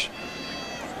change.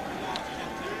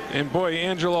 And boy,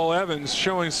 Angelo Evans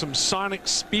showing some sonic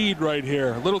speed right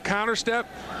here. A little counter step,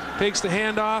 takes the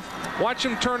handoff. Watch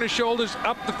him turn his shoulders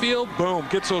up the field. Boom,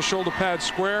 gets those shoulder pads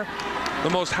square. The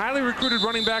most highly recruited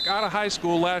running back out of high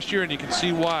school last year, and you can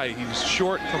see why. He's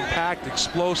short, compact,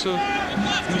 explosive.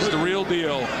 He's the real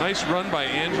deal. Nice run by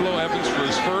Angelo Evans for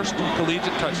his first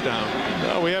collegiate touchdown.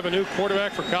 Well, we have a new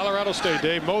quarterback for Colorado State.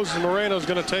 Dave Moses Moreno is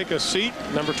going to take a seat.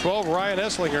 Number 12, Ryan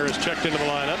Esslinger, is checked into the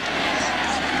lineup.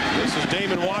 This is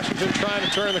Damon Washington trying to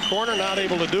turn the corner, not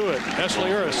able to do it.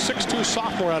 Esslinger, a 6'2"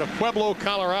 sophomore out of Pueblo,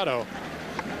 Colorado,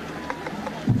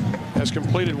 has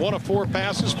completed 1 of 4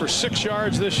 passes for 6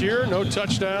 yards this year. No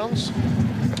touchdowns,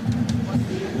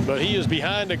 but he is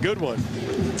behind a good one.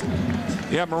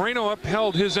 Yeah, Moreno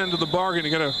upheld his end of the bargain to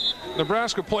get a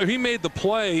Nebraska play. He made the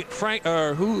play.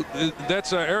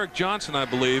 That's Eric Johnson, I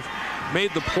believe,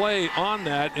 made the play on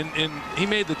that, and he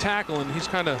made the tackle, and he's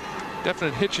kind of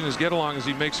definite hitch in his get-along as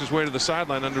he makes his way to the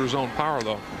sideline under his own power,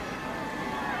 though.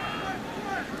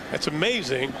 That's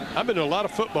amazing. I've been to a lot of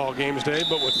football games, Dave,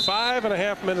 but with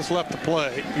 5.5 minutes left to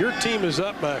play, your team is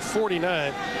up by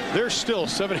 49. There's still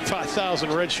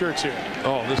 75,000 red shirts here.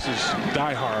 Oh, this is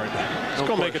die-hard. It's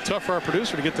going to make it tough for our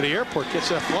producer to get to the airport, catch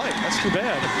that flight. That's too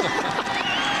bad.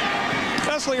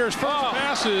 Esslinger's first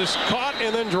pass is caught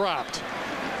and then dropped.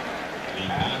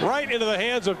 Right into the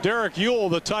hands of Derek Ewell,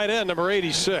 the tight end, number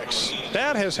 86.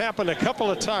 That has happened a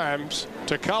couple of times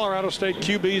to Colorado State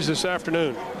QBs this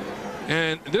afternoon.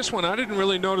 And this one, I didn't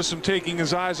really notice him taking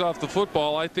his eyes off the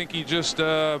football. I think he just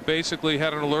basically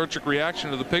had an allergic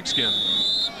reaction to the pigskin.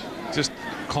 Just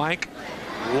clank.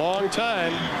 Long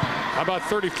time. How about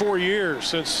 34 years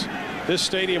since this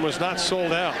stadium was not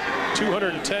sold out?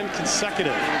 210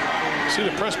 consecutive. See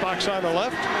the press box on the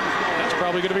left? That's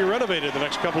probably going to be renovated the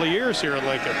next couple of years here in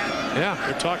Lincoln. Yeah.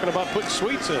 They're talking about putting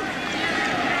suites in.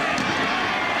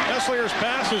 Esslinger's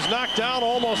pass is knocked down,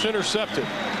 almost intercepted.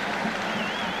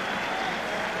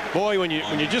 Boy, when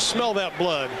you just smell that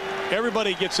blood,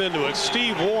 Everybody gets into it.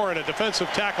 Steve Warren, a defensive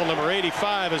tackle, number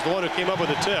 85, is the one who came up with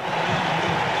the tip.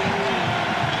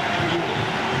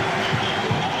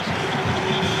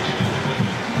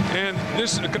 And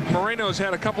Moreno has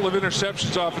had a couple of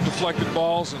interceptions off of deflected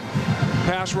balls, and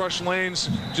pass rush lanes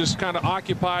just kind of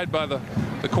occupied by the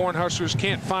Cornhuskers.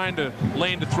 Can't find a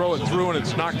lane to throw it through, and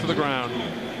it's knocked to the ground.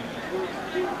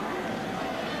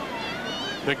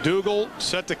 McDougal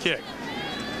set to kick.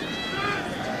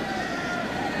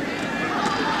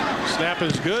 Snap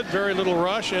is good. Very little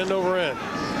rush. End over end.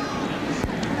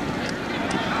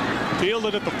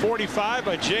 Fielded at the 45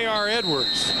 by J.R.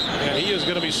 Edwards. And he is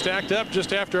going to be stacked up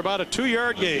just after about a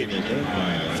 2-yard gain.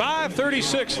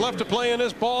 5:36 left to play in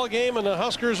this ball game, and the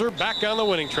Huskers are back on the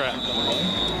winning track.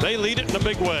 They lead it in a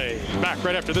big way. Back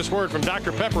right after this word from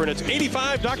Dr. Pepper, and it's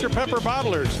 85 Dr. Pepper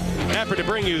bottlers. Happy to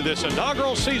bring you this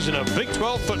inaugural season of Big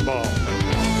 12 football.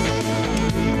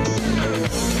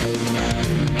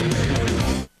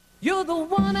 You're the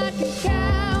one I can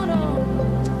count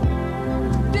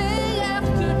on day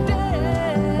after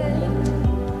day.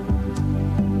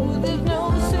 Oh, there's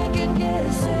no second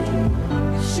guessing.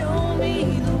 You show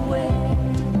me the way.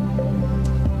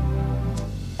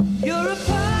 You're a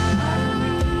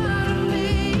part of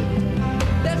me.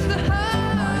 That's the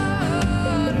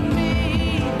heart of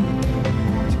me.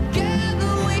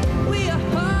 Together we are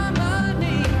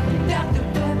harmony. Dr.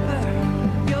 Pepper,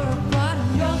 you're a part of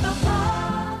me. You're the part.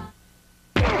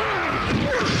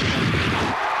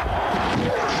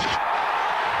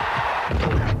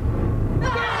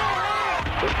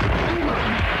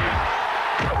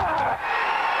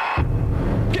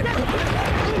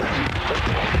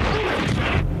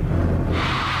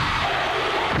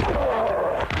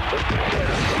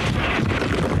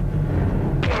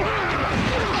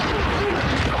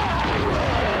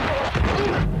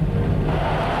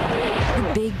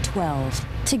 Big 12.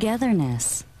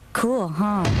 Togetherness. Cool,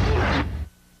 huh?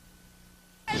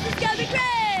 It's gonna be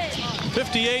great!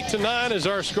 58-9 is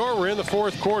our score. We're in the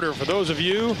fourth quarter. For those of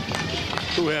you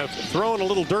who have thrown a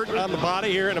little dirt on the body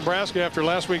here in Nebraska after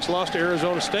last week's loss to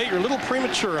Arizona State, you're a little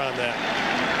premature on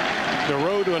that. The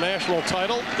road to a national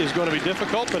title is going to be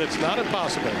difficult, but it's not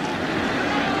impossible.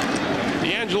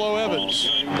 D'Angelo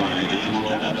Evans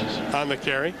on the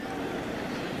carry.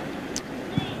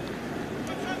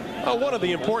 One of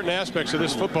the important aspects of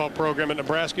this football program at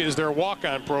Nebraska is their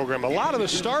walk-on program. A lot of the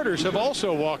starters have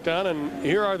also walked on, and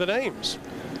here are the names.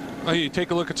 Well, you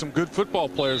take a look at some good football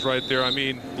players right there. I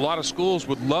mean, a lot of schools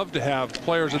would love to have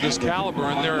players of this caliber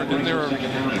in their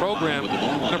program.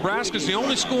 Nebraska's the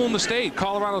only school in the state.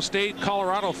 Colorado State,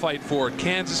 Colorado fight for it.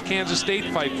 Kansas State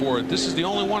fight for it. This is the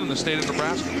only one in the state of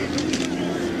Nebraska.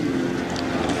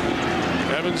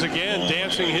 Evans again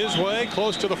dancing his way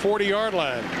close to the 40-yard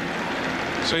line.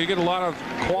 So you get a lot of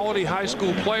quality high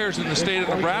school players in the state of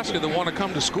Nebraska that want to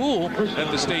come to school at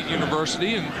the state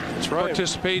university and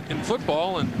participate in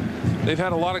football. And they've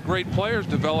had a lot of great players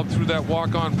develop through that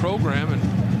walk-on program. And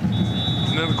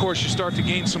then, of course, you start to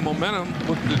gain some momentum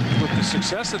with the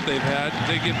success that they've had.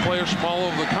 They get players from all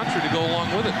over the country to go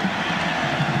along with it.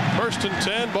 1st and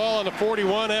 10, ball on the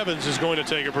 41. Evans is going to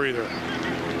take a breather.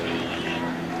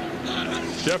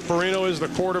 Jeff Marino is the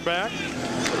quarterback.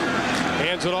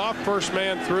 Hands it off, first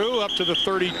man through, up to the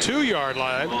 32-yard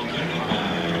line.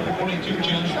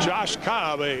 Josh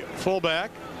Cobb, a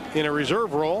fullback in a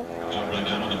reserve role.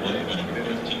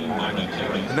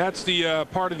 And that's the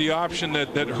part of the option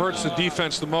that hurts the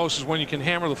defense the most, is when you can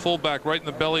hammer the fullback right in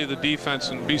the belly of the defense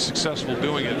and be successful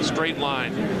doing it. Straight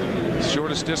line. The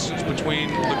shortest distance between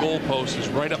the goalposts is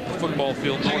right up the football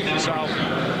field, north and south.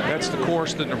 That's the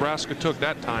course that Nebraska took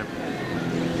that time.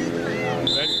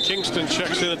 And Kingston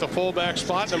checks in at the fullback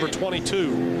spot, number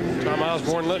 22. Tom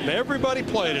Osborne letting everybody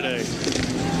play today.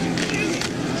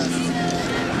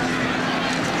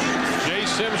 Jay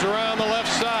Sims around the left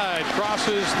side,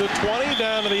 crosses the 20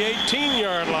 down to the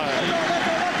 18-yard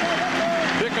line.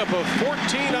 Pickup of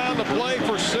 14 on the play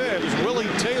for Sims. Willie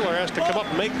Taylor has to come up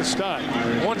and make the stop.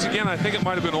 Once again, I think it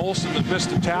might have been Olsen that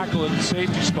missed a tackle at the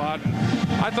safety spot.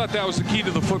 I thought that was the key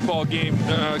to the football game.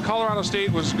 Colorado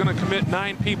State was going to commit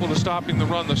 9 people to stopping the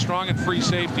run, the strong and free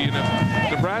safety. And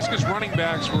if Nebraska's running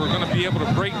backs were going to be able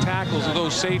to break tackles of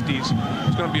those safeties,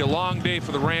 it's going to be a long day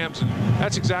for the Rams. And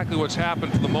that's exactly what's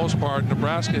happened for the most part.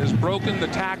 Nebraska has broken the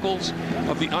tackles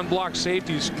of the unblocked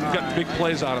safeties and got big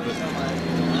plays out of it.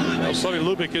 Well, Sonny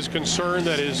Lubick is concerned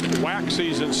that his WAC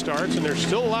season starts, and there's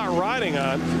still a lot riding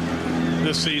on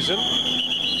this season.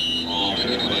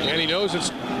 And he knows it's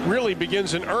really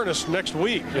begins in earnest next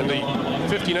week. And the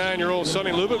 59-year-old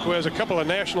Sonny Lubick, who has a couple of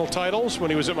national titles when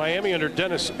he was at Miami under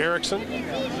Dennis Erickson.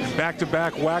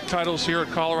 Back-to-back WAC titles here at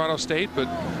Colorado State. But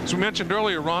as we mentioned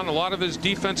earlier, Ron, a lot of his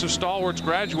defensive stalwarts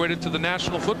graduated to the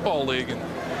National Football League. And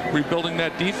rebuilding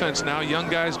that defense now, young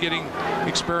guys getting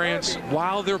experience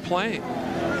while they're playing.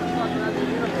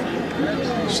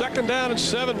 2nd down and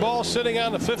 7, ball sitting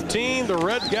on the 15. The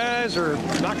red guys are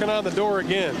knocking on the door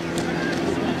again.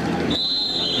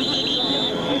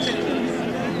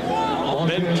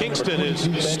 Ben Kingston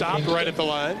is stopped right at the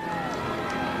line.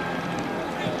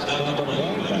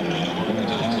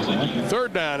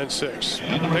 3rd down and 6.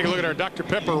 Take a look at our Dr.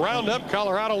 Pepper Roundup.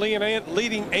 Colorado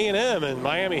leading A&M, and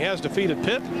Miami has defeated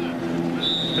Pitt.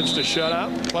 Pitched a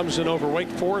shutout. Clemson over Wake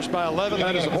Forest by 11.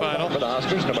 That is the final.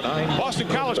 Boston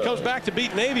College comes back to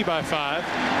beat Navy by 5.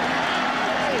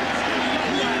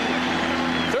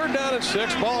 3rd down and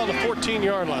 6. Ball on the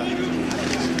 14-yard line.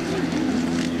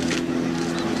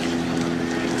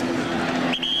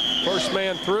 First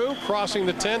man through, crossing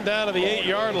the 10 down to the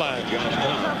 8-yard line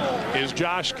is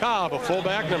Josh Cobb, a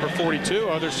fullback, number 42.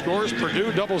 Other scores: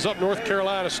 Purdue doubles up North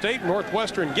Carolina State.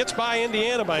 Northwestern gets by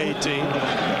Indiana by 18.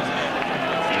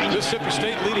 Mississippi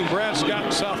State leading Brad Scott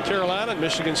in South Carolina.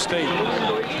 Michigan State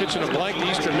pitching a blank to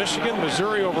Eastern Michigan.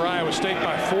 Missouri over Iowa State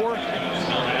by 4.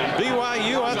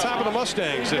 BYU on top of the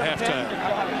Mustangs at halftime.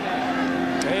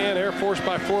 And Air Force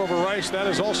by 4 over Rice. That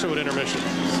is also at intermission.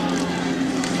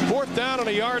 4th down and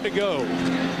a yard to go.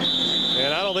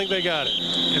 And I don't think they got it.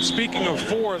 And speaking of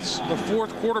fourths, the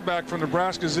 4th quarterback from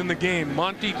Nebraska is in the game,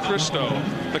 Monte Cristo,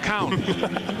 the Count.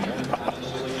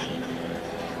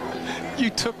 You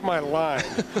took my line.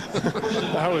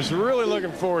 I was really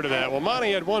looking forward to that. Well,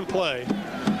 Monty had one play,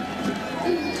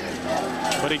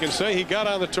 but he can say he got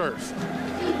on the turf.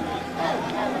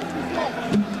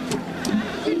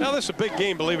 Now, this is a big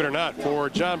game, believe it or not, for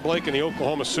John Blake and the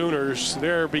Oklahoma Sooners.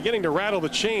 They're beginning to rattle the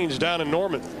chains down in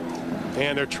Norman,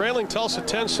 and they're trailing Tulsa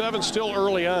 10-7 still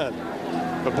early on.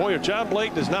 But boy, if John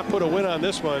Blake does not put a win on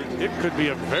this one, it could be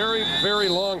a very, very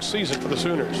long season for the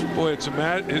Sooners. Boy, it's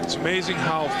amazing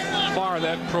how far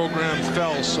that program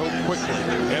fell so quickly.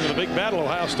 And the big battle,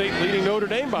 Ohio State leading Notre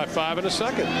Dame by 5 in a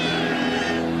second.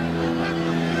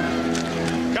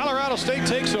 Colorado State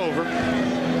takes over.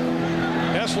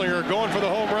 Esslinger going for the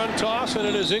home run toss, and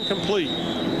it is incomplete.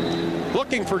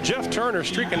 Looking for Jeff Turner,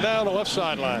 streaking down the left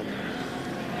sideline.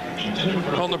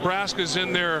 Well, Nebraska's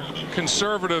in their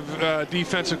conservative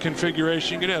defensive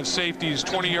configuration. You're going to have safeties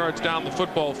 20 yards down the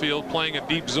football field playing a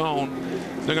deep zone.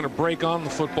 They're going to break on the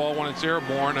football when it's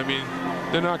airborne. I mean,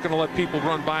 they're not going to let people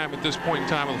run by them at this point in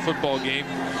time of the football game.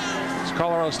 So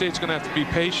Colorado State's going to have to be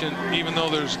patient, even though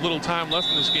there's little time left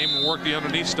in this game, and work the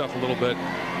underneath stuff a little bit.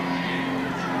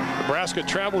 Nebraska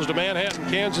travels to Manhattan,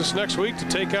 Kansas next week to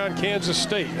take on Kansas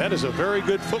State. That is a very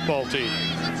good football team.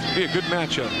 Be a good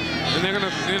matchup. And they're going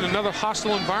to in another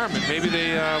hostile environment. Maybe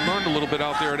they learned a little bit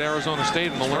out there at Arizona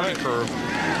State in the learning curve.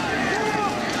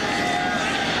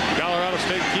 Colorado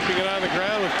State keeping it on the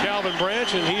ground with Calvin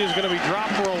Branch, and he is going to be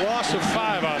dropped for a loss of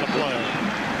 5 on the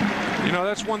play. You know,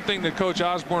 that's one thing that Coach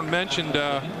Osborne mentioned,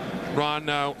 Ron,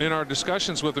 in our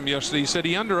discussions with him yesterday. He said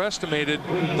he underestimated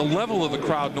the level of the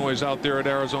crowd noise out there at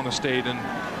Arizona State.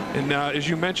 And as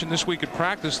you mentioned this week at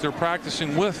practice, they're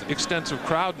practicing with extensive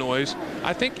crowd noise.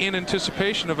 I think in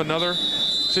anticipation of another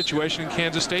situation in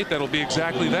Kansas State that'll be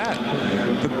exactly that.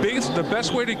 The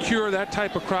best way to cure that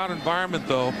type of crowd environment,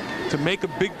 though, to make a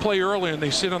big play early and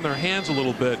they sit on their hands a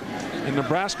little bit. And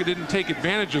Nebraska didn't take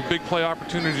advantage of big play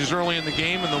opportunities early in the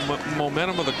game, and the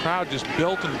momentum of the crowd just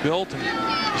built and built, and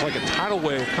it was like a tidal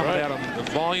wave coming at them,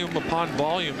 volume upon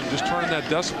volume, and just turning that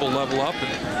decibel level up,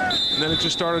 and then it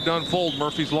just started to unfold.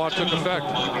 Murphy's Law took effect.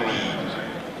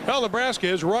 Well, Nebraska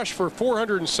has rushed for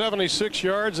 476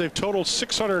 yards. They've totaled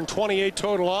 628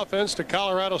 total offense to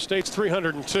Colorado State's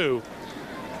 302.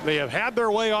 They have had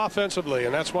their way offensively,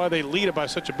 and that's why they lead it by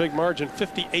such a big margin,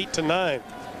 58-9.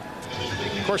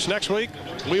 Of course, next week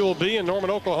we will be in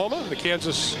Norman, Oklahoma. The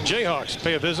Kansas Jayhawks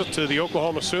pay a visit to the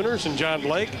Oklahoma Sooners and John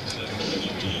Blake,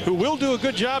 who will do a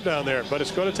good job down there, but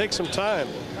it's going to take some time.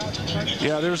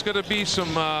 Yeah, there's going to be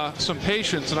some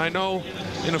patience, and I know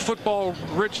in a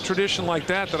football-rich tradition like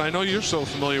that I know you're so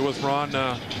familiar with, Ron,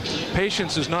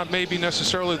 patience is not maybe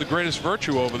necessarily the greatest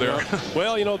virtue over there.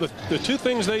 Well, you know, the two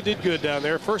things they did good down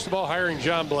there, first of all, hiring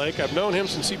John Blake. I've known him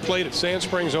since he played at Sand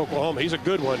Springs, Oklahoma. He's a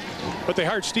good one. But they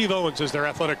hired Steve Owens as their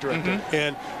athletic director.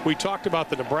 And we talked about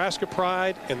the Nebraska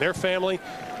pride and their family.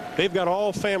 They've got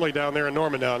all family down there in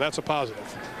Norman now, and that's a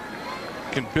positive.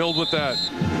 Can build with that.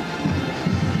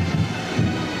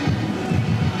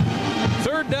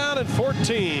 3rd down and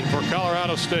 14 for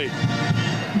Colorado State.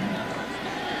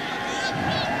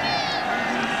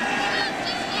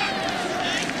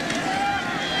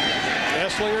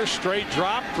 Esslinger, straight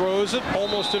drop, throws it,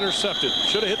 almost intercepted.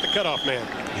 Should have hit the cutoff man.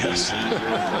 Yes.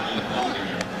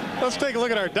 Let's take a look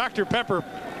at our Dr. Pepper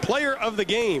player of the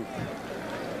game.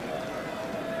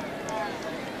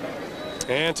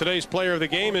 And today's player of the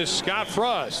game is Scott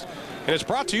Frost. And it's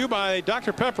brought to you by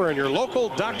Dr. Pepper and your local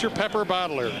Dr. Pepper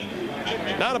bottler.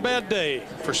 Not a bad day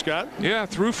for Scott. Yeah,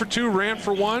 threw for 2, ran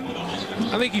for 1.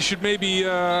 I think he should maybe,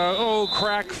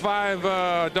 crack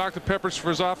 5 Dr. Peppers for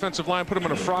his offensive line, put him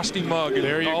in a frosty mug, and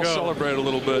there you all go. Celebrate a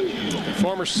little bit.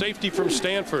 Former safety from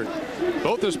Stanford.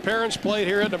 Both his parents played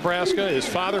here at Nebraska. His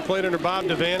father played under Bob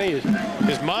Devaney.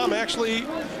 His mom actually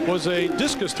was a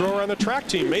discus thrower on the track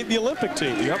team, made the Olympic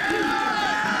team. Yep.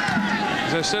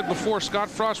 As I said before, Scott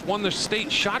Frost won the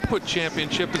state shot put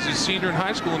championship as a senior in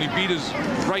high school, and he beat his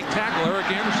right tackle,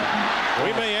 Eric Anderson.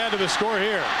 We may add to the score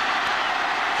here.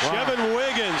 Wow. Chevin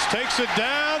Wiggins takes it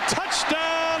down.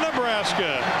 Touchdown,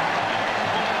 Nebraska.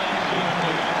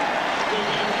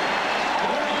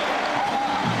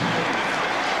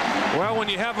 Well, when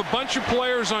you have a bunch of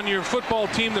players on your football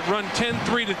team that run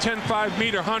 10-3 to 10-5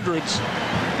 meter hundreds,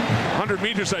 100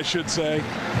 meters, I should say,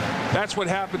 that's what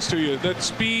happens to you. That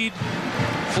speed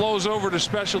flows over to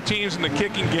special teams in the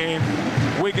kicking game.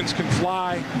 Wiggins can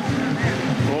fly.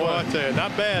 Boy, I tell you,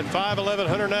 not bad. 5'11",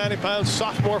 190 pounds,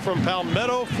 sophomore from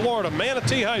Palmetto, Florida,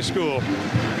 Manatee High School.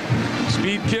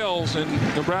 Speed kills, and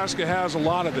Nebraska has a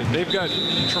lot of it. They've got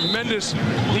tremendous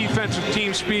defensive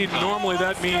team speed. Normally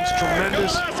that means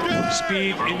tremendous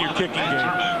speed in your kicking game.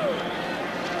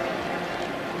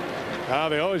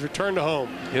 They always return to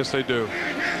home. Yes, they do.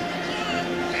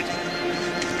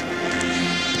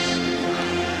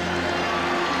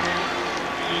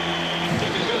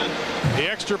 The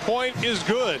extra point is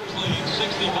good.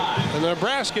 And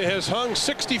Nebraska has hung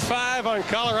 65 on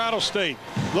Colorado State.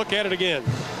 Look at it again.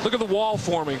 Look at the wall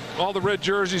forming. All the red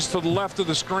jerseys to the left of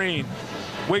the screen.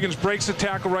 Wiggins breaks the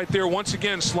tackle right there. Once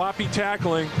again, sloppy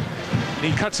tackling.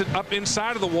 He cuts it up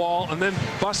inside of the wall and then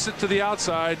busts it to the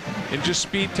outside, and just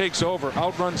speed takes over,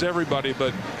 outruns everybody.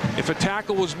 But if a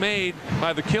tackle was made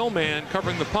by the kill man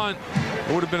covering the punt,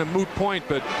 it would have been a moot point.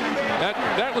 But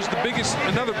that was the biggest,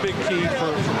 another big key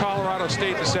for Colorado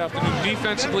State this afternoon.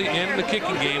 Defensively and in the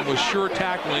kicking game was sure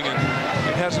tackling, and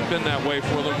it hasn't been that way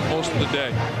for them most of the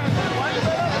day.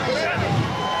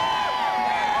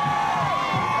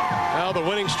 Now the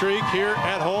winning streak here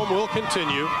at home will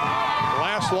continue.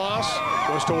 Last loss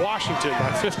was to Washington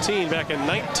by 15 back in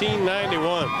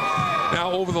 1991.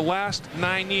 Now, over the last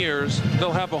 9 years,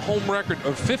 they'll have a home record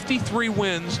of 53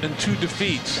 wins and 2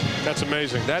 defeats. That's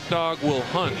amazing. That dog will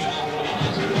hunt.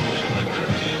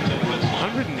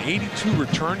 182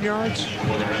 return yards.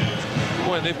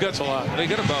 Boy, they've got a lot. They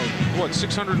got about, what,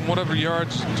 600 and whatever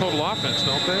yards total offense,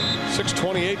 don't they?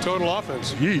 628 total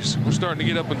offense. Jeez, we're starting to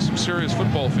get up in some serious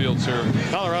football fields here.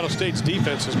 Colorado State's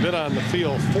defense has been on the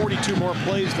field 42 more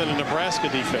plays than a Nebraska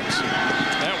defense.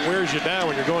 That wears you down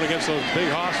when you're going against those big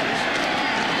hosses.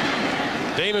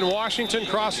 Damon Washington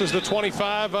crosses the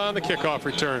 25 on the kickoff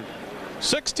return.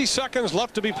 60 seconds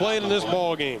left to be played in this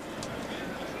ball game.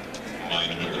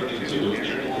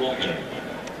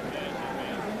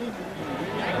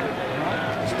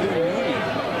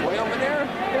 Way over there?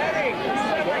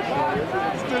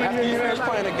 After you finish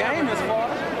playing a game this far.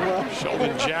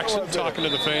 Sheldon Jackson talking to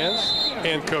the fans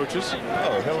and coaches.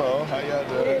 Oh, hello. How y'all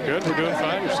doing? Good. We're doing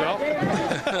fine. Yourself?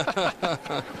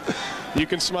 You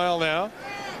can smile now.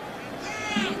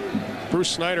 Bruce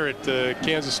Snyder at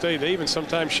Kansas State, they even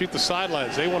sometimes shoot the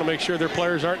sidelines. They want to make sure their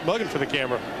players aren't bugging for the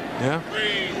camera. Yeah.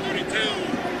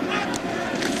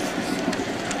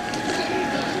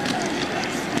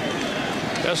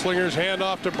 Esslinger's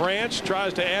handoff to Branch,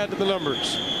 tries to add to the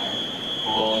numbers.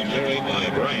 Ball carried by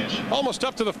Branch. Almost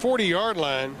up to the 40-yard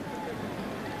line.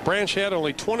 Branch had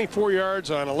only 24 yards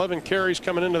on 11 carries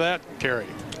coming into that carry.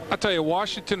 I tell you,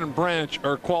 Washington and Branch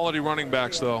are quality running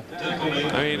backs, though.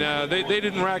 I mean, they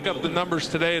didn't rack up the numbers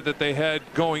today that they had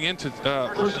going into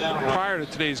prior to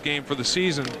today's game for the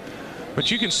season. But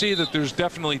you can see that there's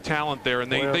definitely talent there, and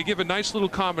they give a nice little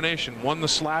combination. One the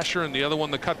slasher and the other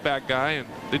one the cutback guy, and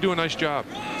they do a nice job.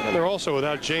 And they're also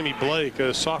without Jamie Blake,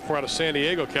 a sophomore out of San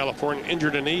Diego, California,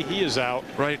 injured a knee. He is out.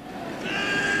 Right.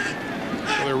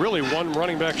 So they're really one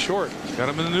running back short. Got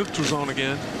him in the neutral zone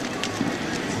again.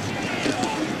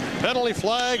 Penalty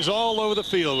flags all over the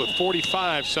field with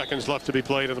 45 seconds left to be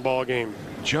played in the ball game.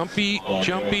 Jumpy,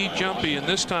 jumpy, jumpy, and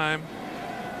this time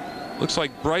looks like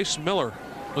Bryce Miller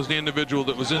was the individual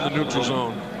that was in the neutral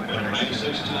zone.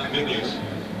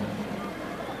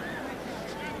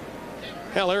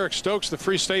 Hell, Eric Stokes, the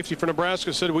free safety for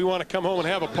Nebraska, said we want to come home and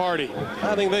have a party.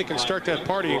 I think they can start that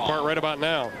partying part right about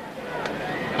now.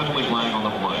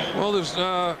 Well, there's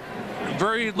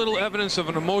very little evidence of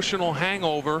an emotional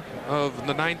hangover of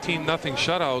the 19-0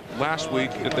 shutout last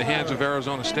week at the hands of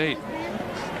Arizona State.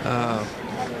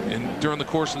 And during the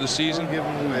course of the season,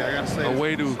 a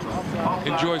way to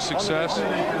enjoy success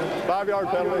 5-yard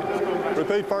penalty,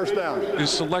 repeat first down, is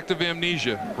selective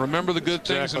amnesia. Remember the good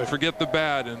things and forget the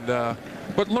bad, and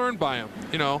but learn by them.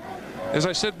 You know, as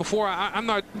I said before,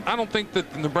 I don't think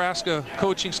that the Nebraska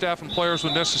coaching staff and players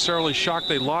were necessarily shocked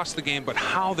they lost the game, but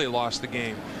how they lost the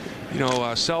game. You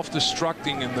know,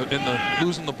 self-destructing and the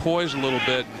losing the poise a little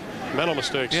bit. Mental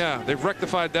mistakes. Yeah, they've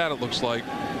rectified that, it looks like.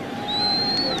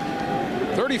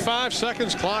 35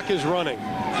 seconds, clock is running.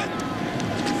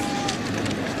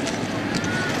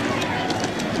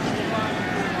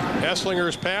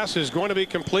 Esslinger's pass is going to be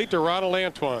complete to Ronald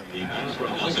Antoine.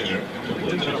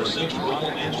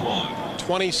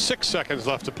 26 seconds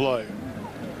left to play.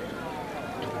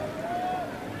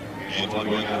 Antoine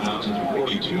going out of bounds at the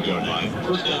 42-yard line.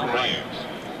 First down, Rams.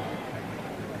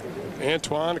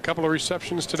 Antoine, a couple of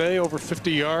receptions today, over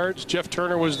 50 yards. Jeff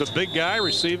Turner was the big guy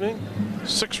receiving.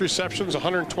 6 receptions,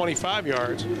 125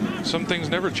 yards. Some things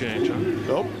never change, huh?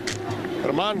 Nope.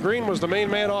 But Amon Green was the main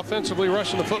man offensively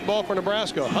rushing the football for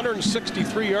Nebraska.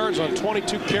 163 yards on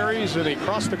 22 carries, and he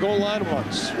crossed the goal line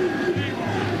once.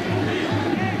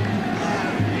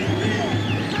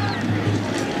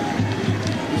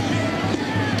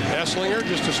 Esslinger,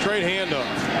 just a straight handoff.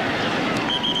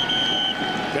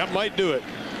 That might do it.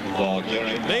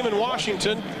 Damon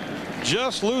Washington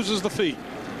just loses the feet.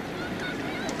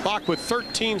 Clock with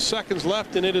 13 seconds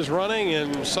left, and it is running,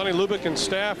 and Sonny Lubick and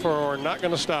staff are not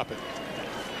going to stop it.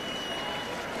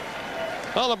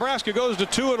 Well, Nebraska goes to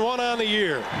 2-1 on the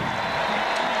year.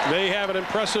 They have an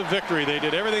impressive victory. They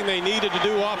did everything they needed to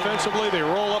do offensively. They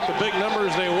roll up the big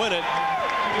numbers. They win it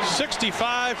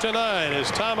 65-9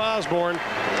 as Tom Osborne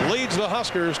leads the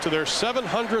Huskers to their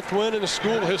 700th win in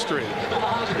school history.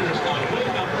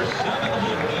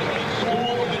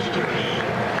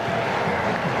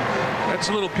 That's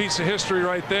a little piece of history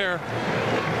right there.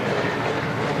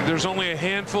 There's only a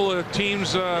handful of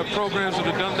teams, programs that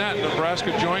have done that.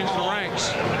 Nebraska joins the ranks.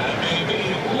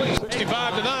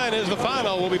 65-9 is the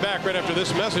final. We'll be back right after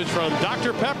this message from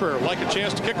Dr. Pepper. Like a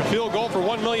chance to kick a field goal for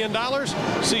 $1 million?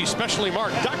 See specially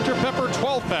marked Dr. Pepper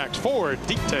 12 packs for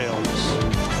details.